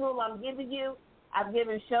just a rule I'm giving you. I've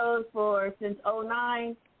given shows since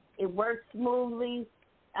 2009. It works smoothly.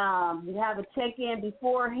 You have a check-in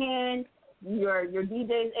beforehand. Your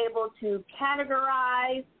DJ is able to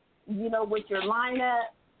categorize, with your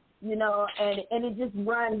lineup. you know, and it just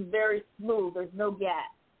runs very smooth. There's no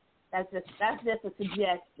gap. That's just a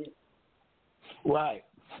suggestion. Right.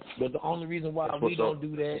 But the only reason why we don't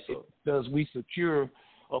do that is because we secure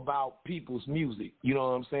about people's music. You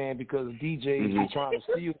know what I'm saying? Because DJs are trying to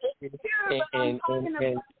steal it. And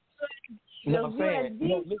you know what I'm saying?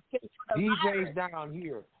 DJs down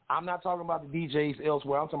here. I'm not talking about the DJs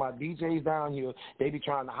elsewhere. I'm talking about DJs down here. They be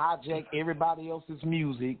trying to hijack everybody else's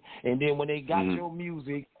music, and then when they got your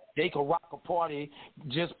music, they can rock a party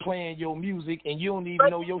just playing your music, and you don't even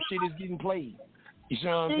know your shit is getting played. You see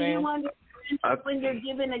what I'm saying? When you're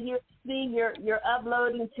given a USB, you're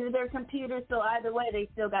uploading to their computer, so either way, they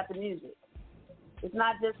still got the music. It's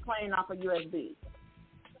not just playing off a USB.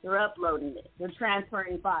 They're uploading it. They're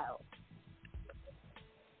transferring files.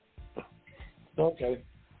 Okay.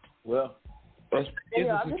 Well, it's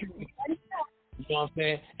a security. You know what I'm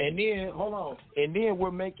saying? And then, hold on. And then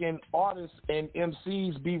we're making artists and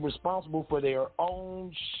MCs be responsible for their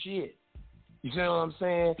own shit. You see what I'm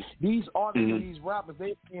saying? These artists and these rappers,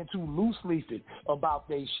 they being too loose-leafed about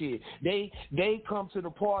their shit. They come to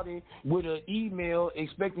the party with an email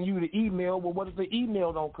expecting you to email. Well, what if the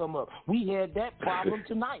email don't come up? We had that problem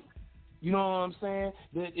tonight. You know what I'm saying?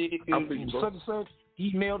 Such and such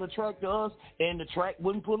emailed the track to us, and the track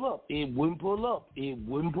wouldn't pull up. It wouldn't pull up. You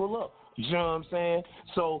know what I'm saying?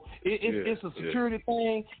 So it's a security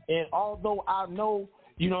thing, and although I know,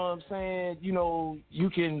 you know what I'm saying, you know, you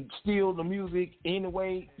can steal the music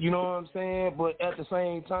anyway, you know what I'm saying, but at the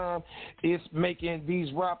same time, it's making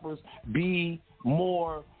these rappers be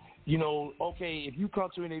more, you know, okay, if you come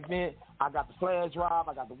to an event, I got the flash drive,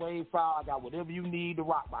 I got the wave file, I got whatever you need to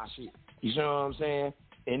rock my shit. You know what I'm saying?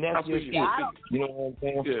 And that's just it. You know what I'm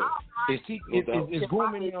saying? Yeah. It's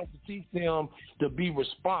grooming them to teach them to be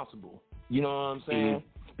responsible. You know what I'm saying?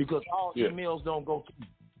 Because all emails don't go through.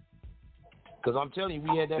 Because I'm telling you,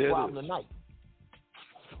 we had that problem tonight.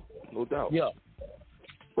 No doubt. Yeah.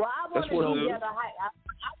 Well, I want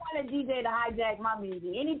a DJ to hijack my music.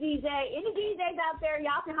 Any DJs out there,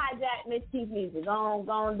 y'all can hijack Miss T's music. Go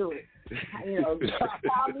on, do it. You know,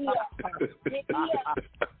 call me up. Hit me up.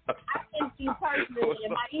 I send you personally,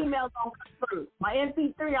 and my email don't come through. My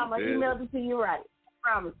MP3, I'm going to email it to you right. I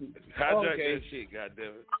promise you. Hijack that shit,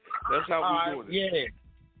 goddammit. That's how we doing it.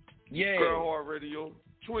 Yeah. GRINDHARD Radio.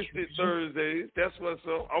 Twisted Thursdays. That's what's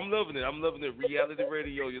up. I'm loving it. Reality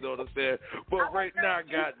radio, you know what I'm saying? But right now,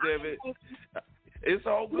 goddammit, it's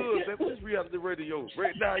all good. That's reality radio.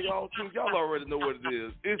 Right now, y'all already know what it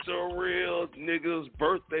is. It's a real nigga's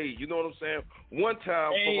birthday. You know what I'm saying? One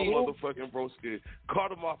time for my motherfucking broski,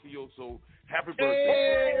 Cata Mafioso. Happy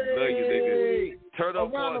birthday. Love you, nigga. Turn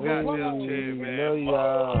up on goddamn chair, man. Love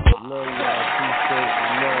y'all.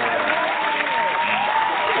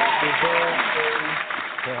 Appreciate it.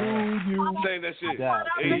 Say that shit.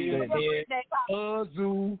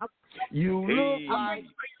 Zoo. You look like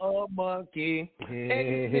a monkey.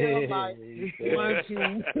 And you feel like one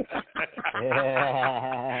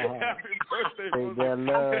Happy birthday,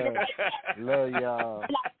 love y'all.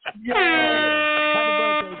 Happy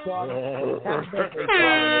birthday, Carter.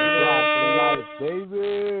 Baby.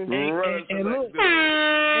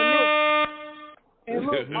 And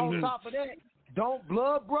look, on top of that, don't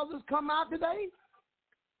Blood Brothers come out today?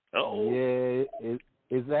 Oh. Yeah,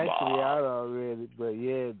 it's actually out already, but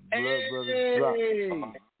yeah, Blood Brothers dropped.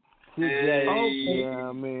 Today, you know what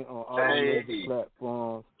I mean, on all major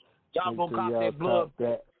platforms. Y'all gonna cop that Blood.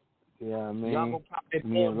 Yeah, you know I mean, y'all gonna cop that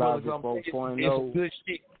me and Blood Logic Brothers. 4.0 It's good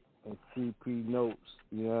shit. and CP Notes.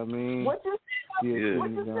 You know what I mean? What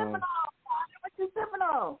you sipping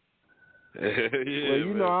on?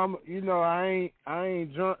 Yeah, well, I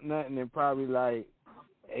ain't drunk nothing in probably like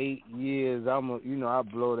 8 years. I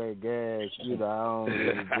blow that gas. You know, I don't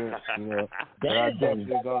really drink. You know, but I'm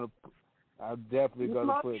definitely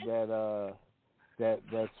gonna put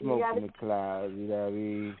that smoke in the clouds. You know what I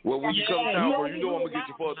mean? Well, when you come down, bro, you know I'm gonna get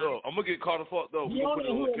you fucked up. I'm gonna get Carter fucked up. We gonna put it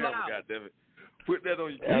on the camera. Goddammit. Put that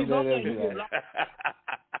on your camera.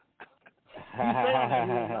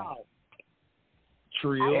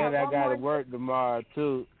 Trio. And I gotta work tomorrow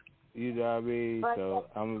too. You know what I mean? So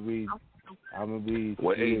I'm gonna be.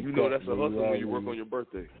 Well, hey, you know that's a hustle when you work on your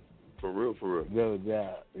birthday. For real. No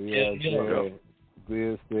doubt. Yeah.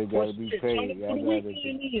 Bills still gotta be paid.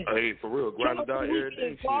 Hey, for real, grind it out every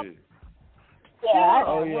day. Shit. Yeah.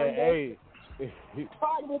 Oh yeah. Hey.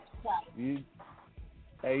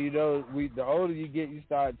 Hey, you know, the older you get, you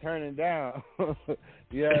start turning down.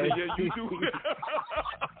 Yeah, you do.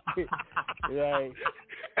 Right.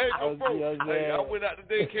 Hey, I went out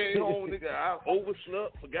today, came home, nigga. I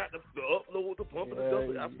overslept, forgot to upload the pump and the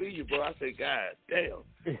double. I feel you, bro. I say, God damn,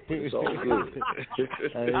 it's all good.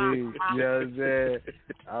 Hey, you know what I'm saying?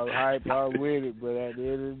 I'm hyped, I'm with it, but at the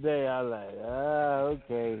end of the day, I'm like,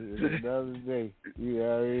 okay, it's another day. You know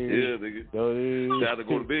what I mean? Yeah, nigga. Time to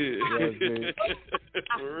go to bed. You know what I'm saying?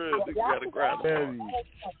 For real, nigga, gotta grind.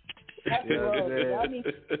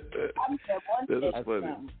 That's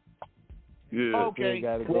funny. Yeah. Okay.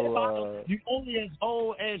 Well, you only as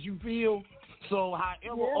old as you feel. So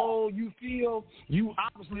however old you feel, you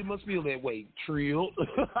obviously must feel that way. Trill.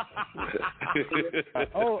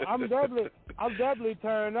 I'm definitely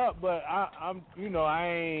turning up, but I'm I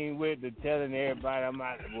ain't with the telling everybody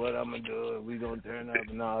what I'm gonna do. We gonna turn up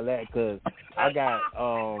and all that, cause I got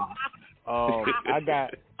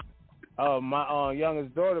my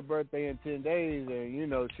youngest daughter birthday in 10 days,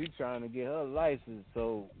 and she trying to get her license.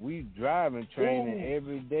 So we driving training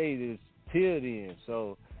every day till then.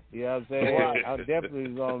 So you know what I'm saying? I'm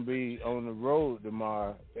definitely gonna be on the road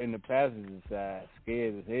tomorrow in the passenger side,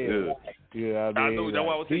 scared as hell. Yeah. You know what I mean? I know. That's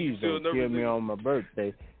why I was saying you still nervous. Kill me on my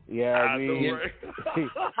birthday. Yeah, I mean, know, right?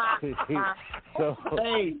 So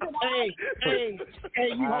hey,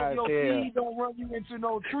 you hope your keys don't run you into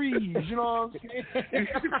no trees. You know what I'm saying?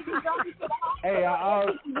 Hey, I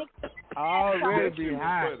already be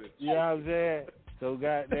high. You know what I'm saying? So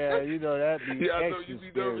goddamn, that be I know you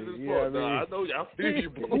be nervous as fuck. I know y'all feel you,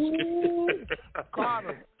 bro.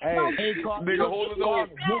 Carter. Hey, Carter. Nigga holding on.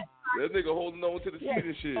 That nigga holding on to the seat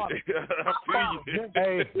and shit. I feel you.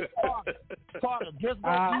 Hey, Carter, just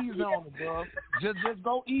go easy on it, bro. Just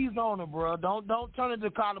go easy on it, bro. Don't turn into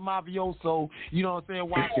Cata Mafioso. You know what I'm saying?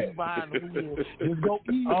 While she's behind the wheel, just go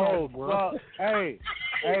easy on it, bro. Well, hey,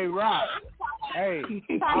 Rock. Hey,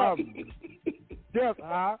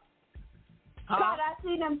 God, I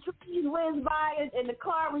seen them trees whiz by in the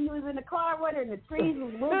car when you was in the car with her, and the trees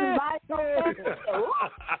was whizzing by so fast.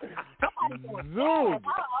 Zoom.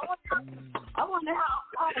 I wonder how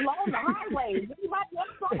along the highway. Is anybody else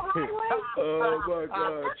on the highway? Oh my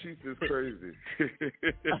God, Chief is crazy.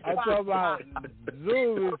 I talk about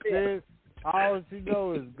Zoom is all she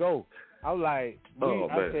know is go. I'm like,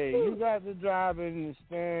 I say, you got the driving and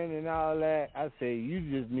steering and all that. I say, you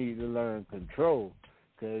just need to learn control.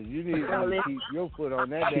 Because you need to keep your foot on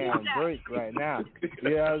that damn brake right now.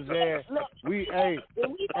 You know what I'm saying?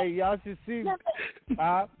 Hey, y'all should see.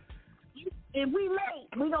 If we late,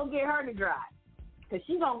 we gonna get her to drive. Because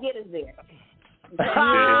she gonna get us there.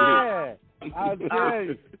 Yeah.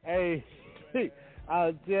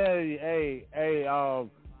 I'll tell you.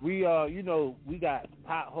 We we got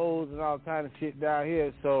potholes and all kind of shit down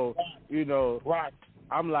here. So, right.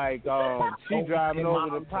 I'm like, she driving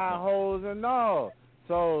over the potholes and all.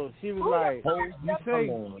 So she was like, I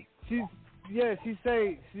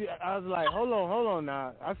was like, hold on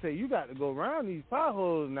now. I say, you got to go around these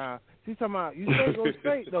potholes now. She's talking about, you say go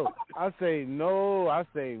straight though. I say, no. I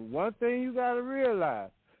say, one thing you got to realize,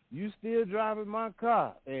 you still driving my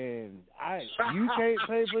car, and you can't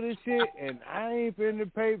pay for this shit, and I ain't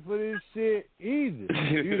finna pay for this shit either.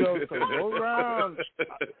 So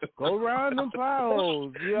go around them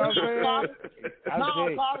potholes. You know what I'm saying? I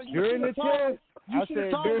said, during the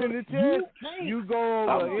test, you go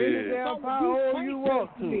over any damn pothole you want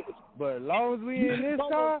to. But as long as we in this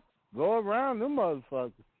car, go around them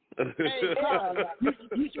motherfuckers. Hey,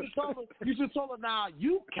 you should tell her now,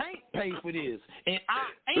 you can't pay for this, and I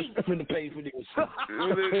ain't finna pay for this. I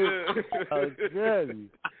tell you,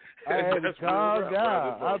 I had to calm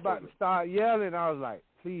down. I was about to start yelling. I was like,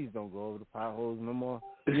 please don't go over the potholes no more.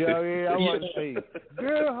 You know what I mean? I want to say,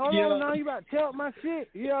 girl, hold on now, you about to tell my shit.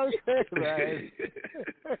 You know what I'm saying?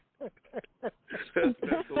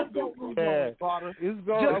 I'm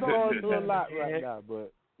going through a lot right now,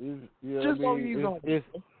 but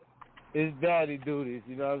it's daddy duties,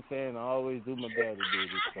 you know what I'm saying? I always do my daddy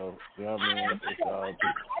duties, so you know what I mean? It's all good.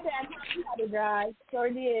 My dad taught me how to drive. Sure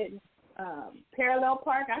did. Parallel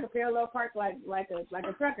park. I could parallel park like a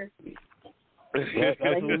trucker. That's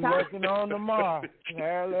what we're working on tomorrow.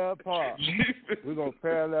 Parallel park. We're gonna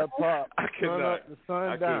parallel park. Sun up to sun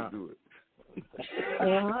down. I can't do it.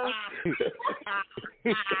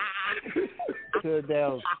 Till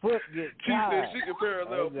damn foot get tired. She said she can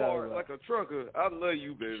parallel park like a trucker. I love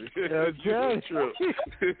you, baby. I'm telling you.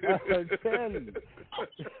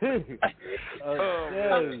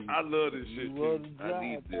 I love this shit too. I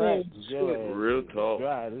need this. Real talk.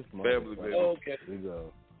 Family, baby. Okay. We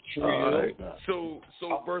go. All right. So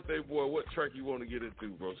birthday boy, what track you want to get into,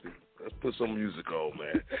 broski? Let's put some music on,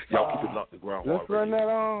 man. Y'all keep it locked the ground. Let's run that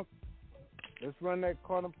on. Let's run that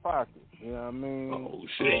corner pocket. You know what I mean? Oh,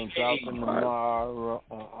 shit. Dropping tomorrow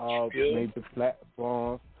on all major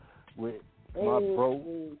platforms with my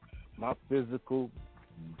bro, my physical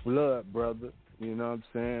blood brother. You know what I'm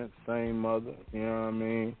saying? Same mother. You know what I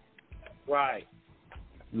mean? Right.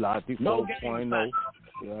 Logic 4.0. You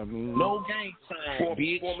know what I mean? No game time,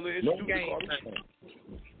 bitch. No game time.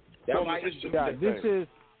 That's why this is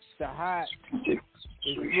the hot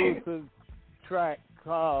exclusive track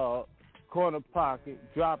called Corner Pocket,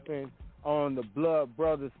 dropping on the Blood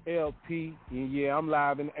Brothers LP. And yeah, I'm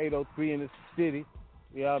live in 803 in the city.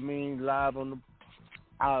 You know what I mean? Live on the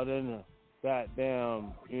out in the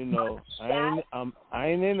goddamn, you know, I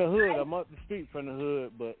ain't in the hood. I'm up the street from the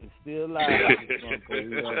hood, but it's still live. You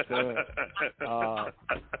know what I'm saying?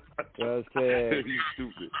 You know what I'm saying? You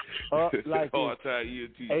stupid. Up like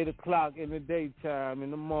it's 8 o'clock in the daytime, in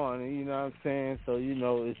the morning, you know what I'm saying? So, you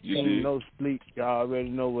know, it's no sleep. Y'all already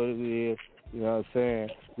know what it is. You know what I'm saying?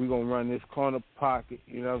 We're going to run this corner pocket,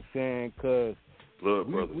 you know what I'm saying? Because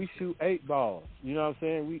we shoot 8 balls. You know what I'm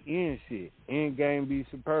saying? We in shit. In game be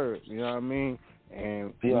superb. You know what I mean?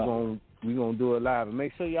 And we gonna do it live. And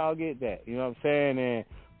make sure y'all get that. You know what I'm saying? And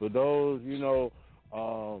for those, you know,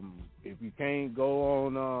 if you can't go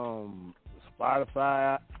on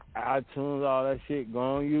Spotify, iTunes, all that shit,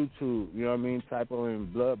 go on YouTube. You know what I mean? Type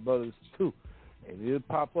in Blood Brothers 2. And it'll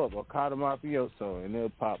pop up. Or Cata Mafioso. And it'll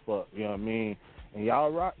pop up. You know what I mean? And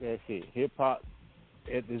y'all rock that shit. Hip-hop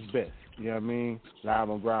at its best. You know what I mean? Live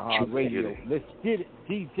on GRINDHARD Radio. Let's get it.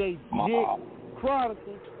 DJ Jit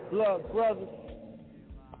Chronicles, Blood Brothers,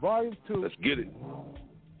 Volume 2. Let's get it.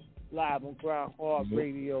 Live on GRINDHARD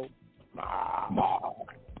Radio.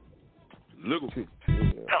 Look.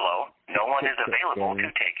 Hello. No one is available to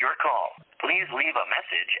take your call. Please leave a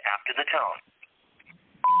message after the tone.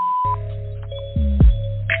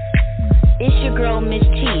 It's your girl, Miss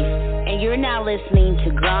Chief, and you're now listening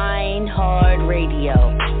to GRINDHARD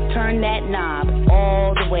Radio. Turn that knob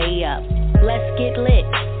all the way up. Let's get lit.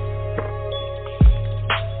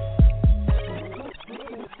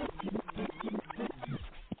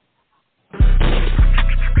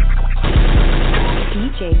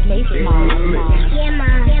 DJ Sgt Rock. Yeah, ma.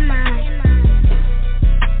 Yeah, ma.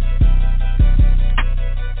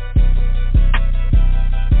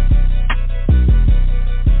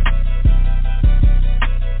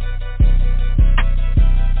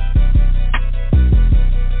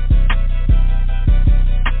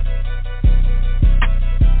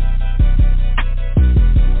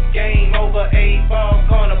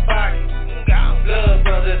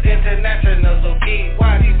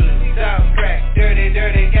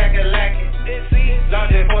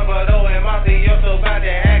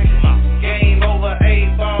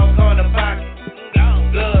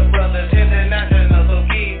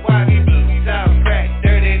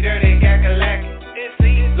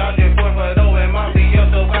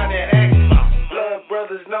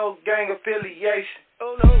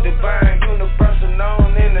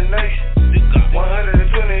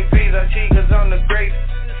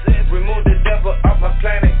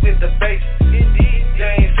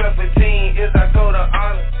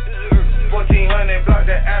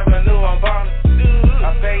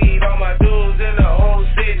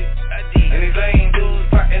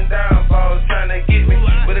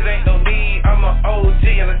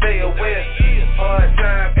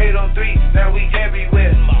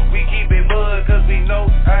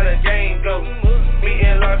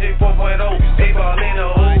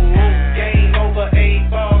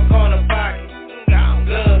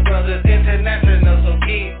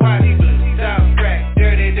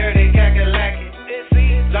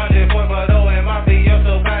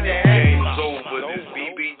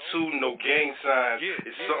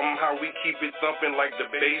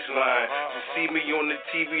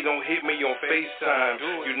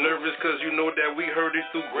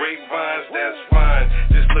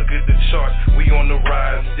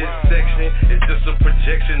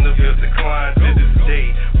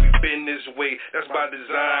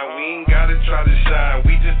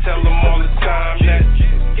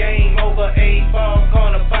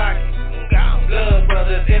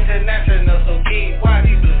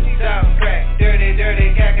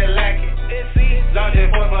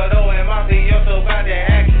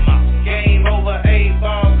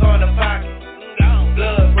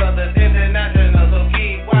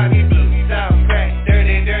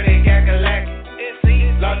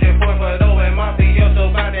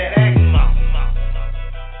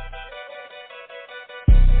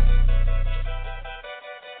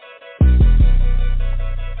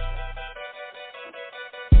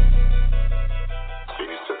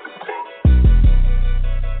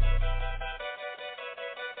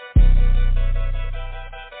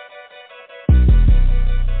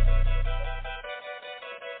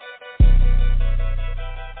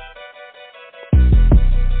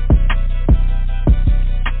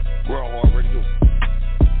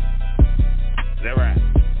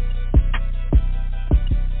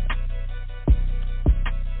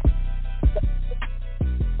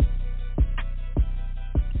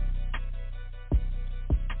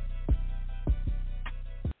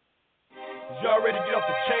 ready to get off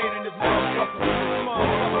the chain in this motherfucker.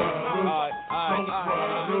 Alright.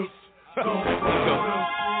 Let's go.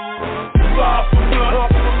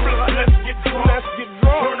 Let's get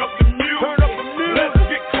drunk. Turn up the music. Let's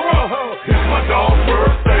get crunk. It's my dog's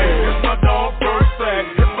birthday. It's my dog's birthday.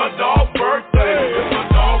 It's my dog's birthday. It's my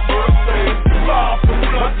dog's birthday.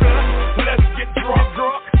 Let's get drunk.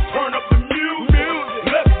 Turn up the music.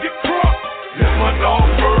 Let's get crunk. It's my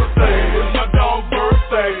dog's birthday. It's my dog's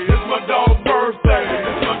birthday. It's my dog's birthday.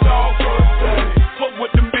 It's my dog's birthday. Fuck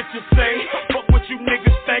what them bitches say. Fuck what you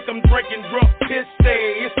niggas think. I'm drinking drunk piss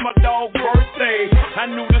day. It's my dog's birthday. I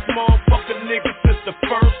knew this motherfucker nigga since the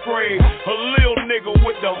first grade. A little nigga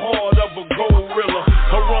with the heart of a gorilla.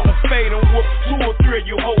 I run a fade and whoop 2 or 3 of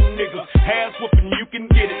you whole niggas. Ass whooping, you can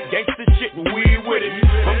get it. Gangsta shit, we with it.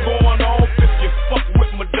 I'm going off if you fuck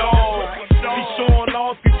with my dog. Be showing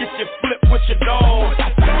off, you get your flip with your dog.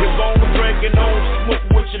 It's on drinking, on smoke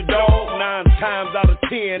with your dog. 9 times out of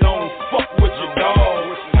 10 on fuck with your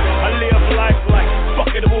dog. I live life like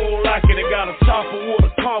fuck it, who don't like it. I got a chopper with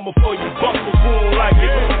a karma for you buckles who don't like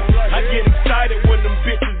it. I get excited when them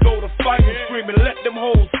bitches go to fight and screaming, let them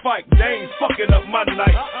hoes fight. They ain't fucking up my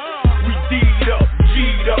night. We D'd up,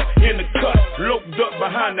 G'd up in the cut, loped up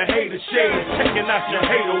behind the hater shade, checking out your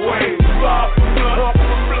hater ways.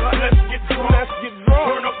 Let's get drunk.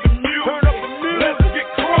 Turn up the music. Let's get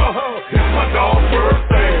crunk. It's my dog's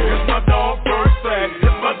birthday. It's my dog's birthday.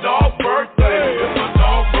 It's my dog's birthday. It's my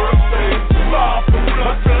dog's birthday.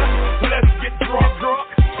 Let's get drunk.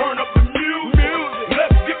 Turn up the music.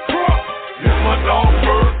 Let's get crunk. It's my dog's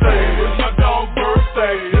birthday. It's my dog's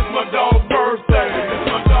birthday. It's my dog's birthday. It's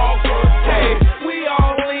my dog's birthday. We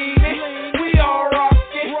all leaning, we all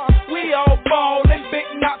rocking, we all ballin'. Big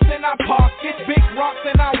knots in our pockets, big rocks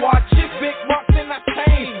in our watches, big rocks in our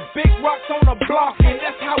chains, big rocks on the block, and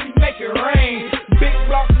that's how we make it rain. Big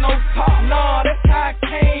rocks no top, nah, that's how it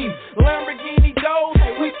came. Lamborghini doors,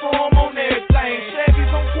 we throw 'em on everything.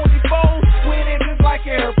 Chevys on 24s, winning just like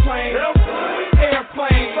airplanes.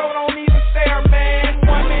 Airplanes, so don't even stare, man.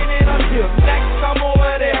 1 minute I'm here, next I'm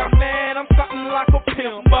over there, man. I'm something like a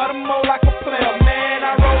pimp, but I'm more like a player, man.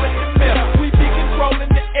 I roll in the middle, we be controlling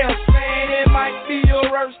the air, man. It might be your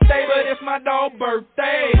birthday, but it's my dog's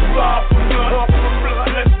birthday.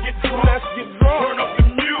 Let's get drunk. Turn up the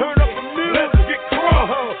music. Let's get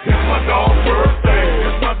crunk. It's my dog's birthday.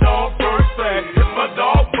 It's my dog's birthday. It's my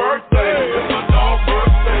dog's birthday. It's my dog's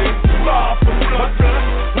birthday.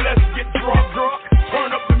 Let's get drunk.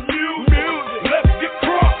 Turn up the music. Let's get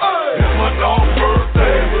crunk. It's my dog's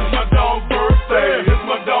birthday. It's my dog's birthday. It's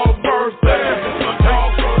my dog's birthday. It's my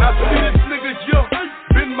dog's birthday. I see this nigga young,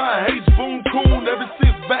 been my H boom coon ever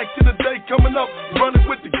since back in the day, coming up, running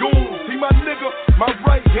with the goons. He my nigga, my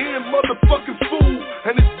right hand motherfucking fool,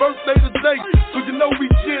 and his birthday today, so you know we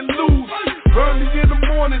can't lose. Early in the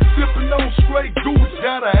morning, sipping on straight goose,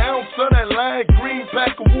 got an ounce of that lime green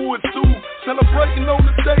pack of wood too. Celebrating on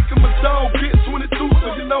the day, 'cause my dog get 22, so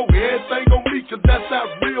you know everything on me, 'cause that's how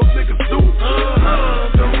real niggas do.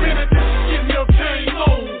 The minute this shit here came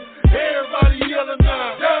on, everybody yelling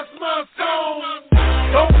out, that's my song.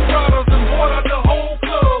 Dope riders and bought out the whole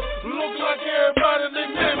club. Look like everybody they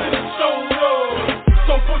mammy and showed up.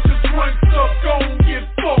 So put your drinks up, gon' get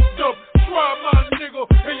fucked up. Try my nigga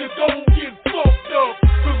and you gon' get fucked up.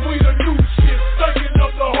 'Cause we the new shit, stinking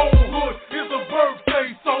up the whole hood. It's a birthday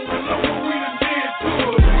song and look what we done did to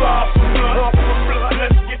it.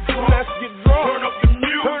 Let's get drunk. Turn up the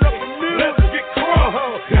music. Let's get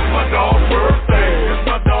crunk. It's my dog's birthday. It's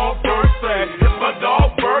my dog's birthday. It's my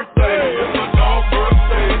dog's birthday. It's my dog's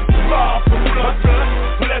birthday.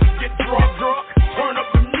 Let's get drunk. Turn up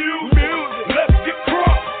the music. Let's get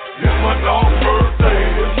crunk. It's my dog's birthday.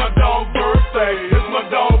 It's my dog's birthday. It's my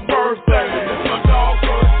dog's birthday. It's my dog's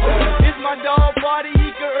birthday. It's my dog party,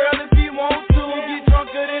 he can earl if he want to. Get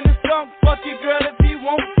drunker than the skunk, fuck your girl if he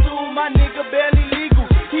want to. My nigga barely legal,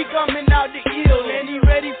 he coming out the ill, and he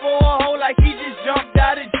ready for a hoe like he just jumped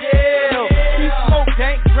out of jail. He smoke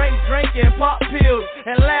dank, drink, and pop pills,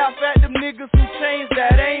 and laugh at them niggas who change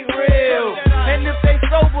that ain't real. And if they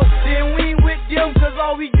sober, then we ain't with them, 'cause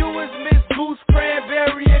all we do is miss Goose,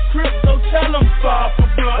 Cranberry, and Crip, so tell them Five for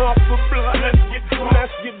blood. Let's get drunk.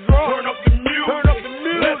 Turn up the music.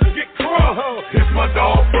 Let's get crunk. It's my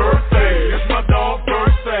dog's birthday. It's my dog's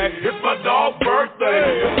birthday. It's my dog's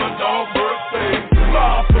birthday. It's my dog's birthday.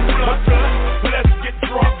 Five for blood. Let's get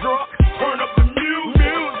drunk. Turn up the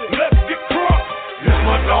music. Let's get crunk. It's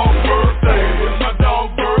my dog's birthday.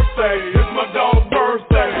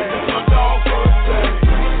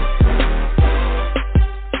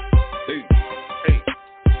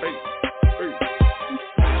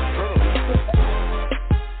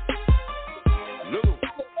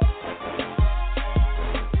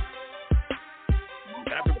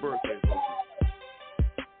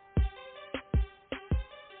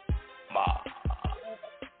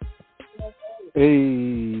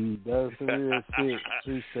 Hey, that's the real shit.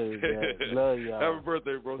 Appreciate that. Love y'all. Happy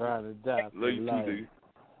birthday, bro. Trying to die for Love you life. too, nigga.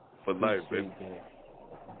 For life, baby.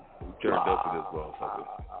 We turned up for this motherfucker.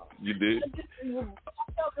 You did?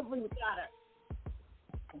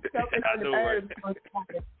 I know, right?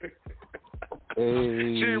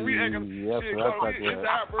 Hey, shit, we ain't gonna, yes, shit, it's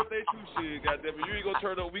our birthday too, shit, goddamn it. You ain't gonna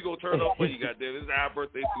turn up, we gonna turn up for you, goddamn it. It's our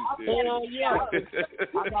birthday too, shit. Hell yeah.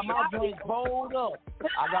 I got my drink rolled up.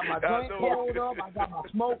 I got my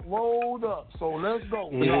smoke rolled up. So let's go.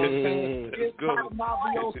 You know what I'm saying? It's Cata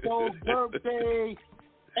Mafioso's birthday.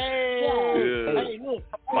 Hey, hey, look,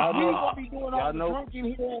 we gonna be doing all the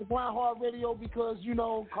drinking here at GRINDHARD Radio because you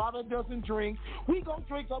know Carter doesn't drink. We gonna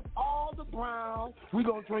drink up all the brown. We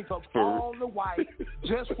gonna drink up all the white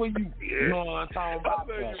just for you. You know what I'm talking about?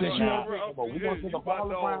 Since you don't drink, we gonna drink up all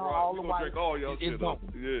the brown, all the white. It's gone. It's gone.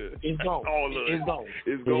 It's gone. It's gone.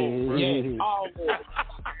 Bro. Yeah, all of it.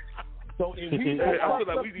 So if we I feel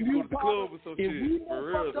like we need to go to the club or some shit. For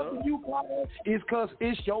real, though. It's because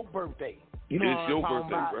it's your birthday. You know it's your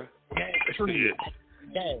birthday, about? Bro. Yeah.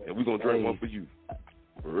 And we gonna drink one for you.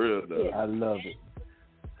 For real, though. I love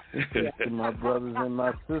it. To my brothers and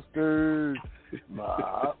my sisters.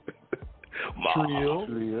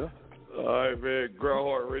 Trio. All right, man.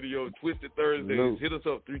 GRINDHARD Radio, Twisted Thursdays. Hit us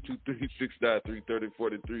up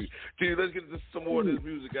 323-693-3043. T, let's get into some more of this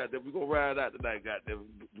music, goddamn. We're gonna ride out tonight, goddamn.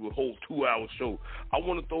 Do a whole 2-hour show. I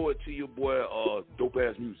want to throw it to your boy,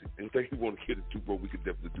 Dopeazzmuzik. Anything you want to get into, bro, we can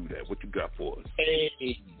definitely do that. What you got for us? Hey,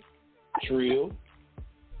 Trio.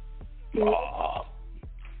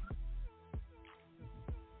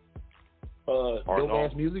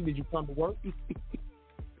 Dopeazzmuzik, did you come to work?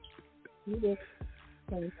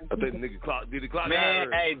 I think the nigga did the clock.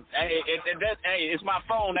 Man, it's my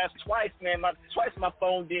phone. That's twice, man. Twice my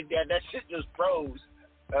phone did that. That shit just froze.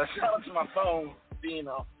 Shout out to my phone being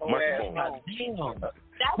a whole ass phone. Damn.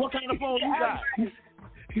 What kind of phone you got?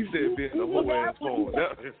 He said being a whole ass phone.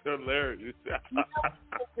 That is hilarious. A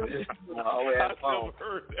whole ass phone.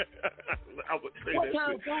 I would say that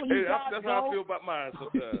shit. Hey, that's how I feel about mine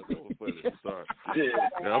sometimes. That was funny. I'm sorry.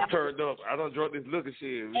 Yeah, I'm turned up. I done drunk this liquor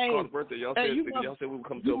shit. It's Carter's birthday. Y'all said we would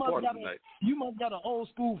come to a party tonight. You must got an old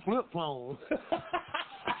school flip phone.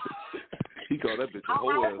 He called that bitch a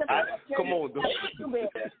whole ass phone. Come on, dude.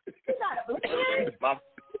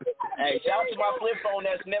 Hey, shout out to my flip phone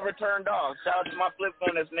that's never turned off. Shout out to my flip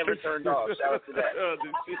phone that's never turned off. Shout out to that.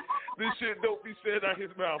 This shit don't be said out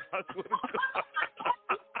his mouth. I swear to God.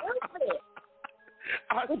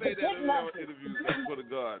 I say that in our interviews. I swear to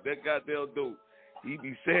God. That goddamn dope. He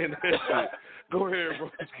be saying that shit. Go ahead, bro.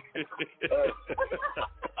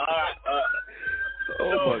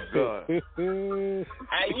 Oh my God. Hey,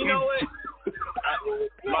 you know what?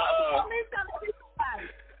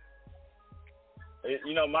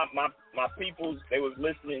 My peoples, they was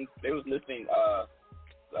listening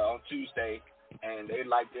on Tuesday, and they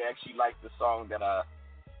actually liked the song that I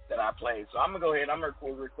played. So I'm gonna go ahead. I'm gonna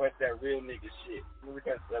request that real nigga shit.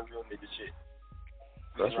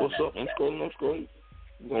 That's what's up. I'm scrolling.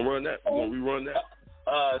 We're gonna run that. We're gonna rerun that.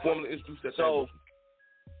 Formally introduce that. So,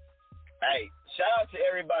 hey, shout out to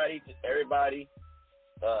everybody.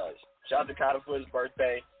 Shout out to Cata for his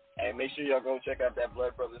birthday, and make sure y'all go check out that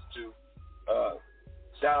Blood Brothers too.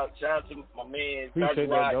 Shout out to my man Sgt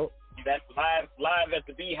Rock. That's live at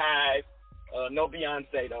the Beehive. No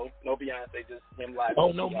Beyonce though. No Beyonce, just him live.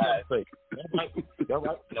 Oh, no Beyonce. All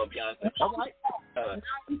right. No Beyonce. All right.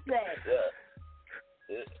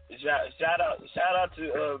 Shout out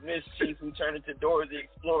to Miss Chief who turned into Dora the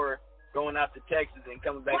Explorer, going out to Texas and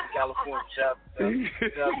coming back to California. Shout out.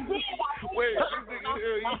 Wait, this nigga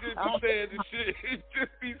here, he just be saying this shit. He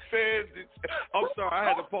just be saying this. I'm sorry, I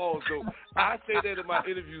had to pause though. I say that in my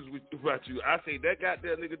interviews about you. I say that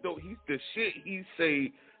goddamn nigga dope. He's the shit he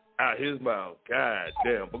say out his mouth. God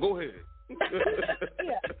damn. But go ahead.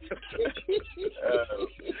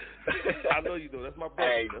 I know you know. That's my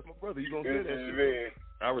brother. Hey, that's my brother. You gonna say that shit?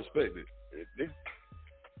 I respect it.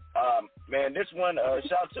 Man, this one.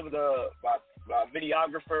 Shout out to my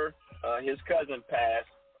videographer. His cousin passed,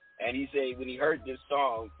 and he said when he heard this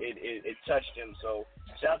song, it touched him. So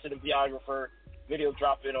shout out to the videographer. Video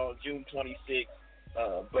dropping on June 26th.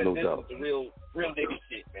 But no this doubt. Is the real nigga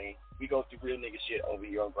shit, man. We go through real nigga shit over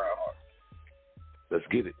here on GRINDHARD. Let's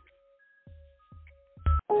get it.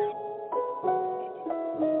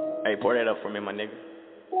 Hey, pour that up for me, my nigga.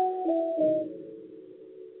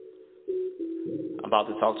 I'm about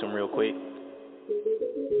to talk to him real quick.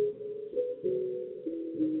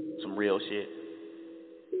 Some real shit.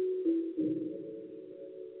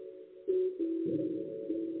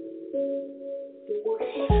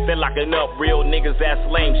 They locking up real niggas,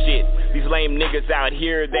 that's lame shit. These lame niggas out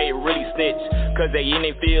here, they really snitch, cause they in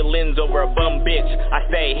their feelings over a bum bitch. I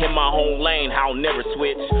stay in my own lane, I'll never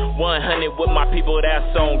switch. 100 with my people, that's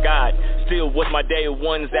on God. Still with my day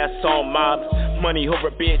ones, that's on mobs. Money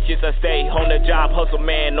over bitches, I stay on the job. Hustle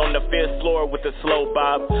man on the 5th floor with the slow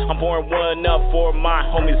bob. I'm pouring one up for my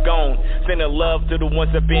homies gone. Sending love to the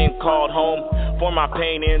ones that been called home. Pour my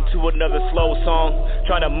pain into another slow song.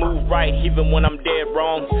 Trying to move right even when I'm dead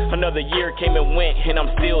wrong. Another year came and went and I'm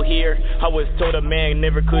still here. I was told a man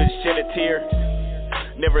never could shed a tear.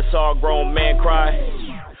 Never saw a grown man cry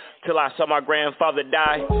till I saw my grandfather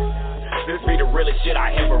die. This be the realest shit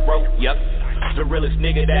I ever wrote, yup. The realest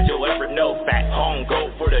nigga that you'll ever know. Fat home,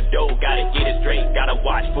 go for the dough, gotta get it straight. Gotta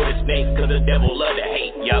watch for the snakes, cause the devil love to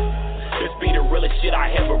hate, yup. This be the realest shit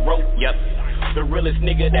I ever wrote, yup. The realest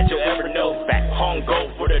nigga that you'll ever know. Fat home,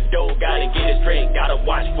 go for the dough, gotta get it straight. Gotta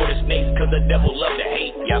watch for the snakes, cause the devil love to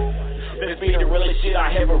hate, yup. This be the realest shit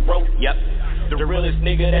I ever wrote, yup. The realest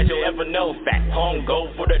nigga that you'll ever know. Fat home, go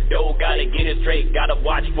for the dough, gotta get it straight. Gotta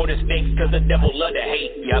watch for the snakes, cause the devil love to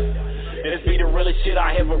hate, yup. This be the realest shit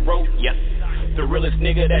I ever wrote, yup. The realest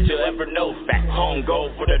nigga that you'll ever know. Fat home, go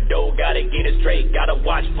for the dough, gotta get it straight. Gotta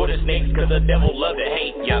watch for the snakes, cause the devil love to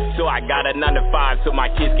hate, yup. So I got a 9 to 5 so my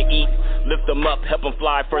kids can eat. Lift them up, help them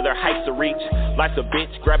fly further heights to reach. Life's a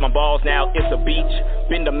bitch, grab my balls, now it's a beach.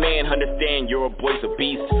 Been the man, understand your boy's a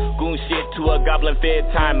beast. Goon shit to a goblin fed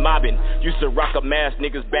time mobbing. Used to rock a mask,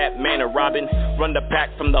 niggas Batman or Robin. Run the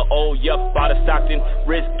pack from the old yup out of Stockton.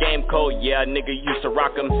 Risk game code, yeah, nigga used to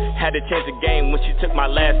rock 'em. Had to change the game when she took my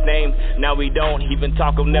last name. Now we don't even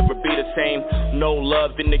talk, will never be the same. No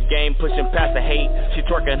love in the game, pushing past the hate. She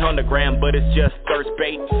twerking on the gram, but it's just thirst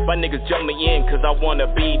bait. My niggas jump me in, cause I wanna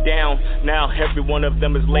be down. Now every one of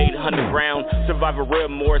them is laid underground. Survivor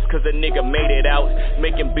remorse, cause a nigga made it out.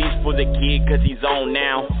 Making beats for the kid, cause he's on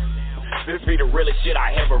now. This be the realest shit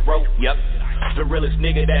I ever wrote, yup. The realest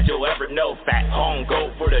nigga that you'll ever know. Fat home,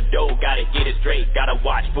 go for the dough, gotta get it straight. Gotta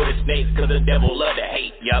watch for the snakes, cause the devil love to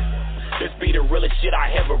hate, yup. This be the realest shit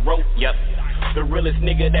I ever wrote, yup. The realest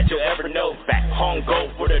nigga that you'll ever know. Fat home, go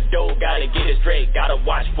for the dough, gotta get it straight. Gotta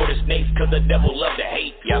watch for the snakes, cause the devil love to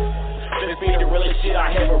hate, yup. This be the realest shit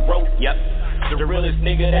I ever wrote, yup. The realest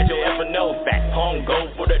nigga that you'll ever know. Fat home, go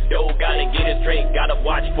for the dough, gotta get it straight. Gotta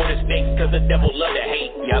watch for the snakes, cause the devil love to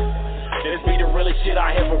hate, yup. This be the realest shit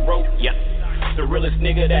I ever wrote, yup. The realest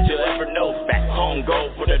nigga that you'll ever know. Fat home,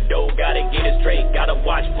 go for the dough, gotta get it straight. Gotta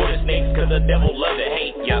watch for the snakes, cause the devil love to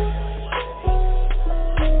hate, yup.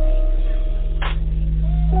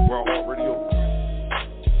 World Heart Radio.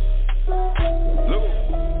 Look.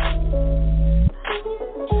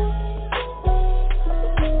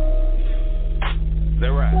 Is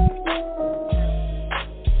that right?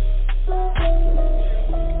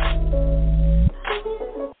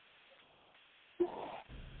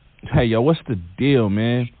 Hey, yo, what's the deal,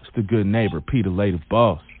 man? It's the good neighbor, Peter Lay the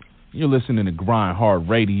Boss. You're listening to Grind Hard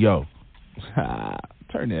Radio.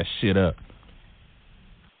 Turn that shit up.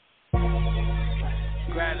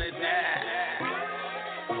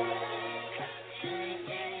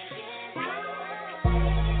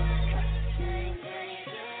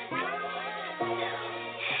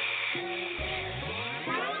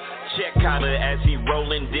 Check Cata as he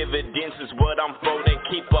rolling, dividends is what I'm folding.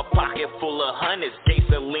 Keep a pocket full of hundreds,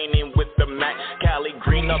 gasoline with the Mac. Cali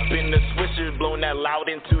green up in the swishers, blowing that loud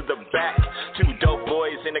into the back. 2 dope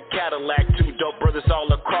boys in a Cadillac, 2 dope brothers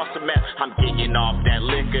all across the map. I'm getting off that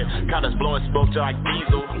liquor, Cata's blowing smoke like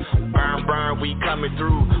diesel. Burn, burn, we coming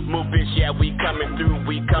through. Move bitch, yeah, we coming through.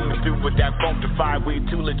 We coming through with that funkified, we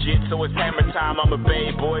too legit, so it's hammer time. I'm a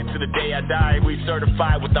bay boy to the day I die. We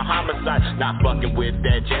certified with the homicide, not fucking with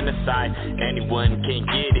that genocide. Anyone can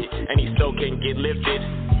get it, any soul can get lifted.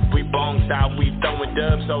 We bongs out, we throwing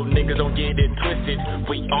dubs, so niggas don't get it twisted.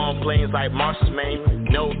 We on planes like Marshall's, man.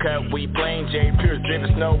 No cut, we plain J. Pierce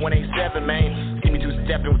driven snow 187, man. See me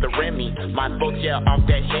 2-stepping with the Remy. My folks, yeah, off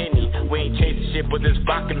that Henny. We ain't chasing shit with this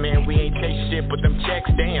vodka, man. We ain't chasing shit with them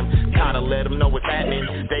checks, damn. Gotta let them know what's happening.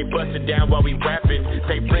 They bust it down while we rapping.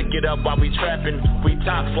 They break it up while we trapping. We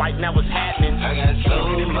top flight, now what's happening? I got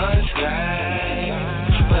so much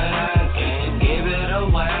grind, but I can't give it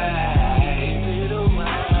away.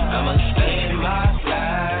 I'ma stay in my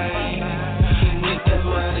flight. Get that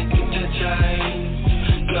money, get the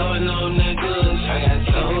change. Going on that goods. I got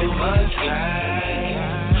so much grind,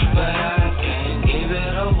 but I can't give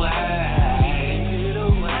it away.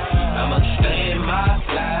 I'ma stay in my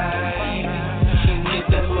flight. Get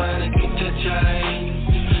that money, get the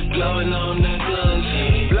change. Blowing on that good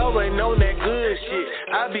shit. Blowing on that good shit.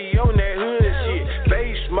 I be on that hood shit.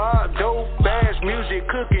 Bass, mob, dope, bass, music,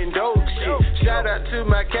 cooking dope shit. Shout out to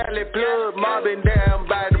my Cali plug, mobbing down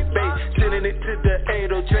by the bay, sending it to the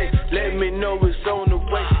 803. Let me know it's on the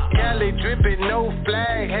way. Cali dripping, no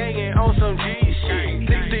flag, hanging on some G shit.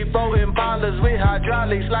 64 Impalas with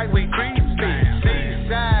hydraulics like we creepy.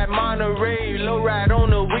 Seaside, Monterey, low ride on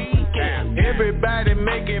the weekend. Everybody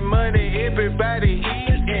making money, everybody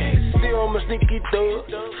eating. Still on my sneaky thug,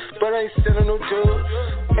 but I ain't selling no drugs.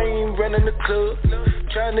 Ain't running the club,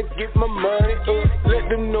 trying to get my money up. Let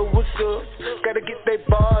them know what's up, gotta get they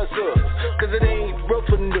bars up. Cause it ain't rough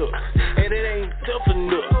enough, and it ain't tough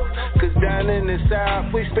enough. Cause down in the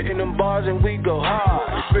south, we spitting them bars and we go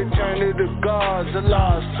hard. Return to the gods, the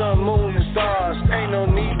lost sun, moon, and stars. Ain't no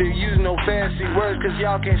need to use no fancy words, cause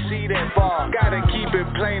y'all can't see that far. Gotta keep it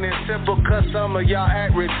plain and simple, cause some of y'all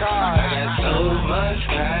act retarded. I got so much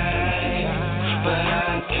time, but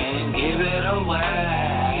I can't give it away.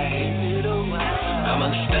 I'ma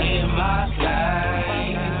stay in my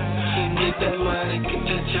lane, get that money, get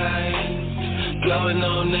the change. Blowing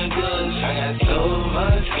on niggas, I got so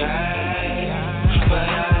much game, but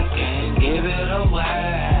I can't give it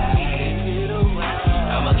away.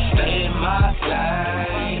 I'ma stay in my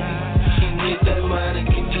lane, get that money,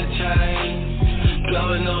 get the change.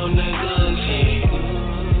 Blowing on niggas, yeah.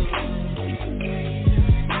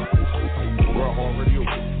 GRINDHARD Radio.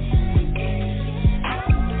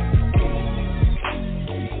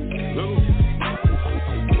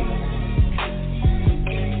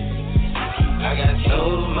 I got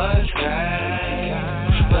so much game,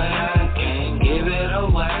 but I can't give it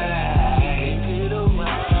away.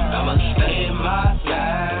 I'ma stay in my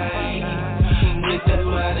lane, get that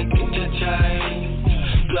money, get the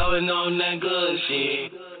change, blowing on that good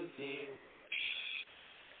shit.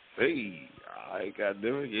 Hey, I got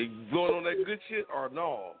them. You blowing on that good shit or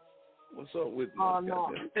no? What's up with me? Oh,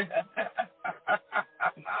 no.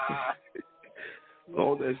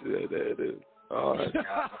 Oh, that shit, that is. All right.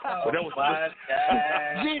 But that was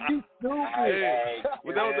Jit, you stupid. Hey,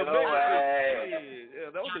 well, that was the mega mix. Yeah,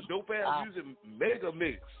 that was the Dopeazzmuzik mega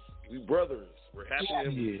mix. We brothers. We're happy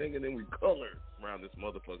and we singing and we color around this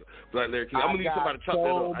motherfucker. Black Larry King. I'm gonna need somebody to chop that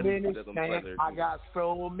up. I need to put that on Black Larry King. I got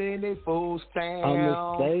so many food stamps.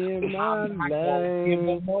 I'ma stay in my lane.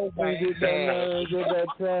 Get that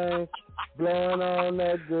train. Blowing on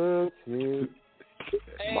that good shit.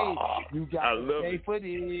 Hey, you got to pay for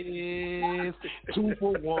this 2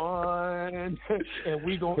 for 1, and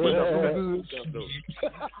we gonna eat some good.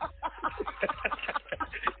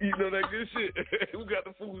 You know that good shit. We got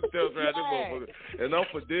the food stamps right there, motherfucker. And I'm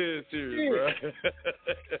for dead serious, bro.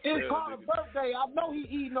 It's Carter's birthday. I know he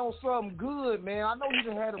eating on something good, man. I know he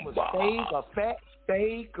done had him a steak, a fat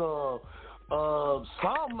steak,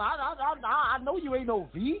 something. I know you ain't no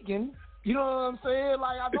vegan. You know what I'm saying?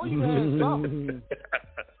 Like, I know you had something.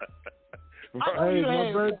 Hey,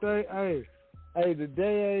 my birthday, hey, the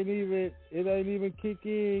day ain't even kick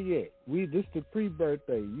in yet. This the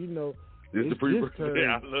pre-birthday, you know. This the pre-birthday.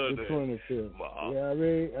 I love the that. 25th. Wow. Yeah, I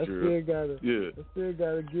mean, I still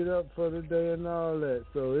gotta get up for the day and all that.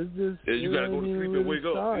 So it's just you gotta go to sleep and wake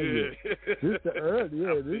up. Yeah. This the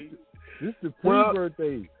early, this the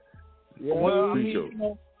pre-birthday.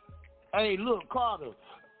 Hey, look, Carter.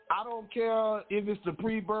 I don't care if it's the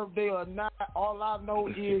pre-birthday or not. All I know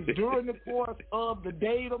is during the course of the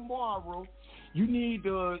day tomorrow, you need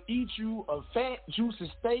to eat you a fat,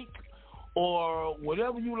 juicy steak or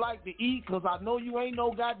whatever you like to eat, because I know you ain't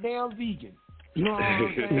no goddamn vegan. You know what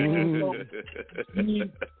I'm saying? So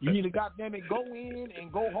you need to goddamn it go in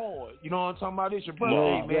and go hard. You know what I'm talking about? It's your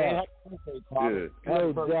birthday, man. Happy birthday, Carter.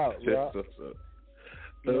 No doubt, bro.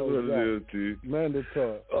 That's what it is, G.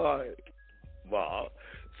 Mandatory. All right. Wow.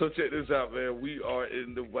 So check this out, man. We are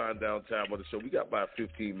in the wind down time of the show. We got about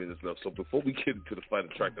 15 minutes left. So before we get into the final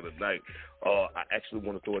track of the night, I actually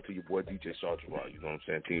want to throw it to your boy DJ Sgt Rock. You know what I'm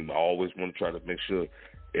saying, team? I always want to try to make sure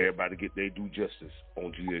everybody get their due justice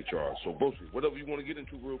on GHR. So, Broski, whatever you want to get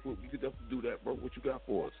into real quick, you can definitely do that, bro. What you got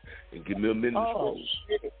for us? And give me a minute to scroll.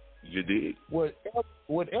 Shit. You did.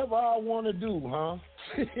 Whatever I want to do, huh?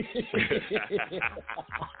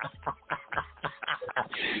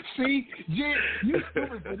 See, Jit, you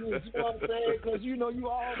stupid for this, you know what I'm saying? Because, you know, you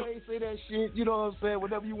always say that shit, you know what I'm saying?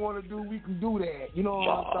 Whatever you want to do, we can do that. You know what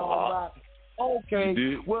I'm talking about?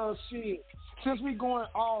 Okay, well, shit, since we going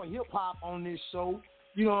all hip-hop on this show,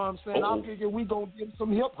 you know what I'm saying? I'm thinking we going to get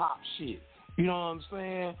some hip-hop shit. You know what I'm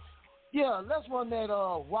saying? Yeah, let's run that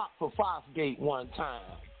Rock for Fosgate one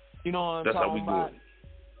time. You know what I'm talking about?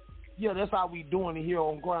 Yeah, that's how we doing it here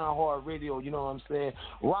on GRINDHARD Radio. You know what I'm saying?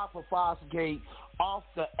 Rock for Fosgate off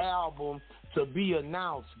the album To Be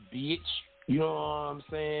Announced, bitch. You know what I'm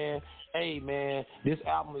saying? Hey, man, this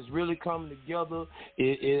album is really coming together.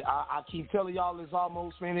 I keep telling y'all it's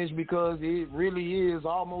almost finished because it really is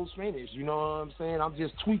almost finished. You know what I'm saying? I'm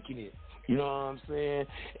just tweaking it. You know what I'm saying?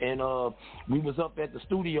 And we was up at the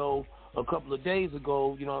studio a couple of days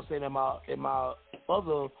ago, you know what I'm saying, at my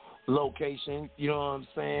other location, you know what I'm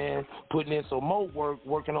saying, putting in some more work,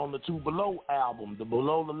 working on the Two Below album, the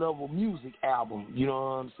Below the Level music album, you know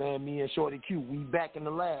what I'm saying, me and Shorty Q, we back in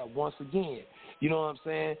the lab once again, you know what I'm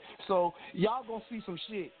saying, so y'all gonna see some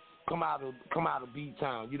shit come out of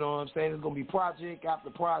B-Town, you know what I'm saying, it's gonna be project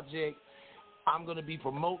after project, I'm gonna be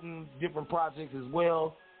promoting different projects as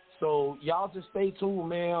well, so y'all just stay tuned,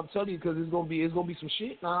 man, I'm telling you, because it's gonna be some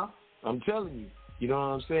shit now, I'm telling you. You know what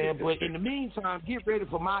I'm saying? But in the meantime, get ready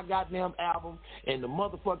for my goddamn album and the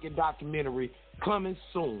motherfucking documentary coming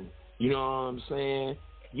soon. You know what I'm saying?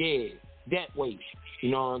 Yeah, that way.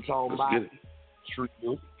 You know what I'm talking about?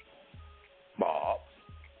 True. Bob.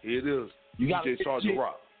 Here it is. You got DJ Sgt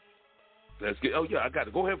Rock. Let's get. Oh yeah, I got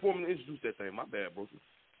to go ahead for me and introduce that thing. My bad, bro.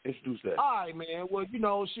 Introduce that. All right, man. Well, you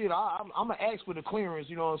know, shit, I'm going to ask for the clearance,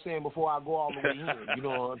 you know what I'm saying, before I go all the way in. You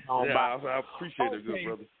know what I'm talking about? I appreciate it, good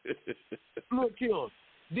brother. Look here.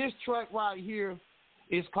 This track right here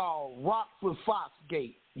is called Rock for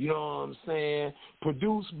Foxgate. You know what I'm saying?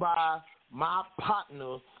 Produced by my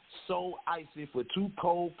partner, So Icy for Too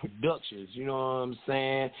Cold Productions. You know what I'm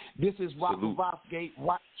saying? This is Rock for Foxgate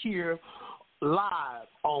right here live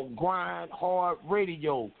on Grind Hard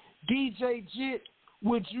Radio. DJ Jit,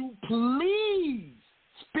 would you please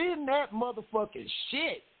spin that motherfucking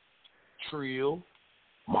shit? Trill.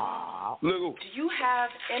 Mob. Do you have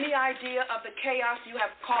any idea of the chaos you have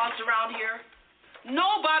caused around here?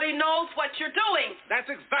 Nobody knows what you're doing. That's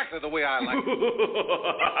exactly the way I like it.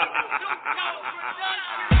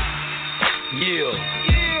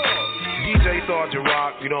 DJ Sgt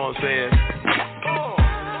Rock, you know what I'm saying?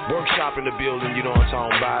 Workshop in the building, you know what I'm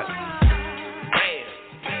talking about?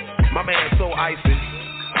 My man So Icy.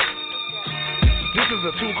 This is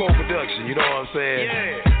a two-cold production, you know what I'm saying?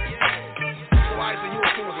 So Icy, you a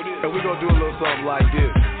fool for this. And we gonna do a little something like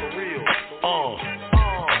this. For real.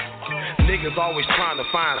 Niggas always trying to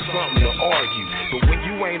find something to argue, but when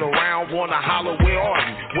you ain't around, wanna holler, where are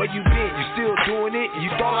you? Where you been? You still doing it? You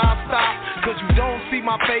thought I'd stop? Cause you don't see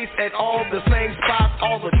my face at all the same spots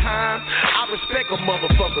all the time. I respect a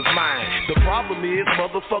motherfucker's mind. The problem is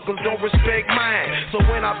motherfuckers don't respect mine. So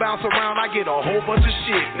when I bounce around, I get a whole bunch of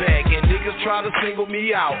shit back, and niggas try to single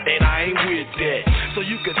me out, and I ain't with that. So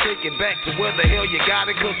you can take it back to where the hell you got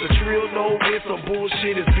it, cause the trill know when some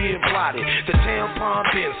bullshit is being plotted. The tampon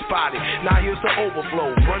been spotted. Now here's the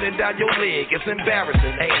overflow running down your leg. It's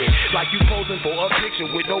embarrassing, ain't it? Like you posing for a picture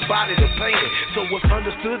with nobody to paint it. So what's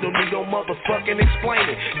understood don't need no motherfucking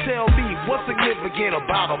explaining. Tell me what's significant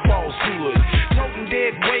about a falsehood. Toting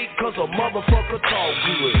dead weight cause a motherfucker talk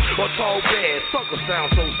good or talk bad. Sucker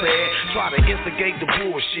sound so sad. Try to instigate the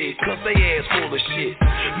bullshit cause they ass full of shit.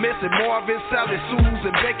 Messing Marvin, Sally Sue's,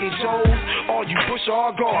 and Becky Joes. All you push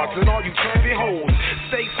our guards and all you trampy hoes.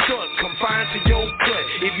 Stay stuck, confined to your cut.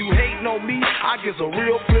 If you hating on me, I guess a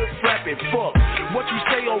real flip flapping fuck what you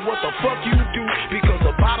say or what the fuck you do, because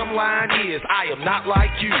the bottom line is I am not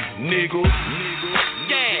like you, niggas.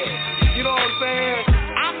 Yeah, you know what I'm saying?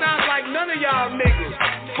 I'm not like none of y'all niggas.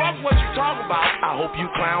 Fuck what you talking about. I hope you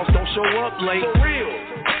clowns don't show up late. For real.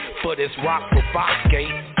 For this Rock for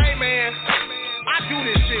Foxgate. Hey man, I do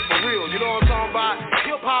this shit for real. You know what I'm talking about?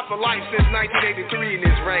 Hip hop for life since 1983 in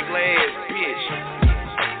this regular ass bitch.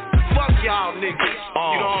 Fuck y'all niggas,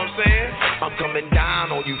 you know what I'm saying? I'm coming down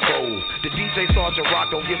on you foes. The DJ Sgt Rock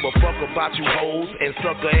don't give a fuck about you hoes and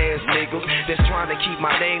sucker ass niggas that's trying to keep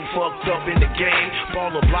my name fucked up in the game.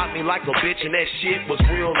 Baller blocked me like a bitch and that shit was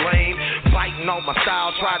real lame. Biting on my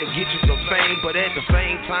style, try to get you some fame, but at the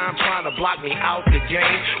same time trying to block me out the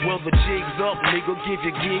game. Well, the jig's up, nigga, give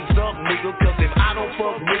your gigs up, nigga, cause if I don't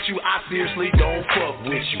fuck with you, I seriously don't fuck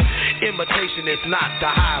with you. Imitation is not the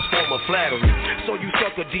highest form of flattery, so you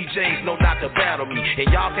sucker DJs know not to battle me. And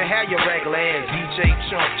y'all can have your regular ass DJ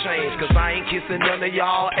chump chains, cause I ain't kissing none of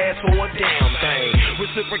y'all ass for a damn thing.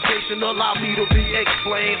 Reciprocation allow me to be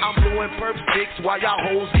explained. I'm blowing perp sticks while y'all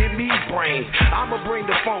hoes give me brains. I'ma bring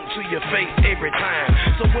the funk to your face every time.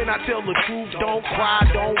 So when I tell the truth, don't cry,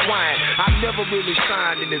 don't whine. I never really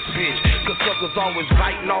shine in this bitch, cause suckers always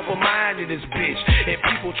biting off of mine in this bitch. And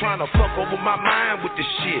people trying to fuck over my mind with this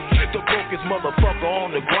shit. The brokest motherfucker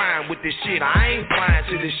on the grind with this shit. I ain't blind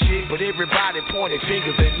to this shit, but everybody pointing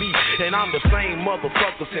fingers at me, and I'm the same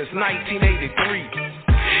motherfucker since 1983.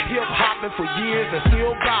 Hip hopping for years and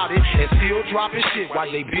still bout it and still dropping shit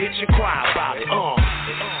while they bitch and cry about it.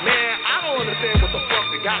 Man, I don't understand what the fuck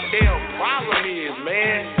the goddamn problem is,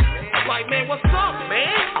 man. Like, man, what's up,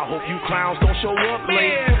 man? I hope you clowns don't show up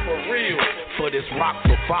late. Man, for real. For this rock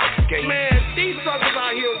for Fox game. Man, these suckers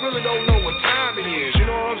out here really don't know what time it is, you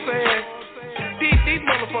know what I'm saying? These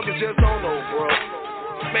motherfuckers just don't know, bro.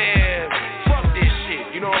 Man, fuck this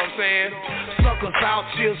shit, you know what I'm saying? Suckers out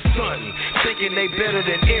here stunting, thinking they better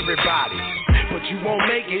than everybody. But you won't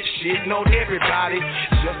make it, shitting on everybody.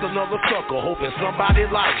 Just another sucker, hoping somebody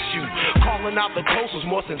likes you. Calling out the coast was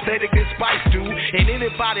more synthetic than Spice do. And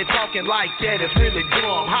anybody talking like that is really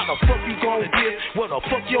dumb. How the fuck you gon' diss where the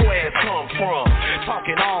fuck your ass come from?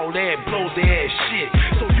 Talking all that blows the ass shit.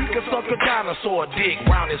 So you can suck a dinosaur dick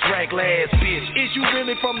round this ragla ass bitch. Is you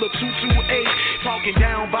really from the 228? Talking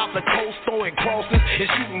down about the coast, throwing crosses and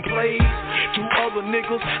shooting plays to other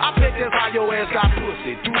niggas? I bet that's how your ass got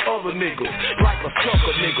pussy, to other niggas. Like a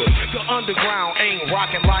sucker nigga. The underground ain't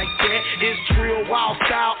rocking like that. It's trill, wild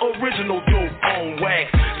style, original dope on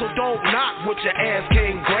wax. So don't knock what your ass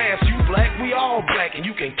can't grasp. You black, we all black, and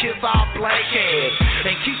you can kiss our black ass.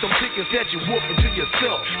 And keep them tickets that you whooping to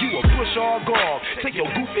yourself. You a push or guard. Take your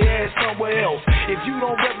goofy ass somewhere else. If you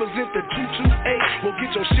don't represent the 228, well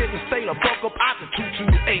get your shit and stay the fuck up out the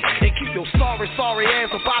 228. And keep your sorry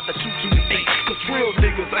ass up out the 228. Cause real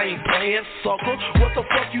niggas ain't playing, sucker. What the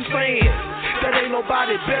fuck you saying? That ain't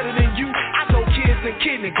nobody better than you. I know kids in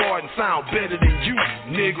kindergarten sound better than you,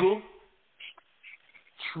 nigga.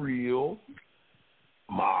 Trill.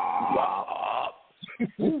 Mob.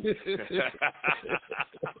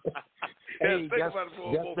 Hey, that's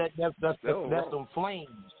some flames.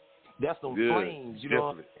 That's some flames, you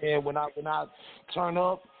know. And when I turn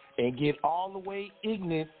up and get all the way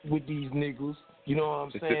ignorant with these niggas, you know what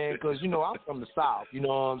I'm saying? Because, you know, I'm from the South, you know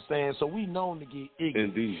what I'm saying? So we known to get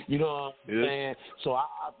ignorant. Indeed. You know what I'm saying? So I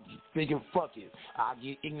figure, fuck it. I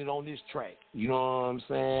get ignorant on this track, you know what I'm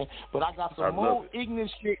saying? But I got some more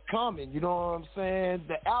ignorant shit coming, you know what I'm saying?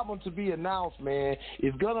 The album to be announced, man,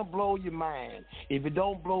 is going to blow your mind if it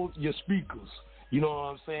don't blow your speakers. You know what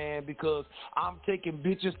I'm saying? Because I'm taking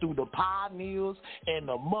bitches through the Pioneers and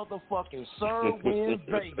the motherfucking Sir-Win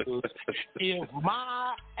Vegas. If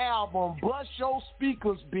my album bust your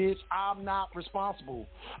speakers, bitch, I'm not responsible.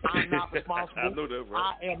 I'm not responsible. I know that,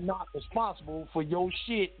 right? I am not responsible for your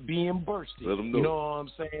shit being bursted. Let them know. You know what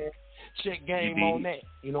I'm saying? Check game on that.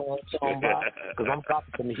 You know what I'm talking about? Because I'm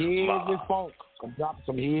dropping some heavy funk. I'm dropping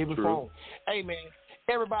some heavy funk. Hey, man,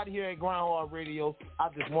 everybody here at GRINDHARD Radio, I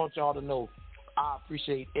just want y'all to know, I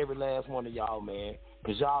appreciate every last one of y'all, man,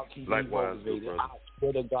 because y'all keep me motivated. I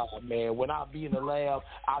swear to God, man, when I be in the lab,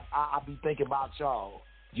 I be thinking about y'all.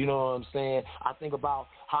 You know what I'm saying? I think about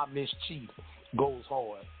how Miss Chief goes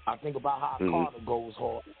hard. I think about how Carter goes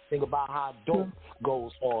hard. I think about how Dope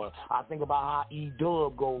goes hard. I think about how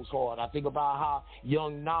E-Dub goes hard. I think about how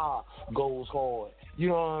Young Nah goes hard. You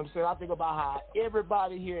know what I'm saying? I think about how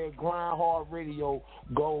everybody here at GRINDHARD Radio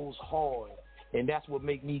goes hard. And that's what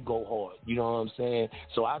make me go hard. You know what I'm saying?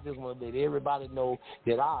 So I just want to let everybody know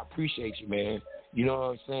that I appreciate you, man. You know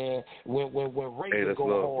what I'm saying? When Razor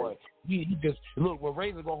go hard, he just look. When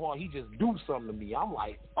Razor go hard, he just do something to me. I'm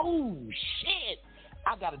like, oh shit,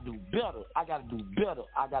 I gotta do better. I gotta do better.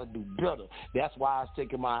 I gotta do better. That's why it's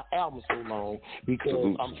taking my album so long,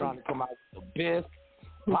 because I'm trying to come out with the best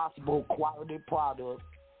possible quality product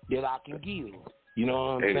that I can give. You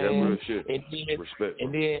know what I'm saying? That's real shit.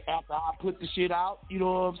 And then after I put the shit out, you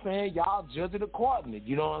know what I'm saying? Y'all judge it accordingly.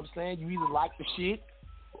 You know what I'm saying? You either like the shit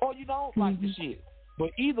or you don't like the shit. But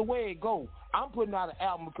either way it go, I'm putting out an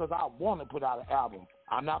album because I want to put out an album.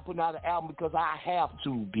 I'm not putting out an album because I have to,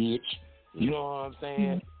 bitch. You know what I'm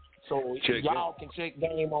saying? So y'all can check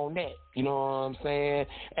game on that. You know what I'm saying?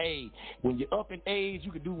 Hey, when you're up in age,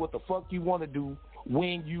 you can do what the fuck you want to do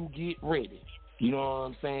when you get ready. You know what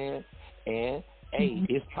I'm saying? And hey,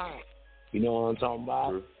 it's time. You know what I'm talking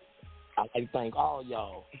about? I like to thank all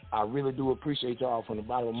y'all. I really do appreciate y'all from the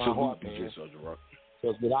bottom of my heart, man. DJ Sgt Rock.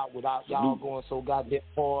 Because without y'all going so goddamn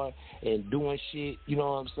far and doing shit, you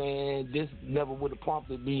know what I'm saying, this never would have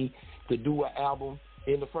prompted me to do an album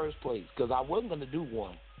in the first place. Because I wasn't going to do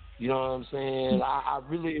one. You know what I'm saying? I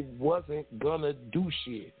really wasn't going to do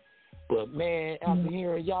shit. But, man, after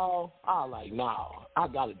hearing y'all, I was like, nah, I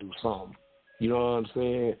got to do something. You know what I'm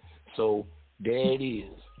saying? So there it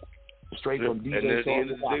is. Straight from DJ. And at the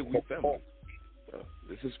end of the day, we family.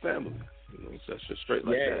 This is family. You know, that's just straight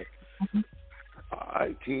like that. All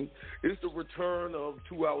right, team. It's the return of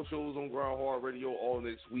 2-hour shows on GRINDHARD Radio all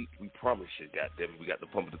next week. We promise you, goddamn it. We got the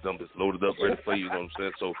pump of the dumpers loaded up, ready for you. You know what I'm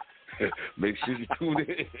saying? So Make sure you tune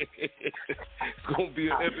in. It's gonna be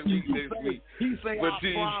an epic week next week. He say I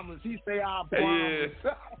promise. He say I promise.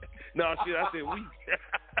 Yeah. No shit, I said we.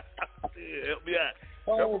 Yeah, help me out.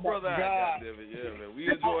 Oh help a my brother out, God. goddammit. Yeah, man. We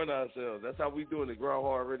enjoying ourselves. That's how we doing it.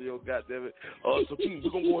 GRINDHARD Radio, goddammit. So King, we're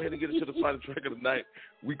gonna go ahead and get into the final track of the night.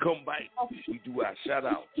 We come back, we do our shout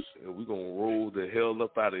outs, and we're gonna roll the hell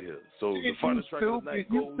up out of here. So the final track of the night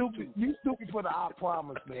goes to You stupid for the I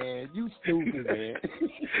promise, man. You stupid, man.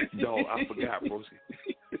 No, I forgot, bro.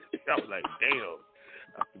 I was like, damn.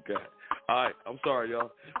 I forgot. All right, I'm sorry,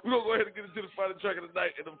 y'all. We're going to go ahead and get into the final track of the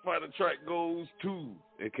night, and the final track goes to,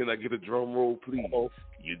 and can I get a drum roll, please?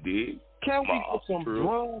 You did? Can we get some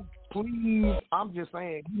drums, please? I'm just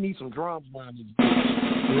saying, you need some drums behind this.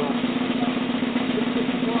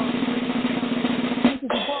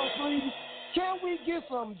 Can we get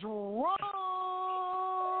some drums?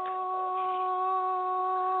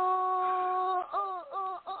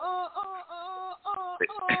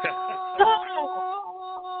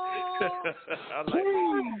 I like it.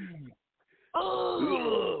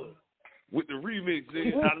 With the remix,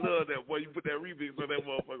 nigga. I love that. Boy, you put that remix on that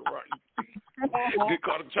motherfucker, right? Get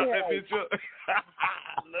caught and chop that bitch up. I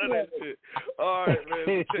love that shit. All right,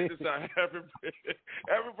 man. Check this out.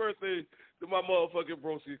 Happy birthday to my motherfucking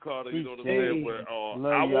broski Carter. You know what I'm saying? But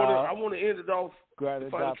I want to end it off. I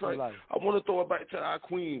want to throw it back to our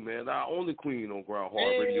queen, man. Our only queen on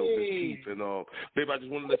GRINDHARD Radio, Miss Keith. And babe, I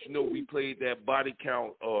just want to let you know we played that body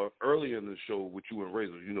count earlier in the show with you and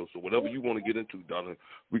Razor. You know, so whatever you want to get into, darling,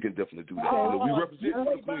 we can definitely do that. You know, we represent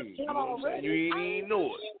the queen. You know what I'm saying? You ain't even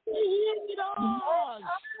know it.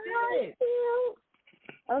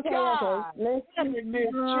 Okay.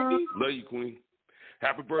 Love you, queen.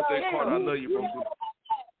 Happy birthday, Carter. I love you, bro.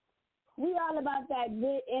 We all about that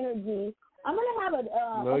good energy. I'm gonna have a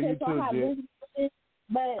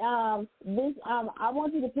this I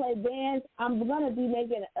want you to play dance. I'm gonna be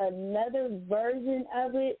making another version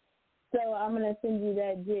of it, so I'm gonna send you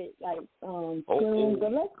that Jit soon.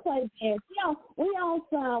 But let's play dance. We on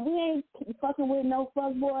some. We ain't fucking with no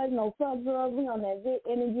fuck boys, no fuck girls. We on that good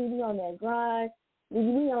energy. We on that grind.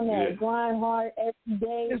 We on that grind hard every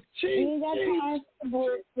day. We ain't got time for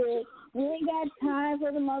bullshit. We ain't got time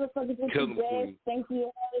for the motherfuckers with the gas, stinky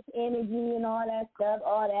ass energy and all that stuff,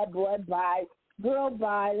 all that boy bye. Girl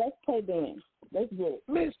bye. Let's play dance. Let's get it.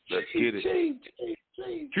 Let's get it.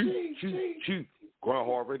 Cheat.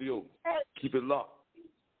 GRINDHARD Radio. Keep it locked.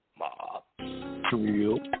 Mob.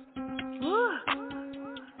 Real.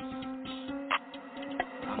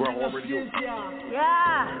 GRINDHARD Radio.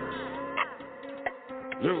 Yeah.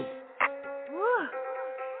 Yo.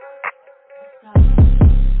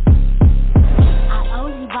 I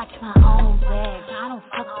only watch my own bag. I don't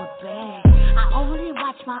fuck with bags. I only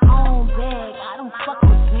watch my own bag. I don't fuck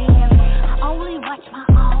with bands. I only watch my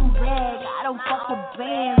own bag. I don't fuck with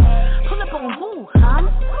bands. Pull up on who, huh?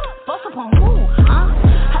 Bust up on who, huh?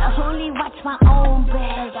 I only watch my own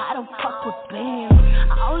bag. I don't fuck with bands.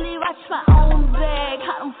 I only watch my own bag.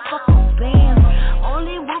 I don't fuck with bands.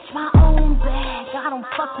 Only watch my own bag. I don't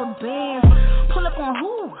fuck with bands. Pull up on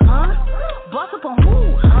who, huh? Bust up on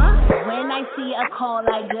who, huh? When I see a call,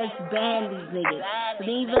 I just ban these niggas.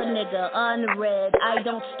 Leave a nigga unread. I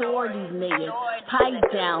don't store these niggas.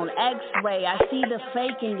 Pipe down, X-ray. I see the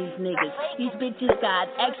fake in these niggas. These bitches got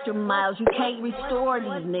extra miles. You can't restore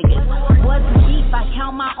these niggas. What's deep? I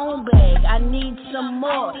count my own bag. I need some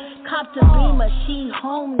more. Cop to Beamer. She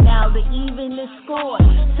home now to even the score.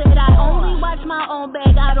 Said I only watch my own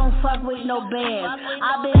bag. I don't fuck with no bands.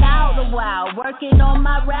 I've been out a while working on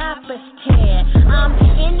my rapper's tan. I'm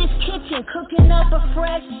in this kitchen cooking up a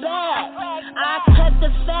fresh bag. I cut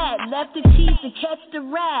the fat, left the cheese to catch the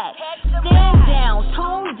rat. Stand down,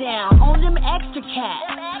 tone down on them extra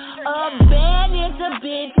cats. A band is a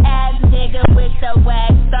bitch ass nigga with the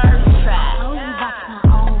whack thirst trap. I only watch my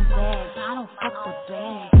own bag. I don't fuck with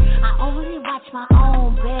bands. I only watch my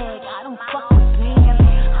own bag. I don't fuck with bands.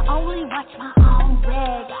 I only watch my own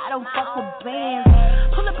bag. I don't fuck with bands.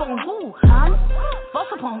 Pull up on who, huh?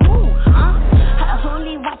 Bust up on who, huh? I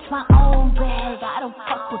only watch my own bag. I don't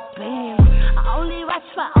fuck with bands. I only watch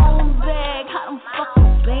my own bag. I don't fuck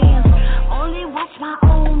with bands. Only watch my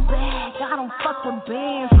own bag. I don't fuck with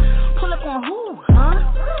bands. Pull up on who, huh?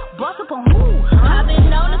 Bust up on who, huh? I've been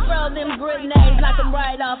known to throw them grenades, knock them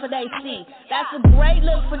right off of they seat. That's a great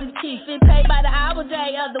look for the chief. It paid by the hour,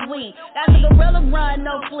 day of the week. That's a gorilla run,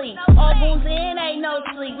 no fleet. All booze in, ain't no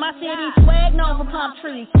sleep. My city swag, no for palm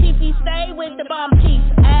trees. Chiefy stay with the bomb chief.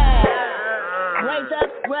 Raise up,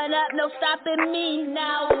 run up, no stopping me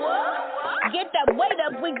now. Get that weight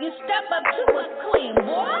up when you step up to a queen,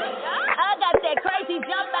 boy. I got that crazy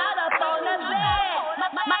jump out up on the bed.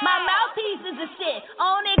 My mouthpieces and shit.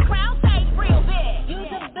 On it, crowd stage real big. Use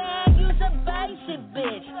a basic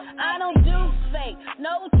bitch. I don't do fake.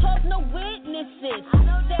 No talk, no witnesses.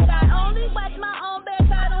 Said I only watch my own back.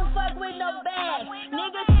 I don't fuck with no bag.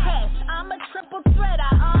 Niggas test. I'm a triple threat.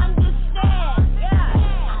 I understand.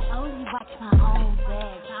 Yeah. I only watch my own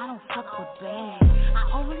bag. I don't fuck with bags. I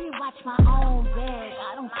only watch my own bag.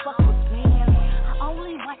 I don't fuck with bands. I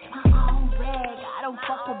only watch my own bag. I don't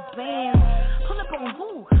fuck with bands. Pull up on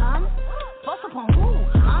who, huh? Bust up on who,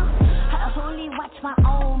 huh? I only watch my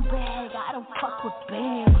own bag. I don't fuck with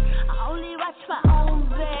bands. I only watch my own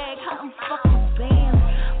bag. I don't fuck with bands.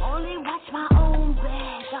 Only watch my own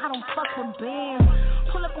bag. I don't fuck with bands.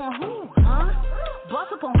 Pull up on who, huh?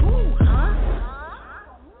 Bust up on who, huh?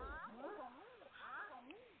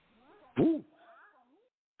 Woo.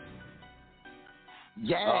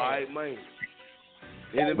 Yeah. All right, man.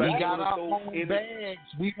 Anybody we got our own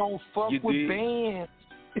bags. We don't fuck with bands.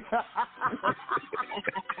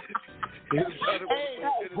 GRINDHARD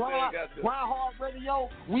Radio,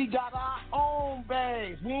 we got our own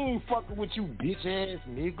bags. We ain't fucking with you bitch ass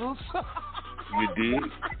niggas. You did?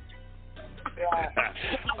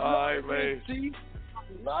 All right, man. I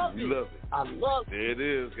love it. I love it. There it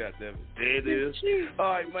is, goddammit. There it is. All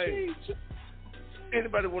right, man.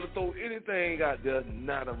 Anybody want to throw anything out there?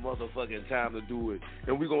 Not a motherfucking time to do it.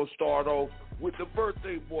 And we're going to start off with the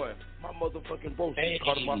birthday boy. My motherfucking bro,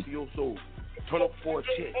 Cata Mafioso. Turn up for a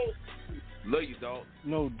check. Love you, dog.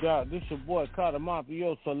 No doubt. This your boy, Cata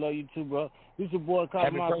Mafioso. Love you too, bro. This your boy,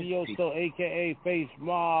 Cata Mafioso, a.k.a. Face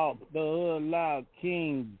Mob, the Hood Loud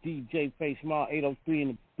King, DJ Face Mob, 803 in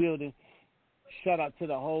the building. Shout out to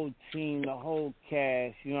the whole team, the whole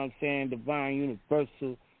cast, you know what I'm saying, Divine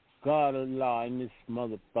Universal, God of Law in this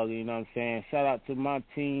motherfucker, you know what I'm saying. Shout out to my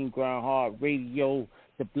team, GRINDHARD Radio,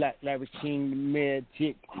 the Black Larry King, the Mayor,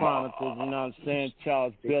 Jit Chronicles, you know what I'm saying,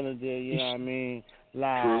 Charles Bellinger, you know what I mean,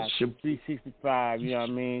 live, 365, you know what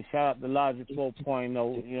I mean. Shout out to Logic 4.0, you know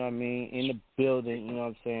what I mean, in the building, you know what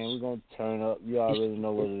I'm saying. We're going to turn up. You already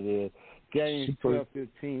know what it is. Game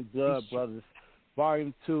 12-15, Blood Brothers.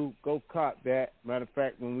 Volume 2, go cop that. Matter of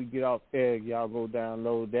fact, when we get off air, y'all go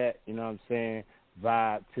download that, you know what I'm saying,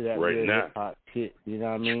 vibe to that right real now. hip-hop shit, you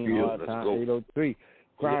know what I mean, all the time, 803.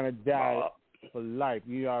 Grind or die for life,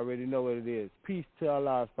 you already know what it is. Peace to our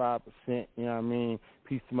last 5%, you know what I mean,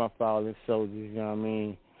 peace to my fallen soldiers, you know what I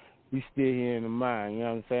mean, we still here in the mind, you know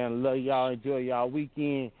what I'm saying, I love y'all, enjoy y'all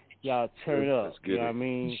weekend, y'all turn up, you know what I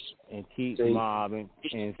mean, and keep mobbing,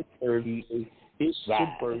 and keep it's your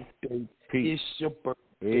birthday. Peace. It's your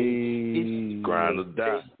birthday. Hey. Grind or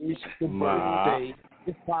die. It's your birthday.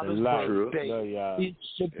 It's Father's birthday. It's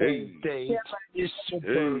your birthday. It's your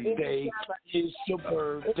birthday. It's your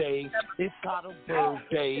birthday. It's Cata's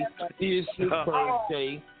birthday. It's his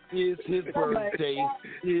birthday. It's his birthday.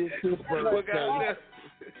 It's his birthday.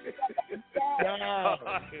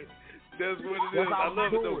 That's what it is. I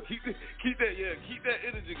love it though. Keep that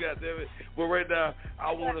energy, goddammit. But right now,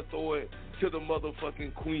 I want to throw it to the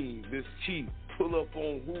motherfucking queen, Miss Chief. Pull up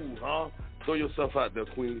on who, huh? Throw yourself out there,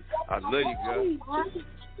 queen. I love you, girl.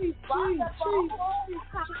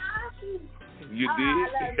 You did?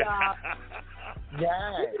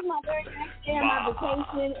 Yeah. This is my very next day of my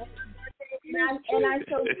vacation, and I'm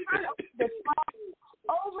so proud of the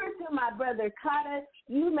over to my brother Cata.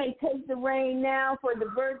 You may take the reign now for the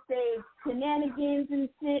birthday shenanigans and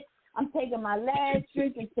shit. I'm taking my last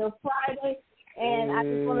drink until Friday, and I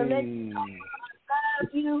just want to let you know I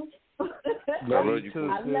love you. I love you too.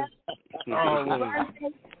 I love you. Happy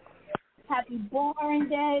birthday. Happy born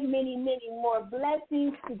day. Many, many more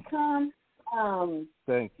blessings to come.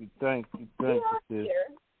 Thank you, sis.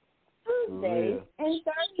 Tuesday and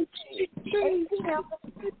Thursday, 8 p.m.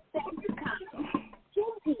 Standard Time, 10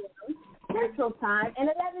 p.m. Central Time, and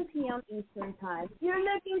 11 p.m. Eastern Time. You're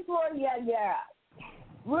looking for your girl.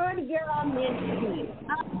 We're the girl Miss P.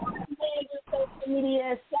 I'm on the social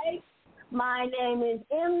media site. My name is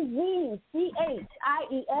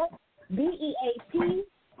MZCHIESBEATSHOP.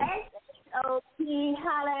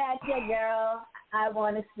 Holla at your girl. I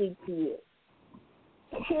want to speak to you.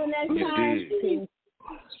 Till next time. Peace.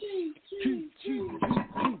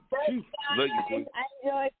 Love you, queen. I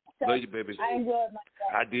enjoyed myself. Love you, baby. I enjoyed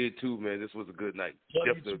myself. I did too, man. This was a good night. Love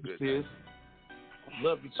Definitely you a good too, night.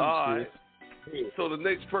 Love you too, all right. So the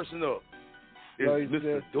next person up is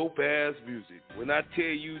Mr. Dopeazzmuzik. When I tell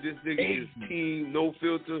you this nigga is team, no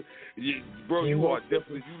filter, bro, you are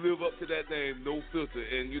definitely, you live up to that name, no filter.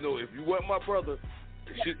 And, you know, if you weren't my brother,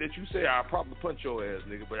 the shit that you say, I'll probably punch your ass,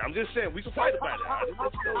 nigga. But I'm just saying, we can fight about it. I just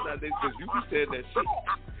let you know nowadays because you be saying that shit.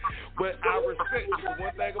 But I respect you for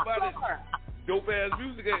one thing about it.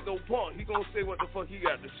 Dopeazzmuzik ain't no punk. He gonna say what the fuck he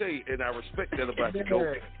got to say, and I respect that about you.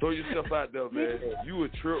 Don't throw yourself out there, man. You a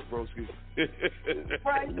trip, broski.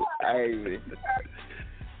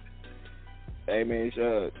 Hey man,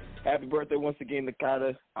 happy birthday once again to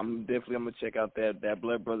Cata. I'm gonna check out that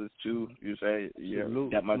Blood Brothers 2. You say, yeah,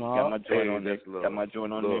 got my joint on there. Got my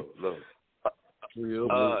joint on there.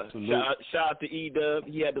 Shout out to E-Dub.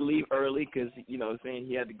 He had to leave early because, you know what I'm saying,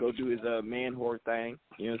 he had to go do his man whore thing.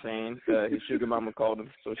 You know what I'm saying? His sugar mama called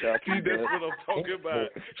him. So shout out to E-Dub. That's what I'm talking about.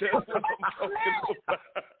 That's what I'm talking about.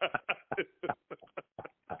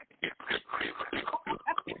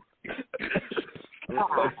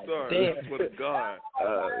 I'm sorry. For the God.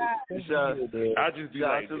 I just be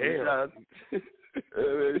like, damn.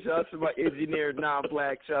 Shout out to my engineer,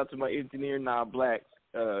 non-black. Shout out to my engineer, non-black.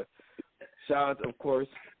 Shout out, of course,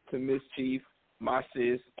 to Miss Chief, my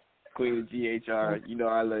sis, Queen of GHR. You know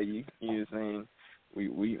I love you. You know what I'm saying?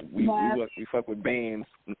 We fuck with bands.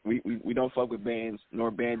 We don't fuck with bands nor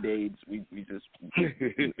band-aids. We just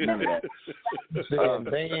none of that.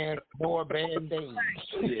 Bands nor band-aids.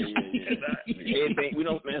 Yeah. We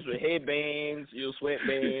don't mess with headbands,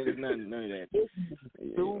 sweatbands, none of that.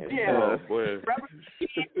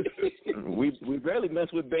 We barely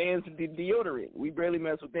mess with bands and deodorant. We barely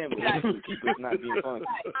mess with them. But we keep us not being fun.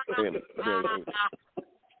 Barely.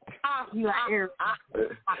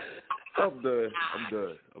 I'm done.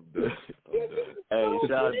 Hey,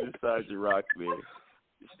 shout out to Sgt Rock, man.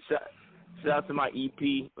 Shout out to my EP,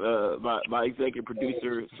 my executive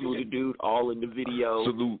producer, Salute Dude, all in the video.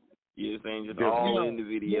 Salute. You know what I'm saying? Just all in the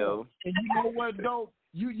video. And you know what, dope?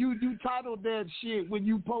 You titled that shit when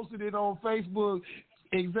you posted it on Facebook.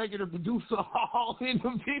 Executive producer all in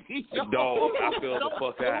the video. Dog, I feel the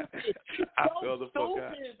fuck out. Man.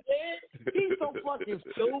 He's so fucking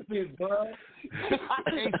stupid, bro. I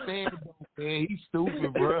can't stand him, man. He's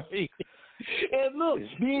stupid, bro. And look,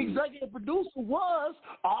 the executive producer was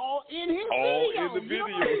all in his video. All in the video,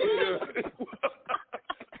 yeah.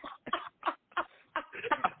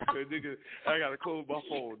 Nigga, I gotta close my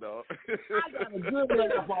phone, dog. I got a good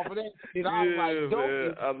laugh off of that shit. I was like,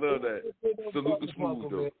 man, I love that. Salute the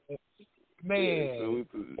smooth, though. Man.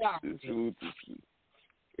 Salute.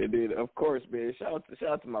 And then, of course, man, shout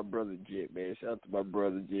out to my brother Jit, man. Shout out to my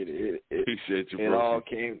brother Jit. Appreciate you, It bro.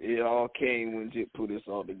 all came when Jit put us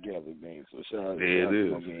all together, man. So shout out to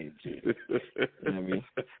my man Jit. You know what I mean?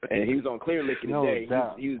 And he was on Clear Liquor today.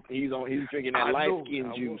 He was drinking that light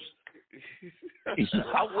skin juice.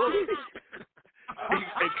 I was.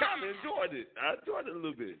 I kind of enjoyed it. I enjoyed it a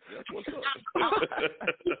little bit. That's what's up.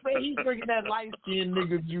 He's drinking that light skin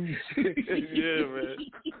nigga juice. Yeah, man.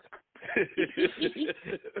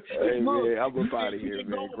 Hey, man, I'm up out of here,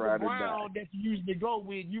 man. Grind it down. That you usually go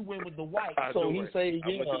with, you went with the white. That's the white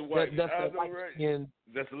skin.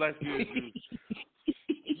 That's the light skin juice.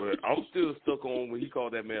 But I'm still stuck on when he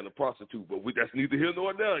called that man a prostitute. But that's neither here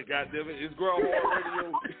nor there. Goddamn it, it's GRINDHARD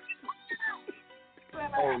Radio.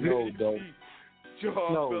 Oh no, though. You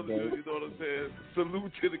know what I'm saying?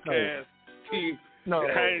 Salute to the cast team. No,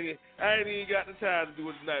 I ain't even got the time to do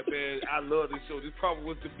it tonight, man. I love this show. This probably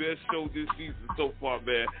was the best show this season so far,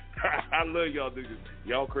 man. I love y'all niggas.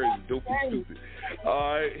 Y'all crazy, dope and stupid.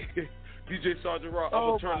 All right. DJ Sgt Rock, I'm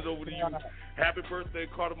going to turn it over to you. Happy birthday,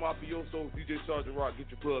 Cata Mafioso. DJ Sgt Rock, get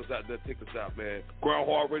your plugs out there. Take us out, man.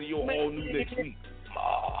 GRINDHARD Radio, all new next week.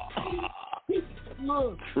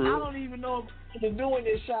 Look, I don't even know if I'm doing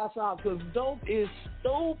this shout out because Dope is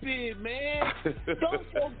stupid, man. Dope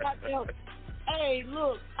so goddamn. Hey,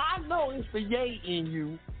 look, I know it's the yay in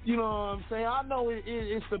you. You know what I'm saying? I know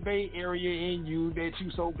it's the Bay Area in you that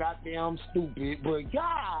you so goddamn stupid, but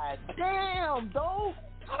god damn, Dope.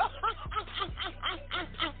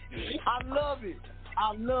 I love it,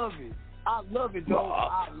 though.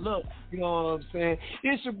 I love it. You know what I'm saying?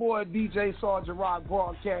 It's your boy DJ Sgt Rock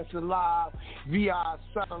broadcasting live via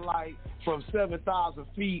satellite from 7,000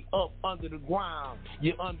 feet up under the ground.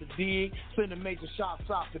 You under dig? Send a major shots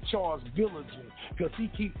out to Charles Villager because he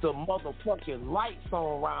keeps the motherfucking lights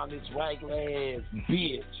on around this regular ass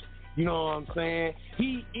bitch. You know what I'm saying?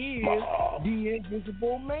 He is the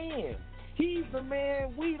invisible man. He's the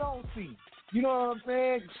man we don't see. You know what I'm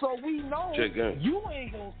saying? So we know you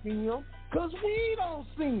ain't gonna see him because we don't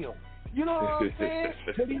see him. You know what I'm saying?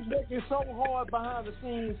 But he's working so hard behind the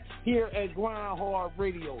scenes here at GRINDHARD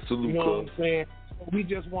Radio. You know what I'm saying? So we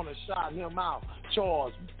just want to shout him out.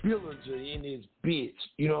 Charles Billinger in his bitch.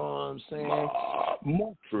 You know what I'm saying?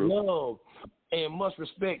 Much love and much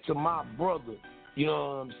respect to my brother. You know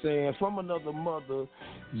what I'm saying? From another mother,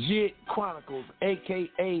 Jit Chronicles,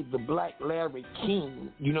 a.k.a. the Black Larry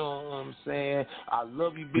King. You know what I'm saying? I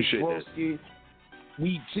love you, Big Broski.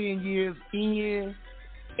 We 10 years in,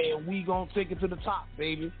 and we gonna take it to the top,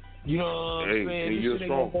 baby. You know what I'm saying? This shit ain't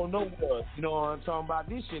gonna go nowhere. You know what I'm talking about?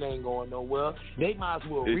 This shit ain't going nowhere. They might as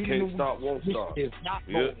well read can't stop, won't stop. It's not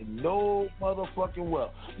going no motherfucking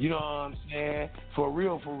well. You know what I'm saying? For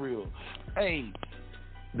real, for real. Hey,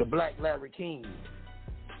 the Black Larry King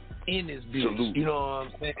in this bitch. Salute. You know what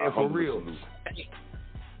I'm saying? For real. Hey,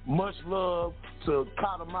 much love to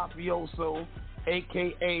Cata Mafioso,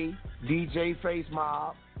 a.k.a. DJ Face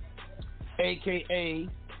Mob, a.k.a.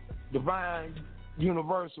 Divine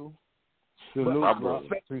Universal. Salute, I bro.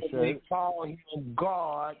 Appreciate it. Call him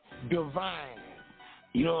God Divine.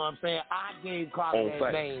 You know what I'm saying? I gave Carter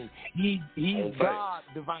that name. He's God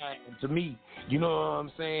Divine to me. You know what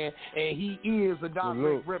I'm saying? And he is a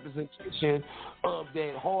direct representation of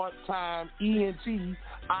that hard time ENT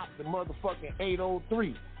out the motherfucking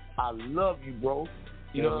 803. I love you, bro.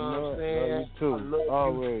 You know what I'm saying? Love you too. I love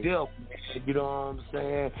Always. you to death, man. You know what I'm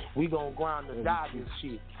saying? We gonna grind to die this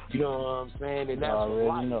shit. You know what I'm saying? And that's what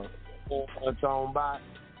life. I'm talking about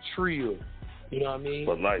Trill. You know what I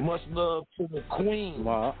mean? Much love to the queen.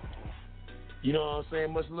 You know what I'm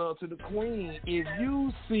saying? Much love to the queen. If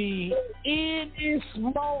you see any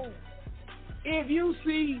smoke,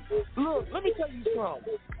 look, let me tell you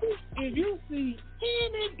something. If you see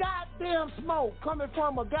any goddamn smoke coming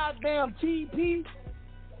from a goddamn TP,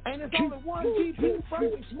 and it's only one TP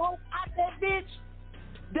burning smoke out that bitch,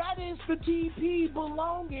 that is the TP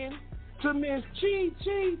belonging to Miss Chi.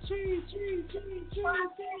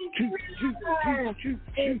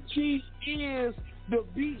 And she is the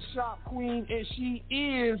beat shop queen, and she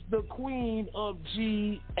is the queen of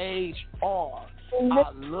GHR.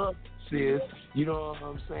 I love sis, you know what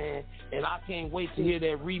I'm saying? And I can't wait to hear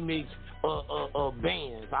that remix of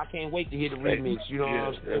bands. I can't wait to hear the remix, you know what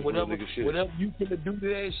I'm saying? Whatever you can do to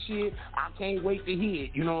that shit, I can't wait to hear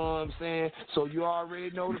it, you know what I'm saying? So you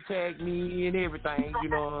already know to tag me and everything, you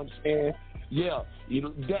know what I'm saying? Yeah, you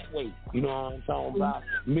know, that way, you know what I'm talking about?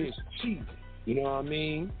 Miss Chief, you know what I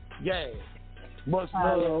mean? Yeah. Much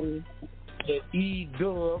love to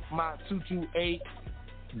E-Dub, my 228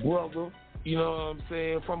 brother, you know what I'm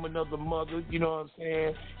saying, from another mother, you know what I'm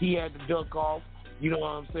saying? He had to duck off, you know what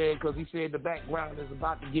I'm saying, because he said the background is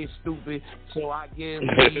about to get stupid, so I guess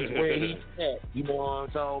he's where he's at, you know what I'm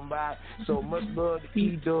talking about? So much love to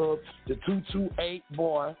E-Dub, the 228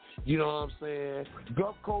 boy, you know what I'm saying?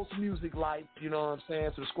 Gulf Coast Music Life, you know what I'm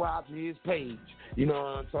saying? Subscribe to his page, you know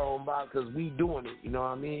what I'm talking about, because we doing it, you know what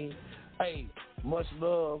I mean? Hey, much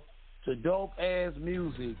love to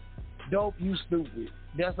Dopeazzmuzik. Dope, you stupid.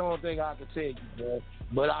 That's the only thing I can tell you, bro.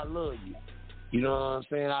 But I love you. You know what I'm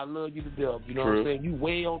saying? I love you to death. You know what I'm saying? You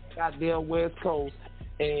way on the goddamn West Coast,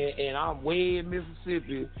 and I'm way in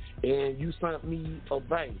Mississippi, and you sent me a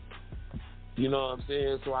bank. You know what I'm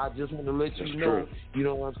saying? So I just want to let you know, you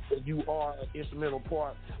know what I'm saying? You are an instrumental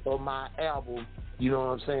part of my album, you know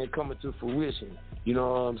what I'm saying, coming to fruition. You know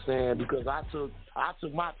what I'm saying? Because I took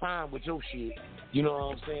my time with your shit. You know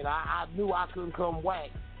what I'm saying? I knew I couldn't come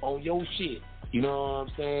whack on your shit. You know what I'm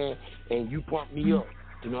saying? And you pumped me up.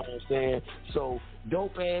 You know what I'm saying? So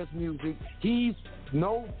Dopeazzmuzik, he's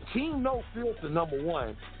Team No Filter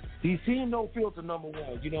 #1. He's Team No Filter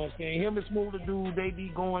 #1. You know what I'm saying? Him and Smoother Dude, they be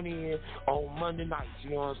going in on Monday nights.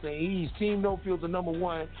 You know what I'm saying? He's Team No Filter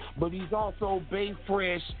 #1, but he's also Bay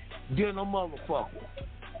Fresh than a motherfucker.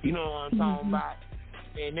 You know what I'm talking about?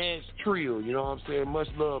 And that's Trill. You know what I'm saying? Much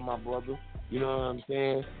love, my brother. You know what I'm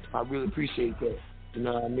saying? I really appreciate that. You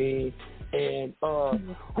know what I mean? And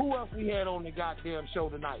who else we had on the goddamn show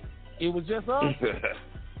tonight? It was just us?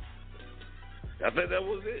 I think that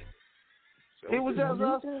was it. It was just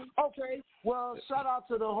us? Okay. Well, shout out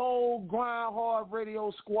to the whole Grind Hard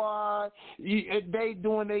Radio squad. They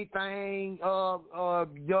doing their thing.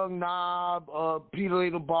 Young Knob, Peter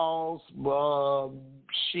Little Balls,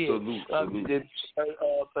 shit. Salute.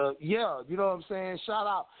 Yeah, you know what I'm saying? Shout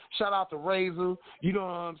out to Razor. You know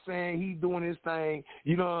what I'm saying? He doing his thing.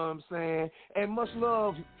 You know what I'm saying? And much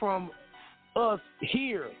love from us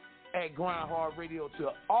here at Grind Hard Radio to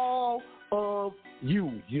all of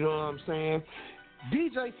you. You know what I'm saying?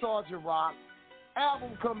 DJ Sgt Rock,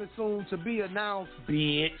 album coming soon to be announced,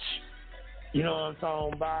 bitch. You know what I'm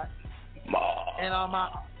talking about? And I'm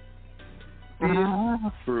out.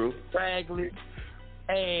 Bitch. True. Raggedy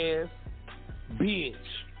ass bitch.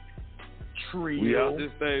 Trio. We out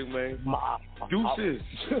this thing, man. Deuces.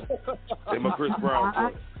 They my Chris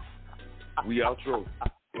Brown voice. We outro.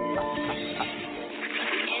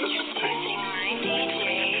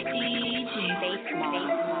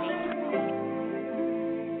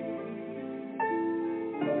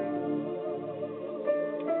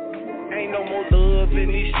 Ain't no more love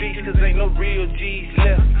in these streets, cause ain't no real G's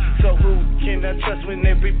left. So who can I trust when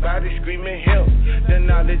everybody screaming help? The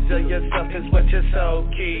knowledge of yourself is what your soul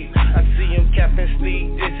keeps. I see him capping,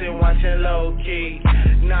 sneak dissing, watching low key.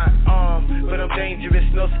 Not armed, but I'm dangerous,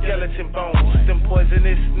 no skeleton bones. Them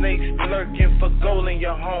poisonous snakes lurking for gold in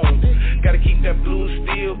your home. Gotta keep that blue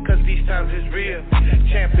steel, cause these times is real.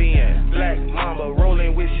 Champion, Black Mamba,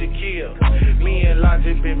 rolling with Shaquille. Me and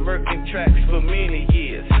Logic been murking tracks for many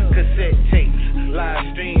years. Cassette tapes, live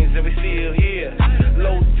streams, and we still here.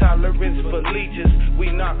 Low tolerance for leeches.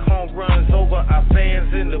 We knock home runs over our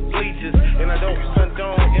fans in the bleachers. And I don't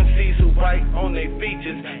condone MCs who bite on their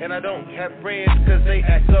features. And I don't have friends cause they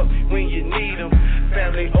act up when you need them.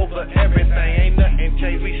 Family over everything, ain't nothing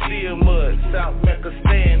changed, we still mud. South Mecca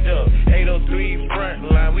stand up, 803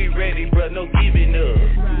 front line, we ready, bruh, no giving up.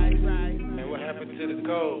 And what happened to the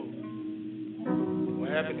code? What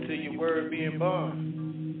happened to your word being bond?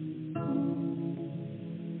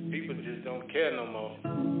 People just don't care no more.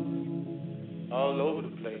 All over the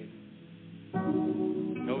place.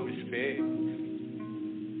 No respect.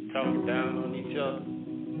 Talking down on each other.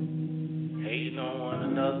 Hating on one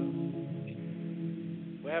another.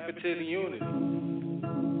 What happened to the unity?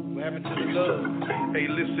 What happened to the love? Hey,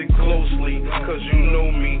 listen closely, cause you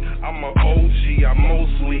know me. I'm an OG, I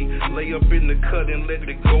mostly lay up in the cut and let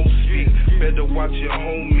the ghost speak. Better watch your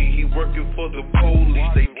homie, he working for the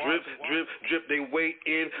police. They drip, drip, drip, they wait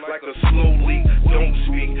in like a slow leak. Don't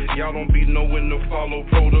speak, y'all don't be knowing to follow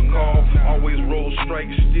protocol. Always roll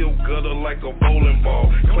strikes, still gutter like a bowling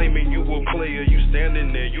ball. Claiming you a player, you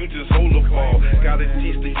standing there, you just hold the ball. Gotta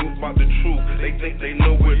teach the youth about the truth, they think they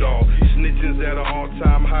know it all. Snitches at an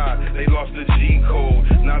all-time high, they lost the G code.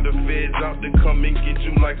 Now the feds out to come and get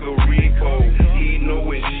you like a Rico. He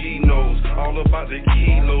know and she knows all about the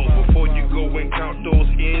kilos. Before you go and count those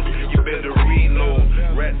ends, you better reload.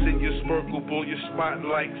 Rats in your sparkable, your spot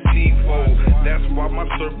like C4. That's why my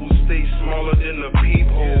circle stays smaller than a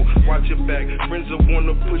peephole. Watch your back, friends will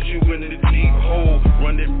wanna put you in the deep hole.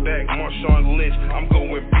 Run it back, Marshawn Lynch, I'm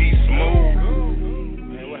going beast mode.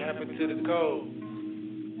 Man, what happened to the code?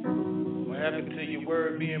 What happened to your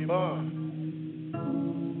word being bond?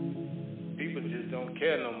 People just don't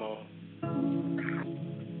care no more.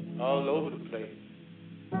 All over the place.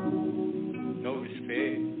 No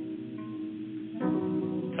respect.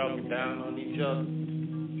 Talking down on each other.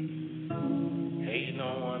 Hating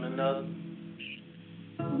on one another.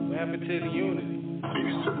 What happened to the unity?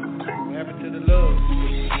 What happened to the love?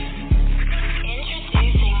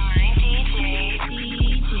 Introducing my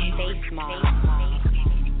DJ Face Mob.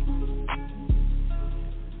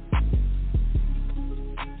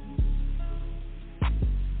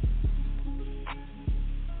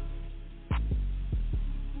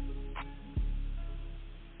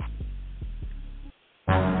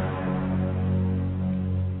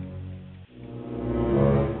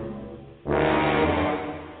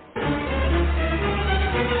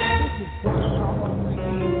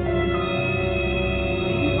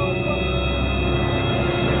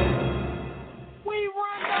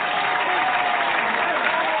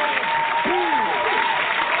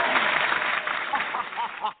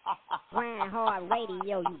 GRINDHARD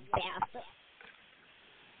Radio, you bastard.